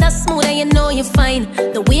soft but that's smooth and you know you're fine.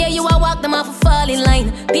 The way you a walk them off a fall in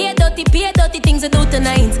line. Pay dirty things I do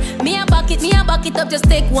tonight. Me a buck it up, just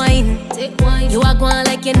take wine. You are going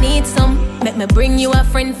like you need some. Make me bring you a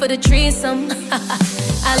friend for the threesome.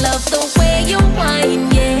 I love the way you whine,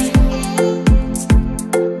 yeah.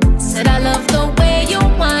 Said I love the way you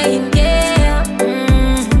whine, yeah.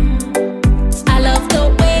 I love the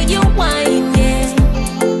way you whine, yeah.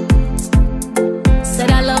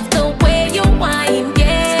 Said I love the way you whine,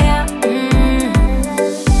 yeah.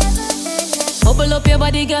 Bubble up your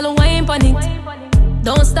body, girl, wine pon it.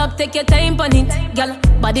 Don't stop, take your time pon it, girl.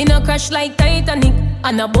 Body no crash like Titanic.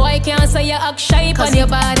 And a boy can't say you act shy, cause your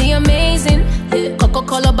body amazing.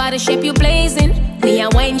 Coca-Cola body shape you blazing. Me a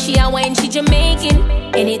wine, she Jamaican.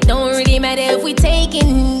 And it don't really matter if we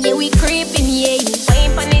taking. Yeah, we creeping, yeah.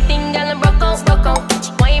 Wine pon the thing, girl, and broke out.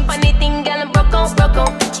 Wine pon the thing, girl, and broke out.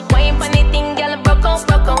 Wine pon the thing, girl, and broke out.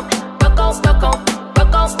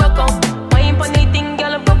 Wine pon the thing,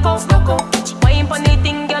 girl, and broke out. Wine pon the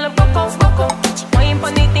thing, girl, and broke out. Wine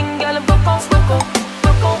pon the thing, girl, and broke out.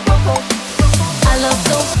 I love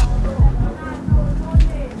the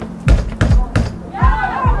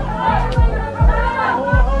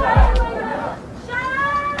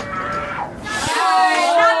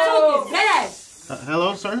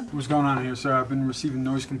Hello, sir. What's going on here, sir? I've been receiving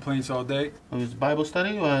noise complaints all day. It's Bible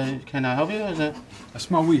study. Can I help you? Is it? I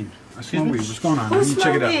smell weed. What's going on? Let me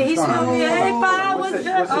check it out. He smell weed. Hey, Pa, what's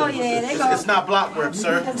good? Oh, yeah, they go. It's not block work,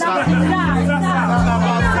 sir. It's not block work.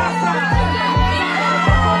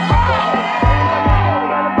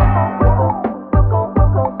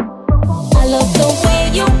 I love the way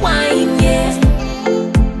you whine, yeah.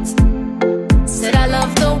 Said I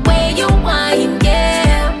love the way you whine,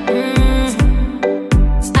 yeah.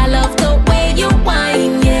 I love the way you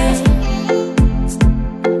whine, yeah.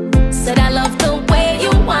 Said I love the way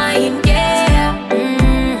you whine, yeah.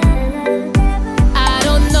 I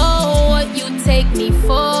don't know what you take me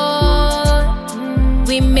for.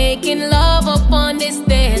 We making love up on this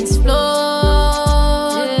dance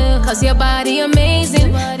floor. Cause your body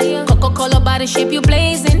amazing. Coca-Cola body shape you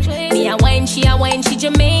blazing. Me a wine, she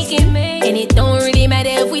Jamaican. And it don't really matter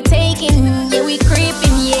if we taking. Yeah, we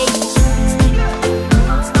creeping, yeah.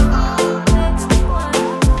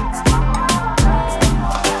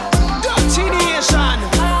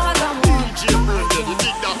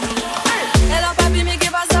 Alors papi, mais qu'est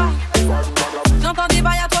pas ça? J'entends des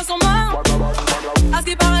bails à toi son mort. À ce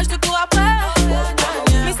qui paraît, je te cours après.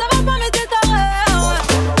 Mais ça va pas, mais t'es taré.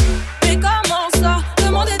 Mais comment ça? Le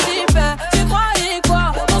monde est hyper. Tu croyais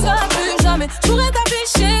quoi? On se verra plus jamais. Je pourrais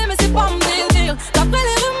t'afficher, mais c'est pas mon délire. D'après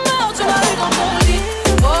les rumeurs, tu m'as vu dans ton lit.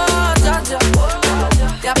 Oh, dja dja.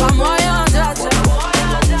 Y'a pas moyen, dja dja.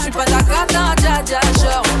 J'suis pas ta cata, dja dja.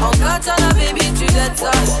 Genre, en katana, baby, tu dettes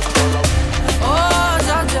ça. Oh,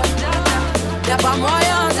 dja dja. Y'a pas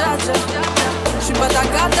moyen, dja dja. J'suis pas ta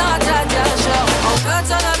cata, dja dja. Genre, en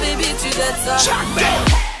katana, baby, tu dettes ça.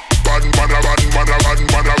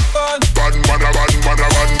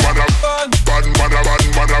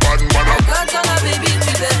 Katana, baby,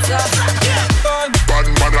 tu dettes ça.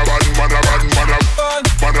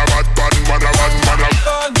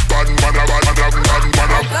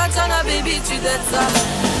 Katana, baby, tu dettes ça.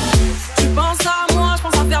 Tu penses à moi,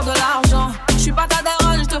 j'pense à faire de l'argent. J'suis pas ta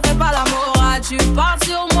daronne, j'te fais pas la morale. Tu parles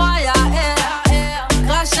sur moi, y'a air.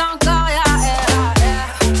 Crache encore, y'a air.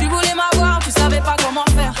 Tu voulais m'avoir, tu savais pas comment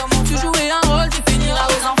faire. Tu jouais un rôle, tu finiras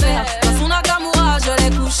aux enfers. Dans son Nakamura, je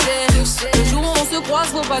l'ai couché. Le jour où on se croise,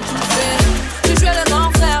 faut pas toucher. Tu jouais le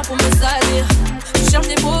grand frère pour me salir. Tu cherches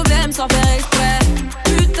des problèmes sans faire exprès.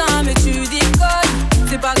 Putain, mais tu déconnes.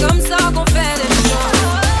 C'est pas comme ça qu'on fait les choses.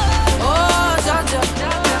 Oh, dja dja.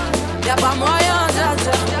 Y'a pas moyen, dja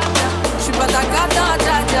dja. J'suis pas ta cata,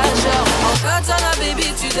 dja dja. Genre, en katana, baby,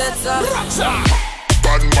 tu dettes ça.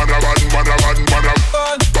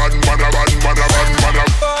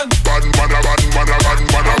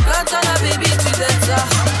 Katana, baby, tu dettes ça.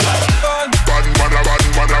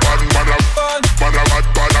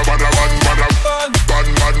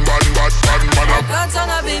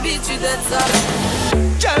 Katana, baby, tu dettes ça.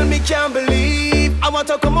 Girl, me can't believe I want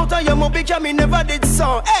to come out of your mouth because me never did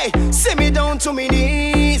so. Hey, sit me down to me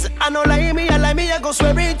knees. I know lie me, I go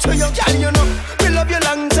swear it to you. Girl, you know, we love you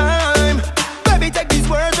long time. Baby, take these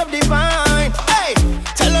words of divine. Hey,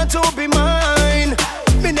 tell her to be mine.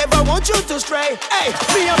 Me never want you to stray. Hey,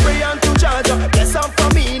 me a pray and to charge her. Bless her for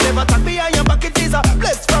me, never talk behind your back, it is a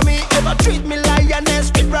blessed for me. Ever treat me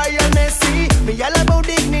lioness with Ryaness. See, me all about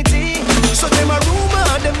dignity. So them a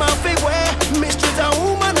rumor, them a fake way. Me street a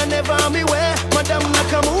woman, I never me wear. Madam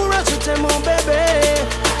Nakamura, she tell me baby.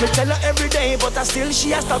 Me tell her every day, but I still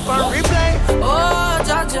she has stop and replay. Oh,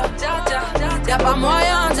 Jaja, y'a pas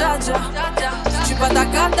moyen, Jaja. J'suis pas ta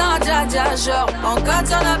cata, Jaja. Genre, en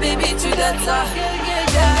katana, baby, tu dettes ça.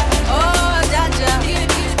 Oh, Jaja,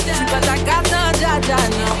 j'suis pas ta cata, Jaja,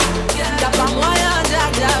 non. Y'a pas moyen,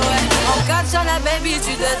 Jaja, ouais. En katana, baby,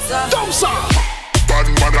 tu dettes ça. Comme ça. Bad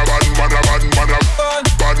mother, bad mother, bad mother.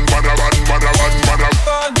 Bad mother, bad mother, bad mother.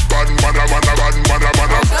 Bad mother, mother, bad mother,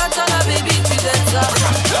 mother. En katana, baby, tu dettes ça.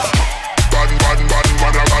 Bad, bad, bad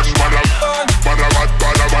mother, bad mother. Mother, bad,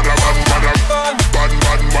 mother, mother, bad mother. Bad,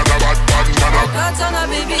 bad, mother, bad, bad mother. En katana,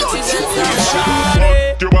 baby, tu dettes ça.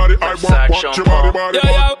 Your body, I want, your body, body,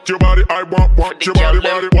 want. Your body, I want, your body,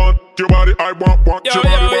 body, want. Your body, I want, your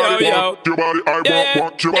body, body, want. Your body, I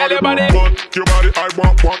want, your body, body, want. Your body, I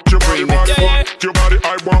want, your body, body, want. Your body,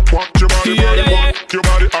 I want, your body, body, want. Your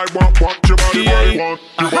body, I want, your body, body, want.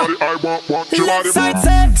 Your body, I want, your body, body,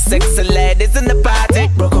 want. Sexy ladies in the party.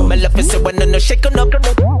 My love is so when no shake on up.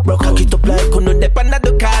 Cock it up like on the pan of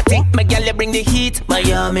Ducati. My girl, you bring the heat,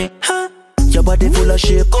 Miami. Huh? Your body full of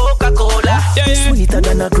shit, Coca-Cola. Sweeter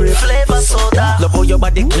than a grape flavor soda. Love how your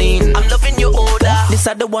body clean, I'm loving your odor. This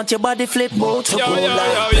I don't want your body flip,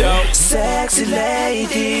 Motorola. Sexy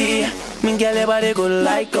lady, me girl, your body good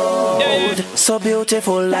like gold. So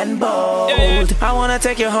beautiful and bold. I wanna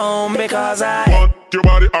take you home because I want your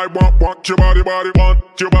body, I want your body, body, want.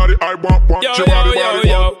 Your body, I want your body, body,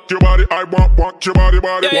 want. Your body, I want your body,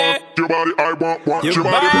 body, want. Your body, I want your body,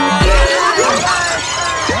 body.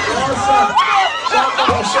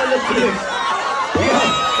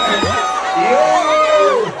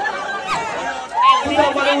 We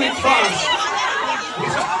don't want to win fast.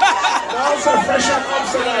 Also fresh up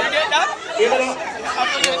Amsterdam. Give it up.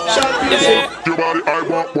 Your body, I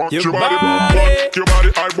want your body, want. Your body,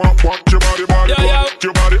 I want your body, body, want.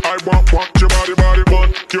 Your body, I want your body, body,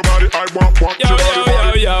 want. Your body, I want your body,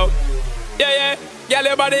 body. Yeah. Girl,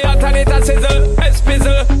 your body hot and it a sizzle,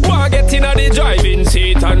 espizzle. Wanna get in the driving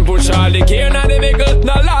seat and push all the gear in the vehicle.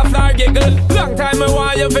 No laugh nor giggle. Long time I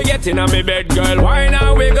want you forget in me bed, girl. Why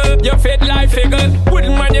not wiggle? You fit like figgle.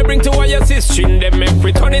 Wouldn't mind you bring to all your sister. Them make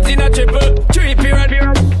we turn it in a triple. 3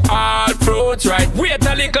 period. All fruits right. Wait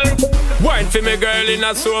a little. Wine for me, girl, in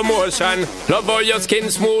a slow motion. Love how your skin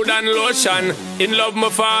smooth and lotion. In love me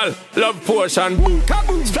fall, love potion.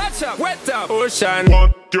 Kaboom, splash up, wet up, ocean.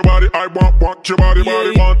 Your body, I want your body,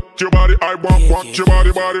 body, want. Your body, I want your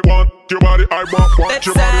body, body, want. Your body, I want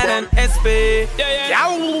your body, body. SP.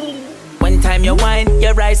 One time you whine,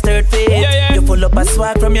 your eyes third feet. You full up a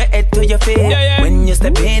swag from your head to your feet. When you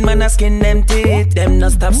step in, man, I skin them teeth. Them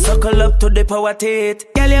not stop suckle up to the power teeth.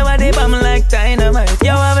 Girl, you body bomb like dynamite.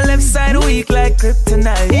 You have a left side weak like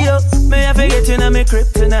kryptonite. Yo, may I forget you now me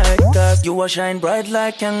kryptonite. Cause you will shine bright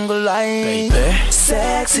like candle light. Baby.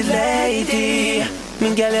 Sexy lady,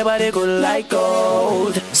 me girl, your body good like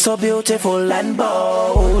gold. So beautiful and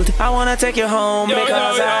bold. I wanna take you home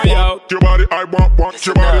because I want your body, I want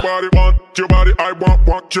your body, body, want. Your body, I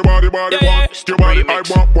want your body, body, want. Your body,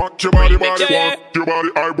 I want your body, body, want. Your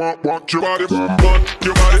body, I want your body, want. Your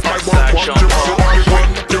body, I want your body, body,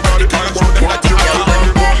 want. Your body, I want your body,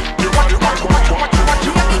 body, want. Your body, I want your body, body,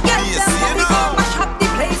 want. Mash up the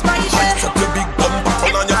place by your I suck your big bumper,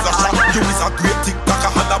 turn on your flasher. You is a great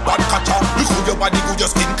tic-tacker and a bad catcher. You show your body good, your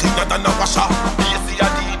skin cleaner than a washer. Easy a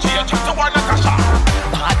DJ, you just wanna cash out.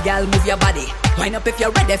 Bad girl, move your body. Wind up if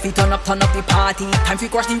you're ready, if you turn up the party. Time for you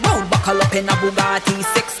cross the road, buckle up in a Bugatti.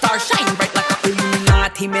 6-star shine bright like a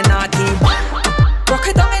Illuminati, me naughty. Rock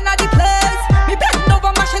it down in the place. Me bend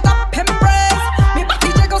over, mash it up, embrace. Me body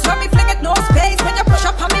jiggles when me fling it, no space. When you push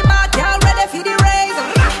up on me, bad girl, ready for the race.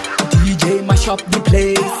 DJ mash up the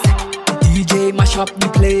place. DJ mash up the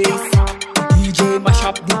place. DJ mash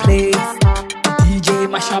up the place. DJ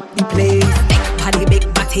mash up the place.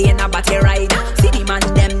 Big body and a body rider. See the man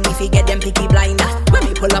them if he get them picky blinder. When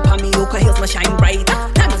me pull up on me yoke, heels my shine brighter.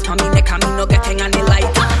 Diamonds for me neck and me no getting any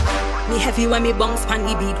lighter. Me heavy when me bounce pan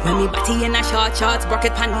the beat. When me body in a short shorts,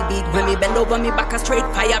 rocket pan the beat. When me bend over me back a straight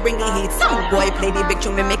fire, bring the heat. Some boy play the big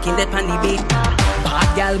tune, me making that pan the beat. Bad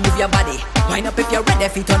girl, move your body. Wind up if you're ready,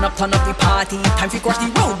 if you turn up the party. Time for you cross the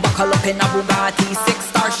road, buckle up in a Bugatti.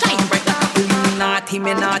 6-star shine bright like a Illuminati,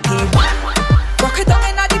 me naughty. Rock it down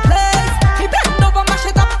in the place. Me bend over, mash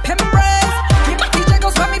it up, embrace. Me body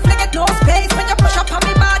jiggles when me fling it, no space. When you push up on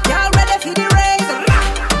me, bad girl, ready for the race.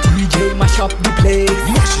 DJ mash up the place.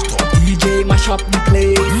 Mash it up. DJ mash up the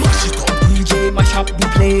place. Mash it up. DJ mash up the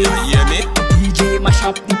place. You hear me? DJ mash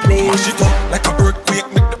up the place. Mash it up like a earthquake,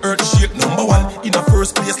 make the earth shake. Number one in a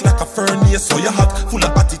first place like a furnace. So you hot, full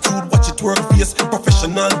of attitude, watch it work face.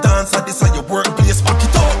 Professional dancer, this is your workplace. Back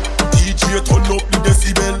it up. DJ turn up the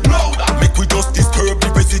decibel louder. Make we just disturb the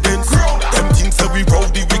president.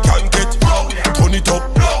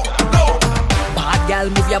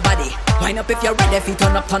 fi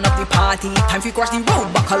turn up the party. Time fi crash the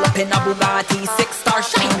road, buckle up in a Bugatti. 6-star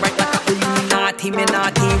shine bright like a Illuminati, me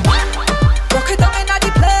naughty. Rock it down inna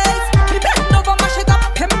the place. Me bend over, mash it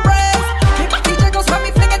up, embrace. Me body jiggles when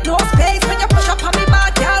me fling it, no space. When you push up on me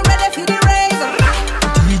back, y'all ready for the race.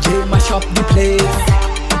 DJ mash up the place.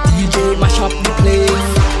 DJ mash up the place.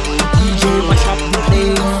 DJ mash up the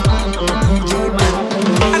place. DJ mash up the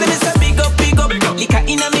place. And then it's a big up, liquor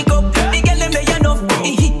inna me cup. The girl them they enough, the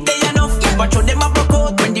hit they enough. Watch how them a broke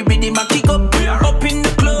out when the rhythm a kick up. Up in the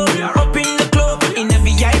club, in a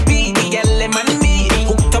VIP. The girl them and me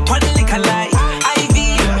hooked up on liquor like IV.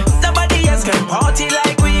 Nobody else can party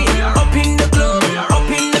like we. Up in the club,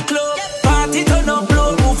 party turn up,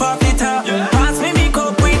 blow roof off the top. Pass me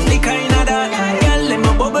cup with liquor inna that. Girl them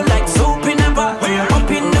a bubble like soup in a pot. Up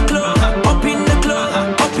in the club, up in the club,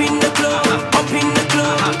 up in the club, up in the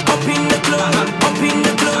club, up in the club, up in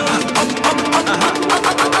the club, up.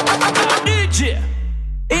 DJ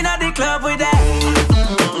inna the club with that.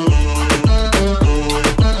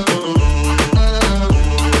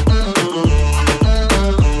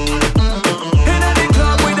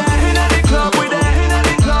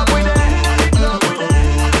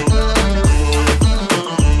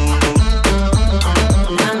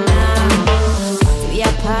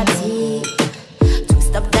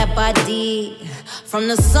 From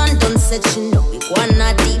the sun don't set, you know we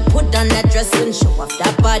wanna deep. Put on that dress and show off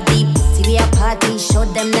that body. See we a party, show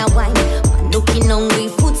them that wine. Man looking hungry,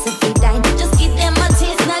 food so fi dine. Just give them a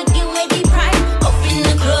taste, not give away the prime. Up in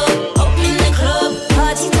the club,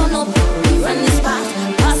 party turn up, we run the spot.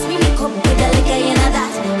 Pass me the cup with a liquor in a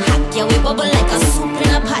that. Hack yeah, we bubble like a soup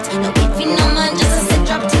in a pot. No beefing no man, just a set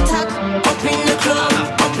drop TikTok. Up in the club,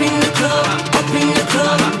 up in the club, up in the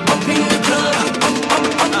club, up in the club,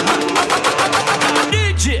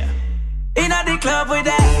 DJ inna the club with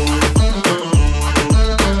that.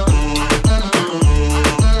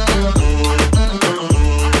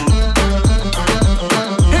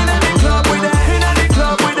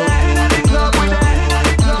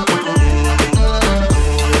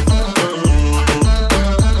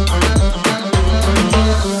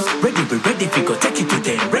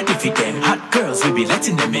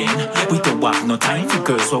 Letting them in. We don't have no time for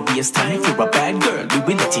girls, so we waste time for a bad girl. We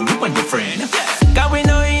will letting you and your friend. Cause we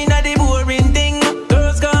know inna the boring thing.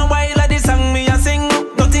 Girls gone wild like the song me a sing.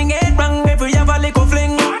 Nothing ain't wrong if we have a little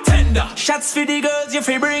fling. Bartender. Shots for the girls you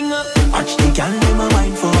fi bring. Watch the gal them a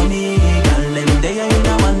wine for me. Gal them they in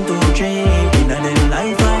a 1, 2, 3. Inna them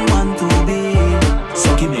life I want to be.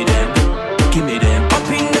 So give me them, give me them. Up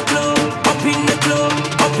in the club, up in the club,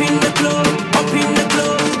 up in the club, up in the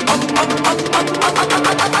club.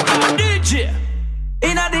 DJ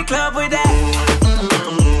inna the club with that.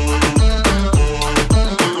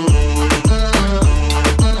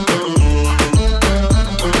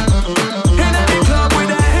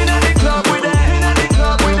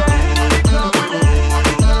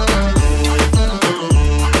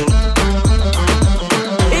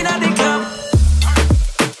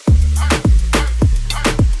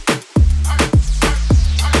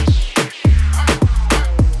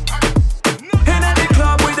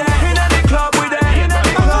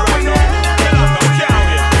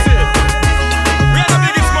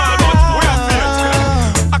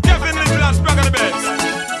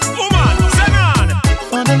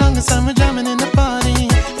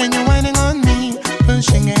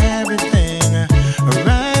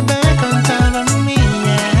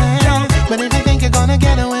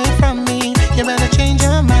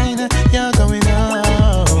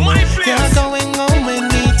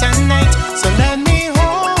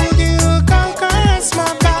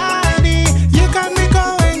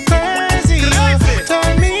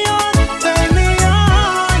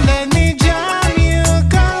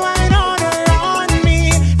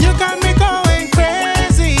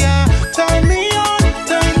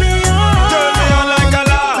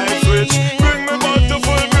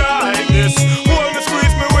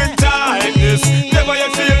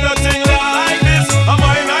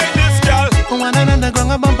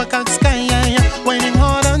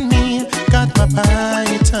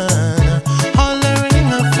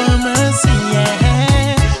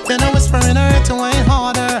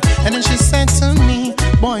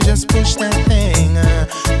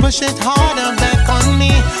 Push it harder back on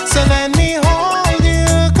me, so let me hold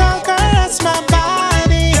you, caress my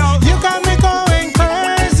body. You got me going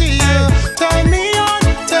crazy. Turn me on,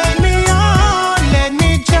 let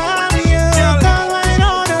me jam you. Go right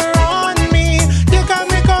on around me. You got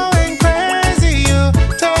me going crazy.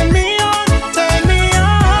 Turn me on.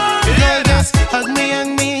 Girl, just hug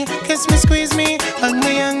me, kiss me, squeeze me. Hug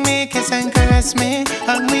me, kiss and caress me.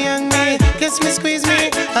 Hug me, kiss me, squeeze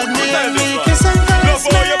me. Hug me, kiss and caress me.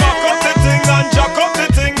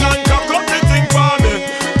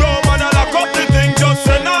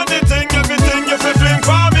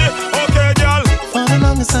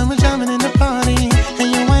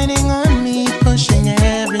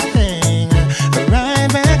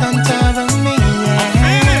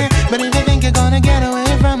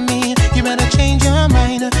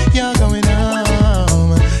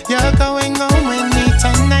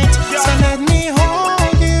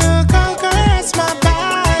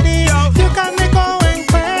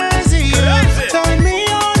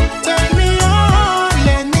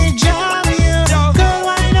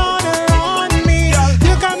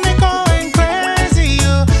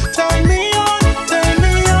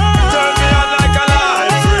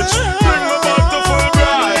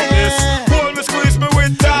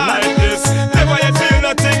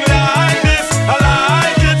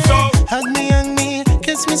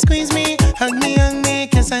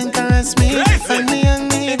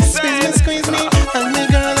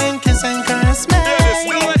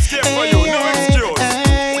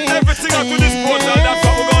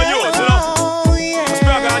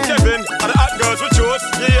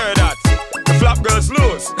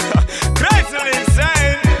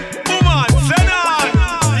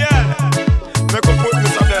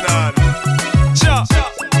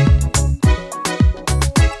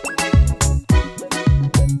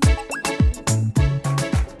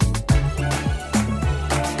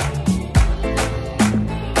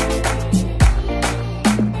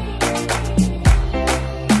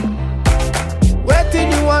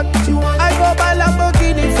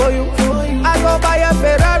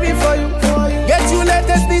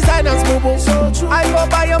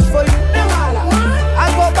 them for you. I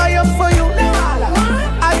go buy them for you.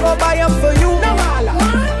 I go buy them for you.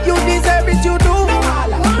 You deserve it, you do.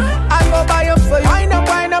 I go buy them for you.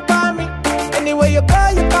 Wind up on me. Anyway you go,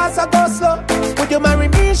 you pass, I go slow. Would you marry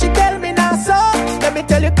me? She tell me now so. Let me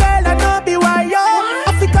tell you, girl, I know be why yo.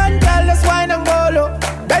 African girl, let's wine and go low.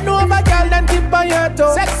 Bend over, girl, then tip on your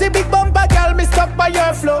toe. Sexy big bumper, girl, me stuck by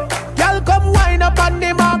your flow. Girl, come wine up on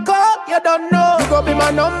the marco. You don't know, you gon' be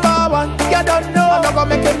my number one. You don't know, I'm not gonna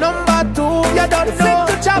make it number two. You don't know,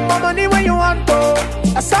 fit to chop my money when you want to.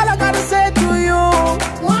 That's all I gotta say to you.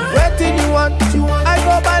 Waiting you want, I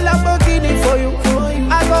go buy Lamborghini for you.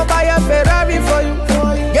 I go buy a Ferrari for you.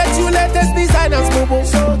 Get you latest designers, boo boo.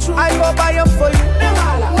 I go buy them for you.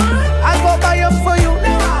 I go buy them for you.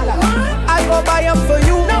 I go buy them for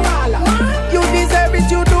you. You deserve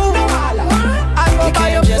it, you do. I go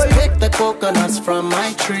buy them for you. Just pick the coconuts from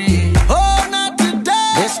my tree. Oh, not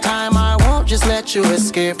today. This time I won't just let you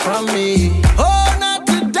escape from me. Oh, not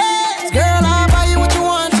today. Girl, I'll buy you what you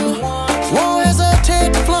want to. Won't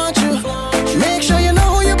hesitate to flaunt you. Make sure you know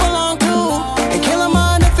who you belong to. And kill a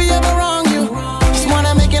man if he ever wrong you. Just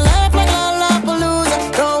wanna make you laugh like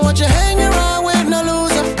Lollapalooza. Don't want you hanging around with no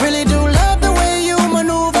loser. Really do love the way you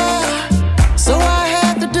maneuver. So I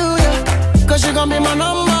had to do ya. Cause you're gonna be my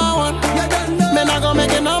number one. Man, I gonna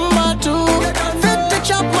make it number two. Fit to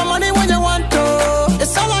chop my money when you want to.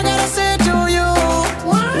 It's all I gotta say to you.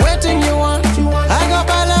 Waiting you want. I go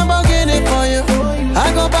buy Lamborghini for you.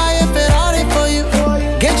 I go buy a Ferrari for you.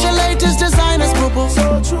 Get your latest designers, boo boo.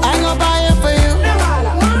 I go buy it for you.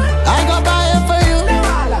 I go buy it for you.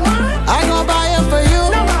 I go buy it for you.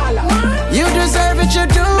 You deserve it, you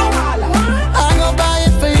do. I go buy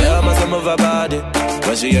it for you. Girl must move her body.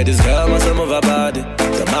 When she hear this girl must move her body.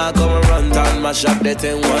 The man come and run down my shop. They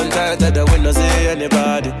think one time that the window see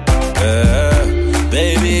anybody.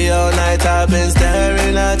 Baby, all night I've been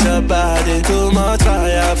staring at your body. Too much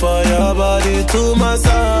fire for your body. Too much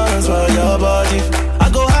songs for your body. I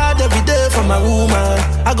go hard every day for my woman.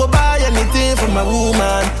 I go buy anything for my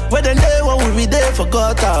woman. When the day when we be there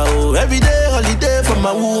forgot how. Every day holiday for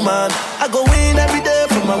my woman. I go win every day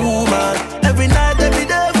for my woman. Every night, every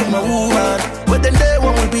day for my woman. When the day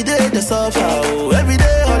when we be there they suffer. Every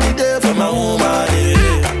day holiday for my woman.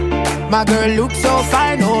 Yeah. My girl look so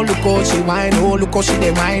fine, oh look how she whine, oh look how she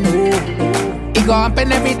dey whine, oh. It go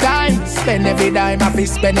happen every time, spend every dime, I fi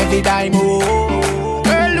spend every dime, oh.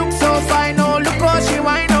 Girl look so fine, oh look how she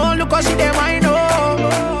whine, oh look how she dey whine,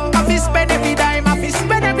 oh. I fi spend every dime, I fi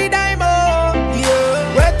spend every dime, oh.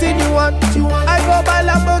 Yeah. Waiting you want, I go buy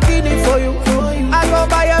Lamborghini for you. I go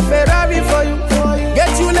buy a Ferrari for you.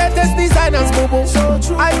 Get you latest designers, boo boo.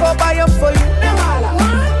 I go buy them for you.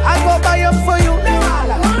 I go buy them for you.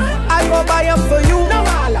 I go buy them for you.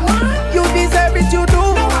 You deserve it, you do.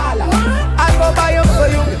 I go buy them for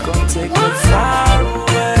you. We're gonna take it far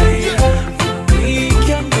away. We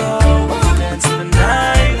can go dance the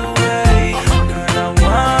night away. Girl, I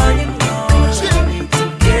want you know we need to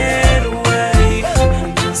get away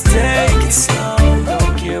and just take it slow.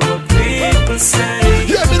 Don't care what people say.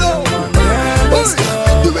 Yeah, me know.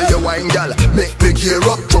 The way you wine, girl, make me gear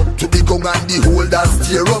up. Drop to the gong and the whole dance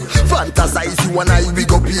steer up. Fantasize you and I, we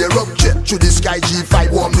go pair up. Jet to the sky,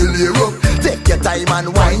 G5, warm the layer up. Take your time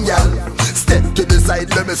and wine, girl. Step to the side,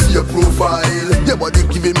 let me see your profile. Your body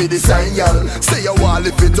giving me the sign, girl. Say you want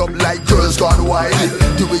lift it up like girls gone wild.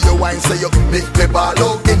 The way you wine, say you make me ball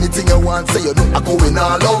out. Anything you want, say you know I going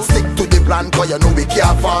all out. Stick to the plan, cause you know we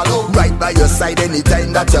can't follow. Right by your side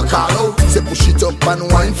anytime that you call out. Say push it up and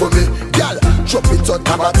wine for me, girl. Drop it out,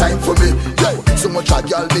 have a time for me. Yo, so much a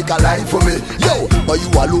girl make a line for me. Yo, but you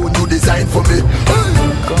alone, you design for me.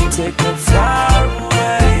 Come take it far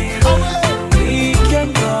away. We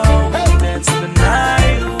can go dance the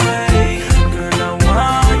night away. Girl, I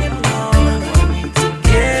want you know we need to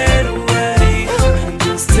get away and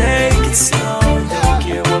just take it slow. Don't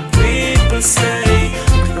care what people say.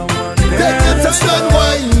 Come on, girl, let's go.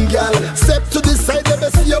 Wine, girl. Step to the side, let me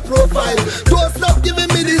see your profile. Don't stop giving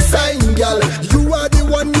me the sign, girl. You are the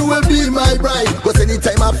one, you will be my bride. Cause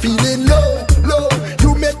anytime I'm feeling low,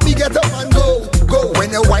 you make me get up and go.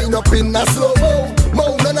 When you wind up in a slow-mo,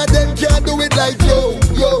 none of them can do it like yo,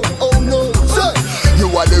 oh no. Sir,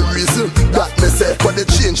 you are the reason that me say for the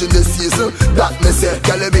change in the season. That me say,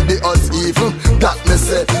 girl, you make the odds even. That me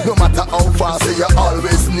say, no matter how far, say you're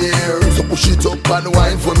always near. So push it up and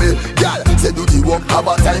wine for me, girl. Say do the work,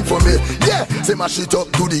 have a time for me. Yeah, say mash it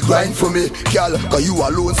up, do the grind for me, girl. Cause you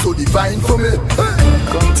alone so divine for me.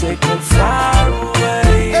 Come take it far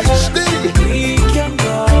away. HD, we can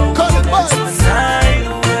go. Call it back. Night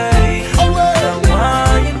away. I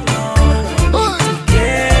want you know we need to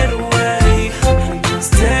get away and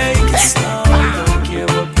just take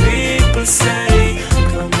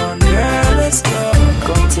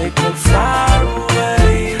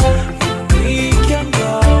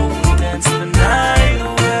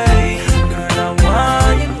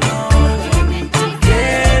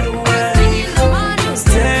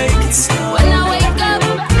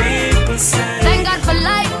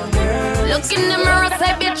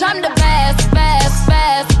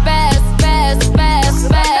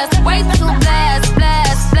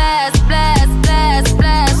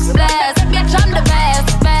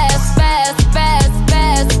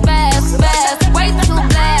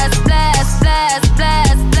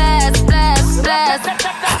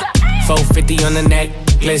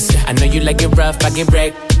you like it rough, I get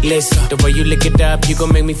reckless. The way you lick it up, you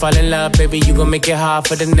gon' make me fall in love, baby. You gon' make it hard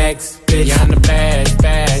for the next bitch. Yeah, I'm the best.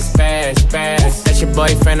 That's your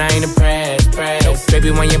boyfriend, I ain't impressed.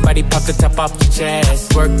 Baby, when your body pop the top off the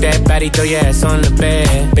chest, work that body, throw your ass on the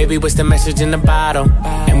bed. Baby, what's the message in the bottle?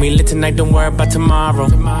 And we lit tonight, don't worry about tomorrow.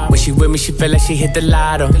 When she with me, she feel like she hit the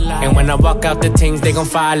lotto. And when I walk out, the things they gon'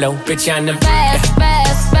 follow. Bitch, I'm the best.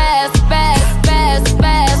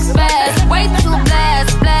 Way too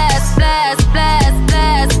blessed.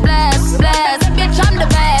 Bitch, I'm the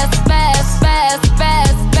best.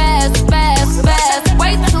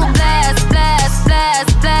 Way too blessed.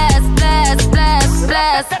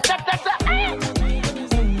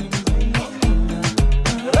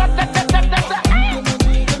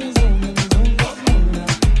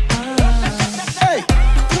 Hey,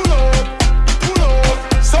 pull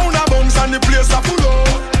up. Sound a bounce and the place a full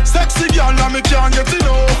up. Sexy girl, now me can't get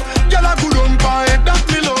enough. Girl a good on my head, that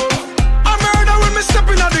me love. I murder when me step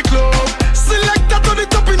in at the club. Selector to the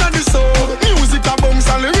top in at the sub. Music a bounce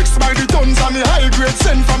and lyrics by the tons. And me high grade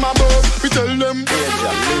sent from above. We tell them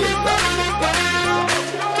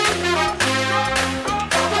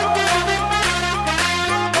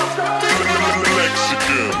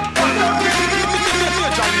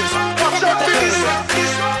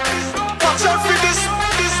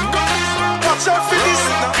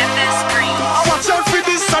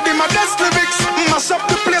mash up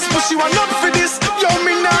the place, but she want not for this. Yo,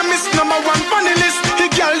 me nah miss number one funny list. The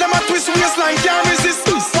girl them a twist waistline, can't resist.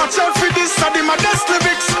 Watch out for this, I did my best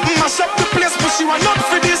lyrics. Mash up the place, but she want not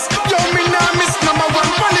for this. Yo, me nah miss number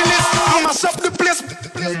one funny list. Mash up the place.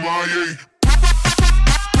 Oh my.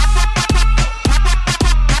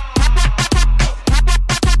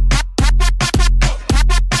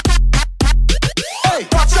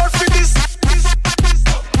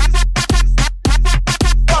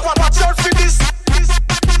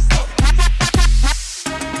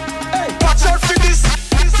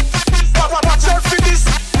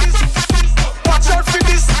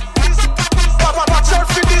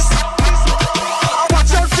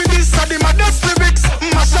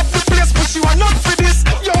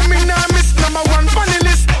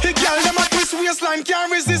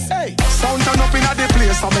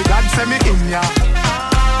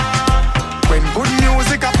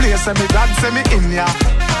 Say me God, say me in ya.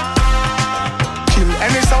 Kill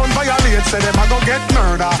any sound violate, say them a go get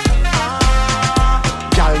murder.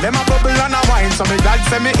 Girl, them a bubble and a wine, so me God,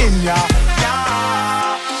 say me in ya.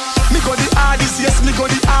 Me go the hardest, yes, me go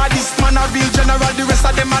the hardest. Man a real general, the rest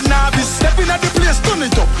of them a novice. Step in at the place, turn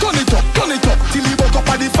it up, till you buck up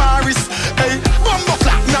at the forest. Hey, bumbo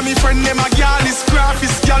clap, now me friend them a girl is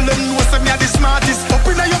graphist. Girl, them know say me a the smartest. Up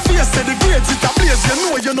in your face, say the grades it a place.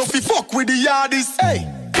 You know fi fuck with the hardest. Hey.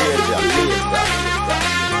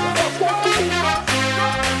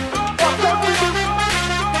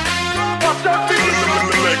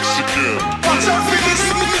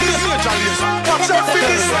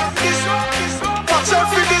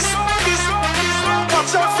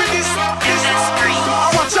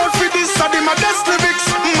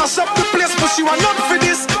 Mash up the place, but she want not for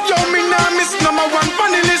this. Yo, me nah miss number one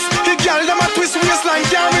funny list. The girl them a twist waistline,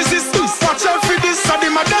 can't resist. Watch out for this, I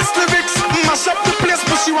did my best lyrics. Mash up the place,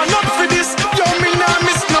 but she want not for this. Yo, me nah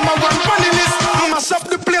miss number one funny list. Mash up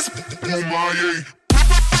the place. Oh my.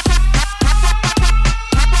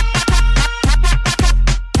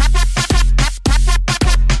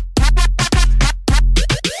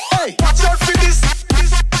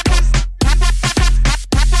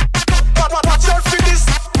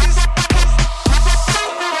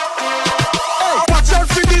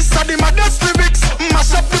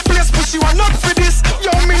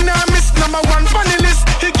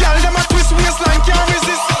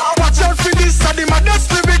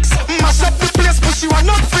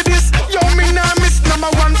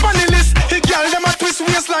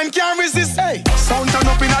 Can't resist. Hey, sound turn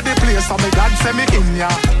up in a the place, so me God say me in ya.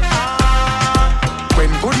 When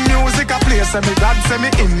good music a play, say me God say me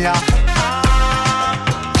in ya.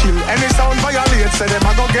 Kill any sound violate, say them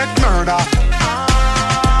a go get murder.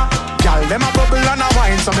 Girl, them a bubble and a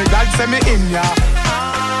wine, so me God say me in ya.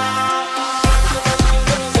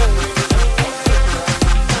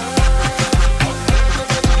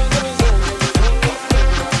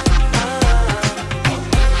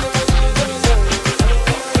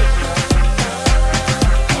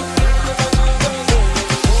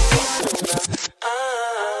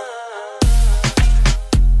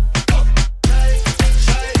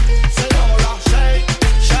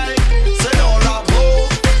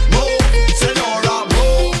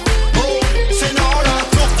 Senora,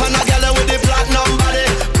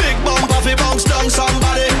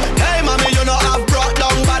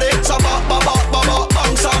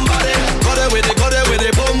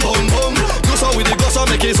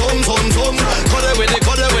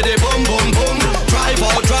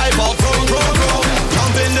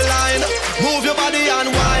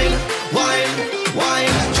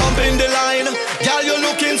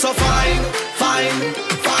 so fine, fine,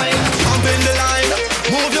 fine. Jump in the line,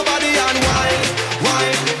 move your body and wine,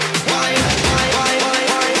 wine, wine, wine, wine, wine,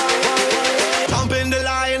 wine, wine. Jump in the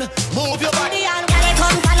line, move your body and Gyal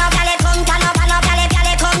come turn up, gyal come turn up, gyal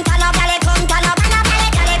come turn up, gyal come turn up,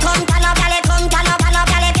 gyal come turn up, gyal come turn up, gyal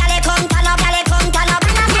come turn up, gyal come turn up,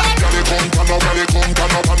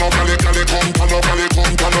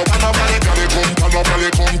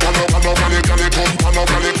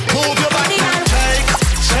 move your body and shake,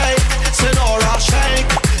 shake, Senora, shake,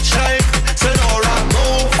 shake, Senora,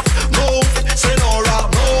 move, move, Senora,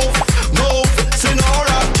 move, move,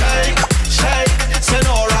 Senora, shake, shake,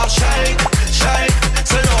 Senora, shake, shake,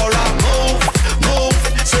 Senora, move, move,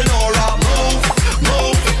 Senora, move,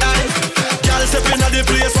 move. Girl step inna the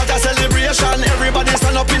place, what a celebration! Everybody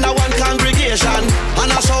stand up in a one congregation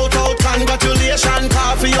and a shout out congratulations.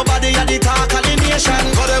 Cause for your body a the talk of the nation.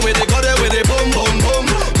 Go there with it, boom, boom, boom.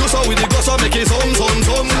 Do so with it, go so make it zoom, zoom,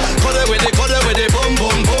 zoom. Go there with it, boom,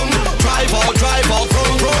 boom, boom. Drive out,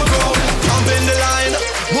 vroom, vroom, vroom. Jump in the line,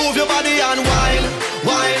 move your body and wine,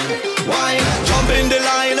 wine, wine. Jump in the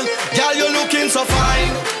line, girl you're looking so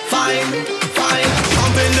fine, fine, fine.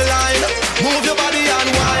 Jump in the line, move your body and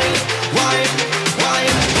wine, wine,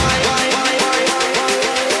 wine, wine, wine, wine, wine,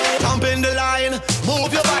 wine. Jump in the line,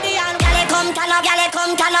 move your body and gyal come turn up, gyal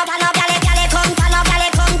come turn up, gyal come turn up,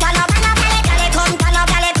 gyal come turn up, gyal come turn up,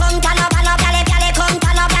 gyal come turn up, gyal come turn up, gyal come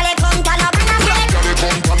turn up,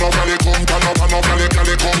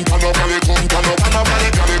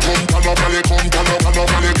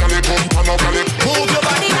 move your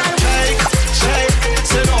body and shake, shake,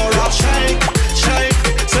 Senora, shake, shake,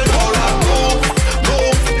 Senora, move,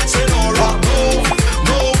 move, Senora, move,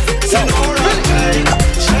 move, Senora, shake,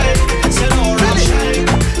 shake, Senora, shake,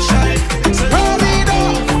 shake, Senora,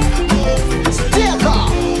 move,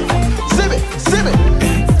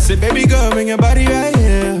 Say baby girl, bring your body right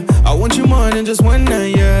here. I want you more than just one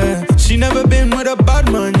night, yeah. She never been with a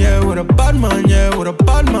bad man, yeah. With a bad man, yeah. With a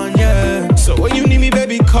bad man, yeah. So when you need me,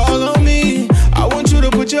 baby, call on me. I want you to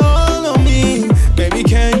put your all on me. Baby,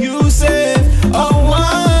 can you save a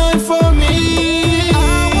wine for me?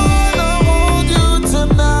 I wanna hold you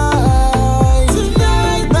tonight.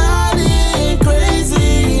 Tonight, body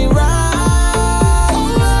crazy, right?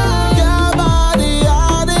 Your body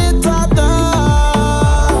on it top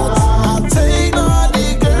down. I'll take all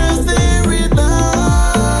the girls there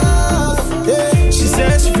enough. Yeah. She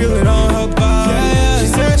said she feeling on her body. Yeah. She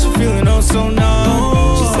said she feeling on so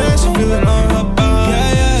naughty. She said she feeling on her body.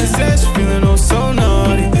 Yeah. She said she feeling on so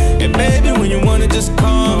naughty. And baby, when you wanna just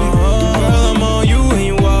call me. Girl, I'm on you and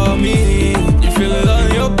you want me. You feel it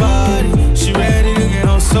on your body. She ready to get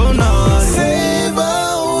on so naughty. Save a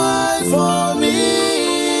wine for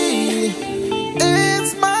me.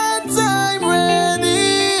 It's my time ready.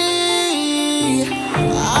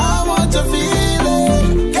 I want to feel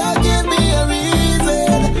it. God give me a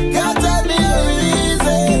reason. God tell me a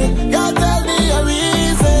reason. God tell me a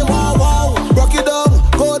reason. Wow, wow. Rock it down,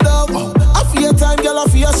 go down. I feel your time, girl, I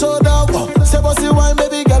feel your show down. Say bossy wine,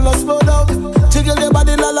 baby, girl, let's slow down. Jiggle your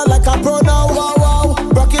body, la la, like a pro now. Wow, wow.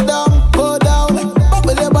 Rock it down, go down.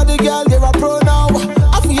 Bubble your body, girl, you're a pro now.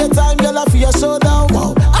 I feel your time, girl, I feel your show down.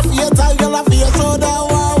 Wow. I feel your time, girl, I feel your show down.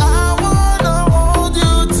 Wow. I wanna hold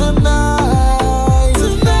you tonight.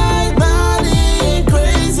 Tonight, body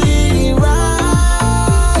crazy,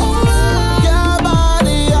 right? Your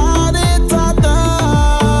body on it top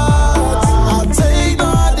down. I'll take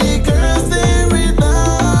all the girls there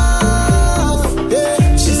enough.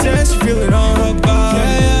 Yeah. She said she feeling on her body.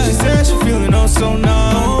 Yeah. She said she feeling on so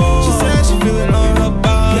naughty. She said she feeling on her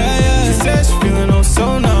body. Yeah. She said she feeling on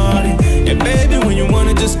so naughty. And baby, when you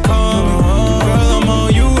wanna just call me. Girl, I'm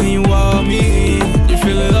on you and you want me. You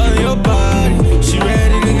feel it on your body. She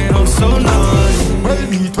ready to get on so naughty. Well,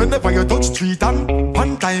 meet whenever you touch street and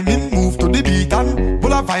one time in, move to the beat and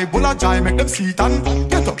bull a vibe, bull a jive, make them see it and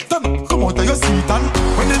get up, stand up, come out of your seat and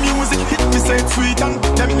when the music hit me say it's sweet and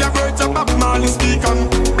them your words of Bob Marley speak and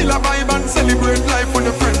build a vibe and celebrate life when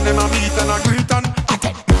your friend them a meet and a greet and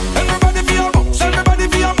everybody feel move, everybody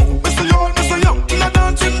feel move, Mr. Young, in a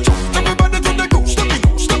dancing show, everybody to the go, stepping,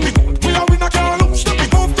 we are in a car, stepping,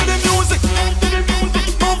 move to the music,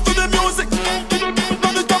 move to the music,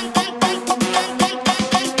 on the top,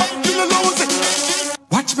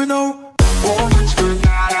 watch me now.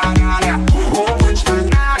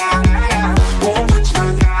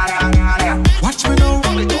 Watch me now,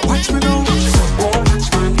 watch me now.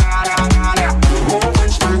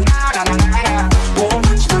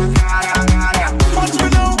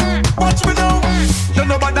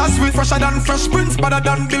 Fresher than Fresh Prince, better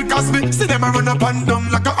than Bill Cosby. See them a run up and down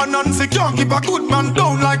like a Nancy. Can't keep a good man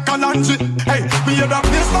down like a Nancy. Hey, me hear that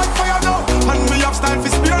bass like fire now, and me have style for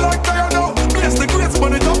spear like fire now. Place the greats,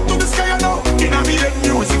 burn it up to the sky now. Inna me head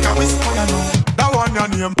music, I whisper now. That one your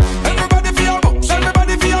name. Everybody feel move,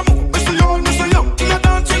 everybody feel move. Mr. Young, Mr. Young, in a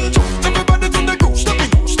dancing show. Everybody to the groove, step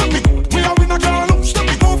it, step it. We are in a car loop, step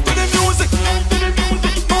it. Move to the music,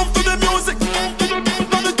 move to the music.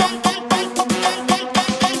 Run it up,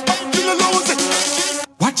 till you lose it.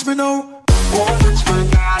 Watch me now.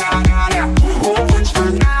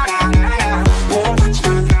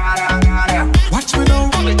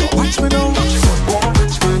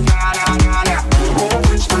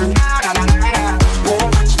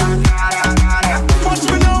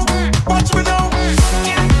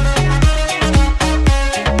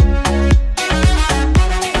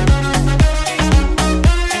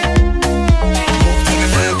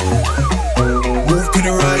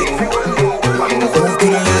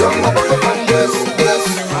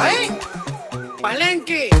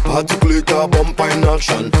 Articulate a bumper in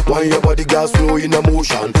action. Why your body gas flow in a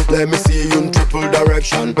motion? Let me see you in triple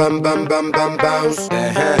direction. Bam, bam, bam, bam, bounce.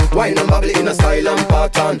 Wine and bubble in a style and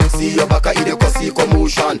pattern. See your back, either cause see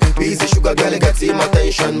commotion. Busy sugar girl gets him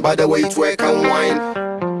attention. By the way, twerk and wine.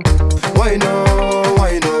 Why no,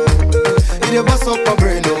 why no? You dey bust up my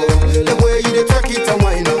brain, oh. The way you dey twerk it and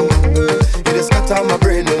wine, oh. You dey scatter my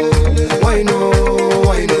brain, oh. Why no,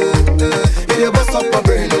 why no? You dey bust up my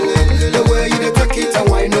brain, oh. The way you dey twerk it and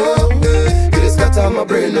wine, oh. You dey scatter my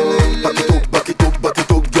brain, oh. Back it up, back it up, back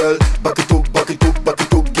it up, girl. Back it up, back it up, back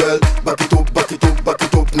it up, girl. Back it up, back it up, back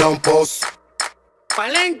it up. Now pause.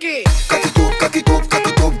 Palenque. Cock it up, cock it up, cock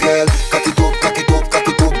it up, girl. Cock it up, cock it up, cock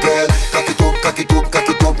it up, girl. Cock it up, cock it up, cock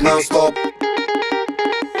it up. Now stop.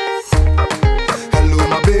 Hello,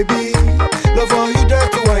 my baby. Love how you dare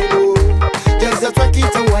to wine, oh. Just a twerk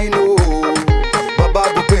it and wine, oh.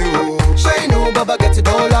 Baba go pay, oh. Shine, oh, Baba get a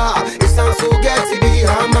dollar. It sounds so get to be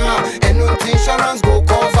hammer. And no insurance go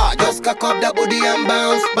cover. Just cock up that booty and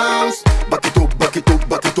bounce, bounce. Back it up, back it up,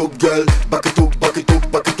 back it up, girl. Back it up, back it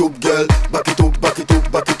up, back it up, girl. Back it up, back it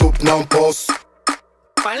up, back it up. Now pause.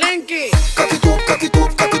 Palenque. Cock it up, cock it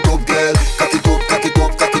up, cock it up, girl. Cock it up, cock it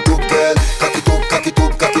up, cock it up, girl. Cock it up, cock it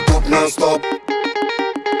up, cock it up. Now stop.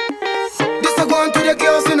 This a going to the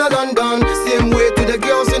girls in a London, same way to the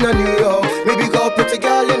girls in a New York. Maybe go pretty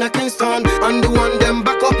girl in a Kingston, and the one them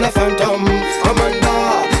back up La Phantom.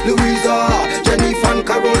 Amanda, Louisa, Jennifer,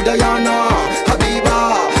 Carol, Diana,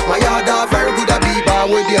 Habiba, Mayada, very good Habiba,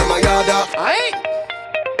 with you Mayada. Aye.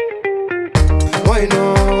 Why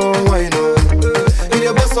no, why no? You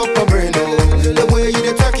dey bust up my brain, oh. The way you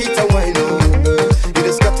dey twerk it and why no? You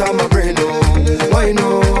dey scatter my brain, oh. Why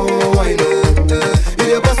no, why no? You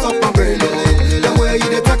dey bust up my brain, oh. The way you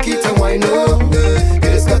dey twerk it and why no? You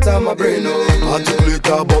dey scatter my brain, oh. Articulate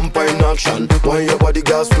a bumper in action. Why your body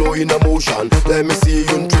gas flow in a motion? Let me see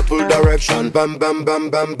you in triple direction. Bam, bam, bam,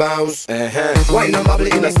 bam, bounce. Wine and bubble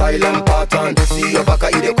in a style and pattern. See your back,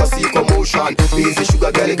 either cause see commotion. Busy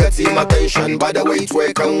sugar girl gets him attention. By the way,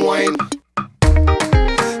 twerk and wine.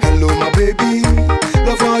 Hello, my baby.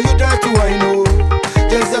 Love how you dare to wine, oh.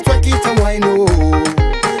 Just a twerk it and wine, oh.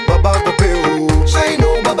 Baba go pay, oh. Shine,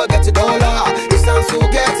 oh, Baba get a dollar. It sounds so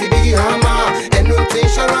get to be hammer. And no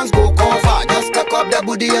insurance go cover. Just cock up that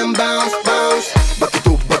booty and bounce, bounce. Back it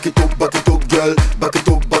up, back it up, back it up, girl. Back it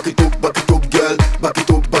up, back it up, back it up, girl. Back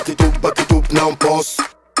it up, back it up, back it up. Now pause.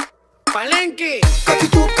 Palenque. Cock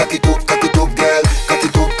it up, cock it up, cock it up, girl. Cock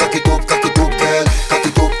it up, cock it up, cock it up, girl. Cock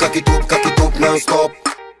it up, cock it up, cock it up. Now stop.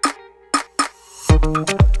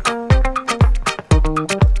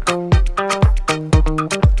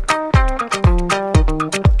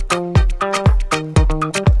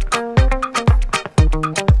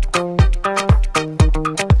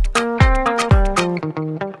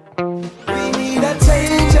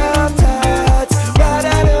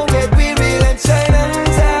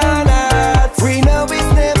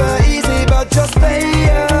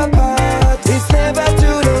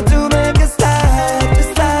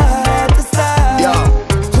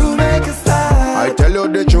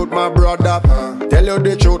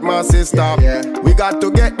 Sister, we got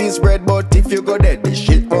to get this bread, but if you go dead, this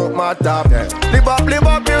shit won't matter. Live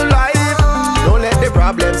up your life. Don't let the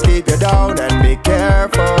problems keep you down, and be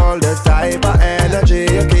careful the type of energy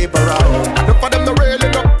you keep around. Look for them to rail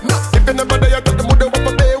it up. If you never there, you got the mood up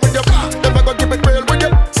a day with you. Never gonna keep it real with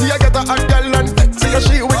you. See, I get a hot girl and see a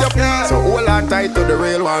she with you. So hold on tight to the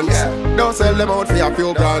real ones. Don't sell them out for a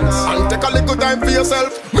few grands. And take a little time for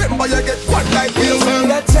yourself. Remember, you get one life for yourself.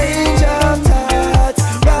 Need a change of thoughts.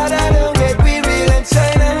 Rather don't get weary and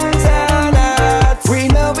shine and turn out. We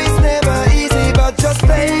know it's never easy, but just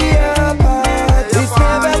play your part. It's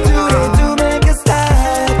never too late to make a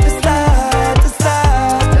start.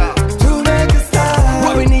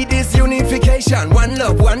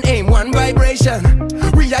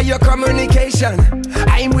 station. We are your communication.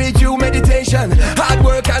 I'm with you, meditation. Hard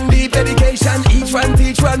work and deep dedication. Each one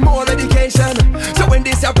teach one more education. So when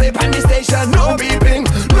this a play on the station, no beeping,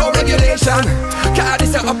 no regulation. God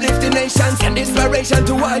is a uplifting nation. Send inspiration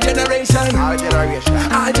to our generation. Our generation.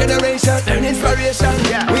 Our generation. And inspiration.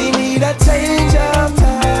 Yeah. We need a change of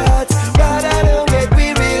thoughts. But I don't get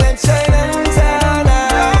weary and shine and turn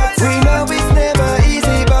out. We know it's never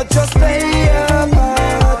easy, but just play your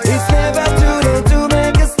part. It's never too late to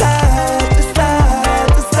make a start.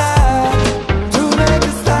 To make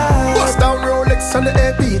a start. Bust down Rolex on the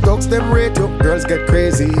AP, dogs them radio. Girls get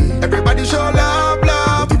crazy. Everybody show love,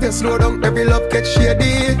 love. If you slow down, every love gets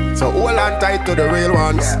shady. So hold on tight to the real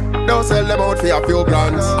ones. Don't sell them out for a few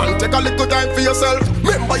glance. And take a little time for yourself.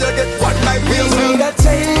 Remember you get one life for yourself. We need a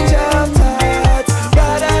change of thoughts.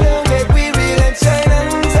 But I don't get weary and shine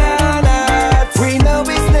and turn out. We know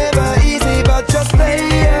it's never easy, but just play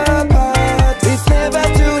your part. It's never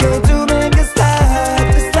too late to make a start.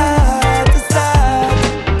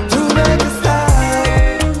 To make a start.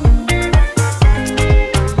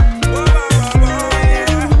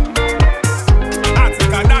 I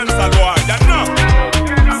think a dancehall boy, that know.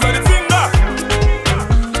 So the finger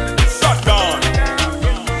shut down.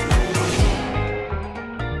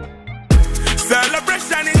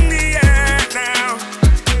 Celebration in the air now.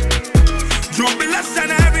 Jubilation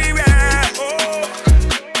everywhere. Oh,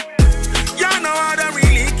 you know I don't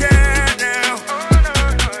really care now.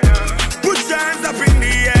 Put your hands up in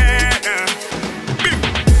the air now.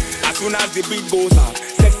 As soon as the beat goes up,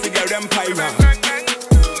 sexy girl them pirate.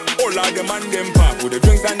 All of them and them pop with the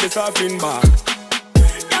drinks and the surfing bar.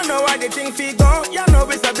 You know why the thing fee go. You know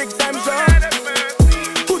it's a big time show.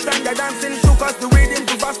 Put on the dancing shoe, cause the rhythm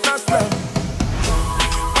too fast and slow.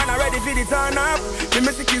 Man, I ready for the turn up. The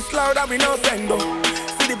music is loud and we no send up.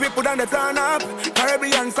 See the people down the turn up.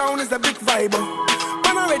 Caribbean sound is a big vibe.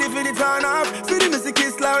 Man, I ready for the turn up. See the music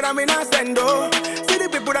is loud and we no send up. See the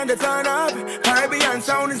people down the turn up. Caribbean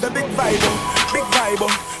sound is a big vibe. Big vibe,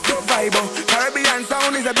 big vibe. Caribbean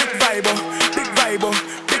sound is a big vibe. Big vibe,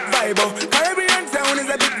 big vibe. Caribbean sound is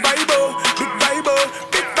a big vibe. Big vibe,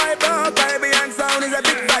 big vibe. Caribbean sound is a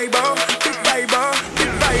big vibe. Big vibe,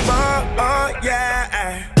 big vibe. Oh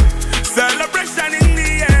yeah. Celebration in the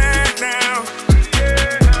air now.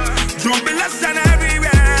 Jubilation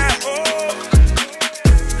everywhere. Oh,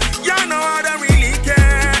 you know I don't really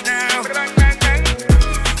care now.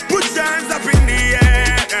 Put your hands up in the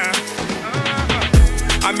air now.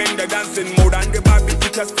 I'm in the dancing mode and the Barbie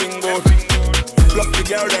just sing good. Plus the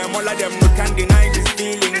girl them, all of them no can deny this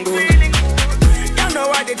feeling good. You know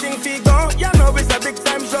why the thing fee go. You know it's a big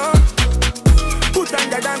time show. Put on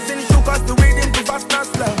the dancing shoe, cause the rhythm too fast and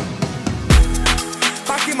slow.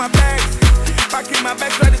 Packing my bags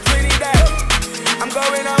for the Trinidad. I'm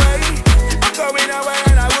going away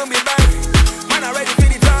and I won't be back. Man, I'm ready for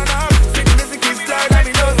the turn up. See the music is loud and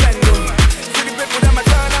me no send go. See the people that my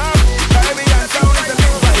turn up. Caribbean sound is a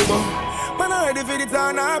big vibe. Man, I'm ready for the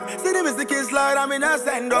turn up. See the music is loud and me no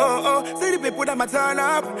send go. See the people that my turn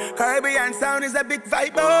up. Caribbean sound is a big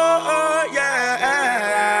vibe. Oh yeah.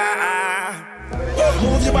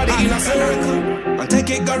 Move your body in a circle and take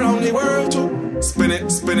it around the world too. Spin it,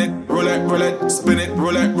 roll it, spin it,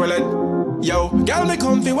 roll it. Yo, girl, me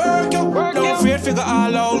come fi work yo. Don't fear, figure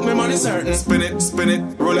all out, me money certain. Spin it,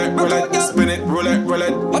 roll it, spin it, roll it.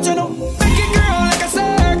 What you know? Make it girl like a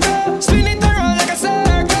circle, spin it around like a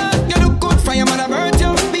circle. You look good for your man, I burnt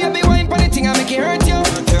you. Baby, wine for the thing I make it hurt you.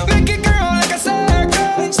 Make it girl like a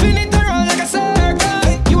circle, spin it around like a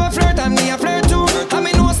circle. You a flirt and me a flirt too. I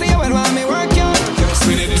mean, no say you well want me work you.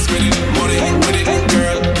 Spin it, money with it,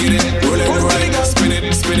 girl, get it, roll it. Spin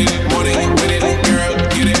it, money with it, girl,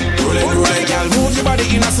 get it, roll it. Girl, move your body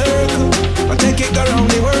in a circle and take it around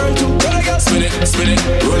the world.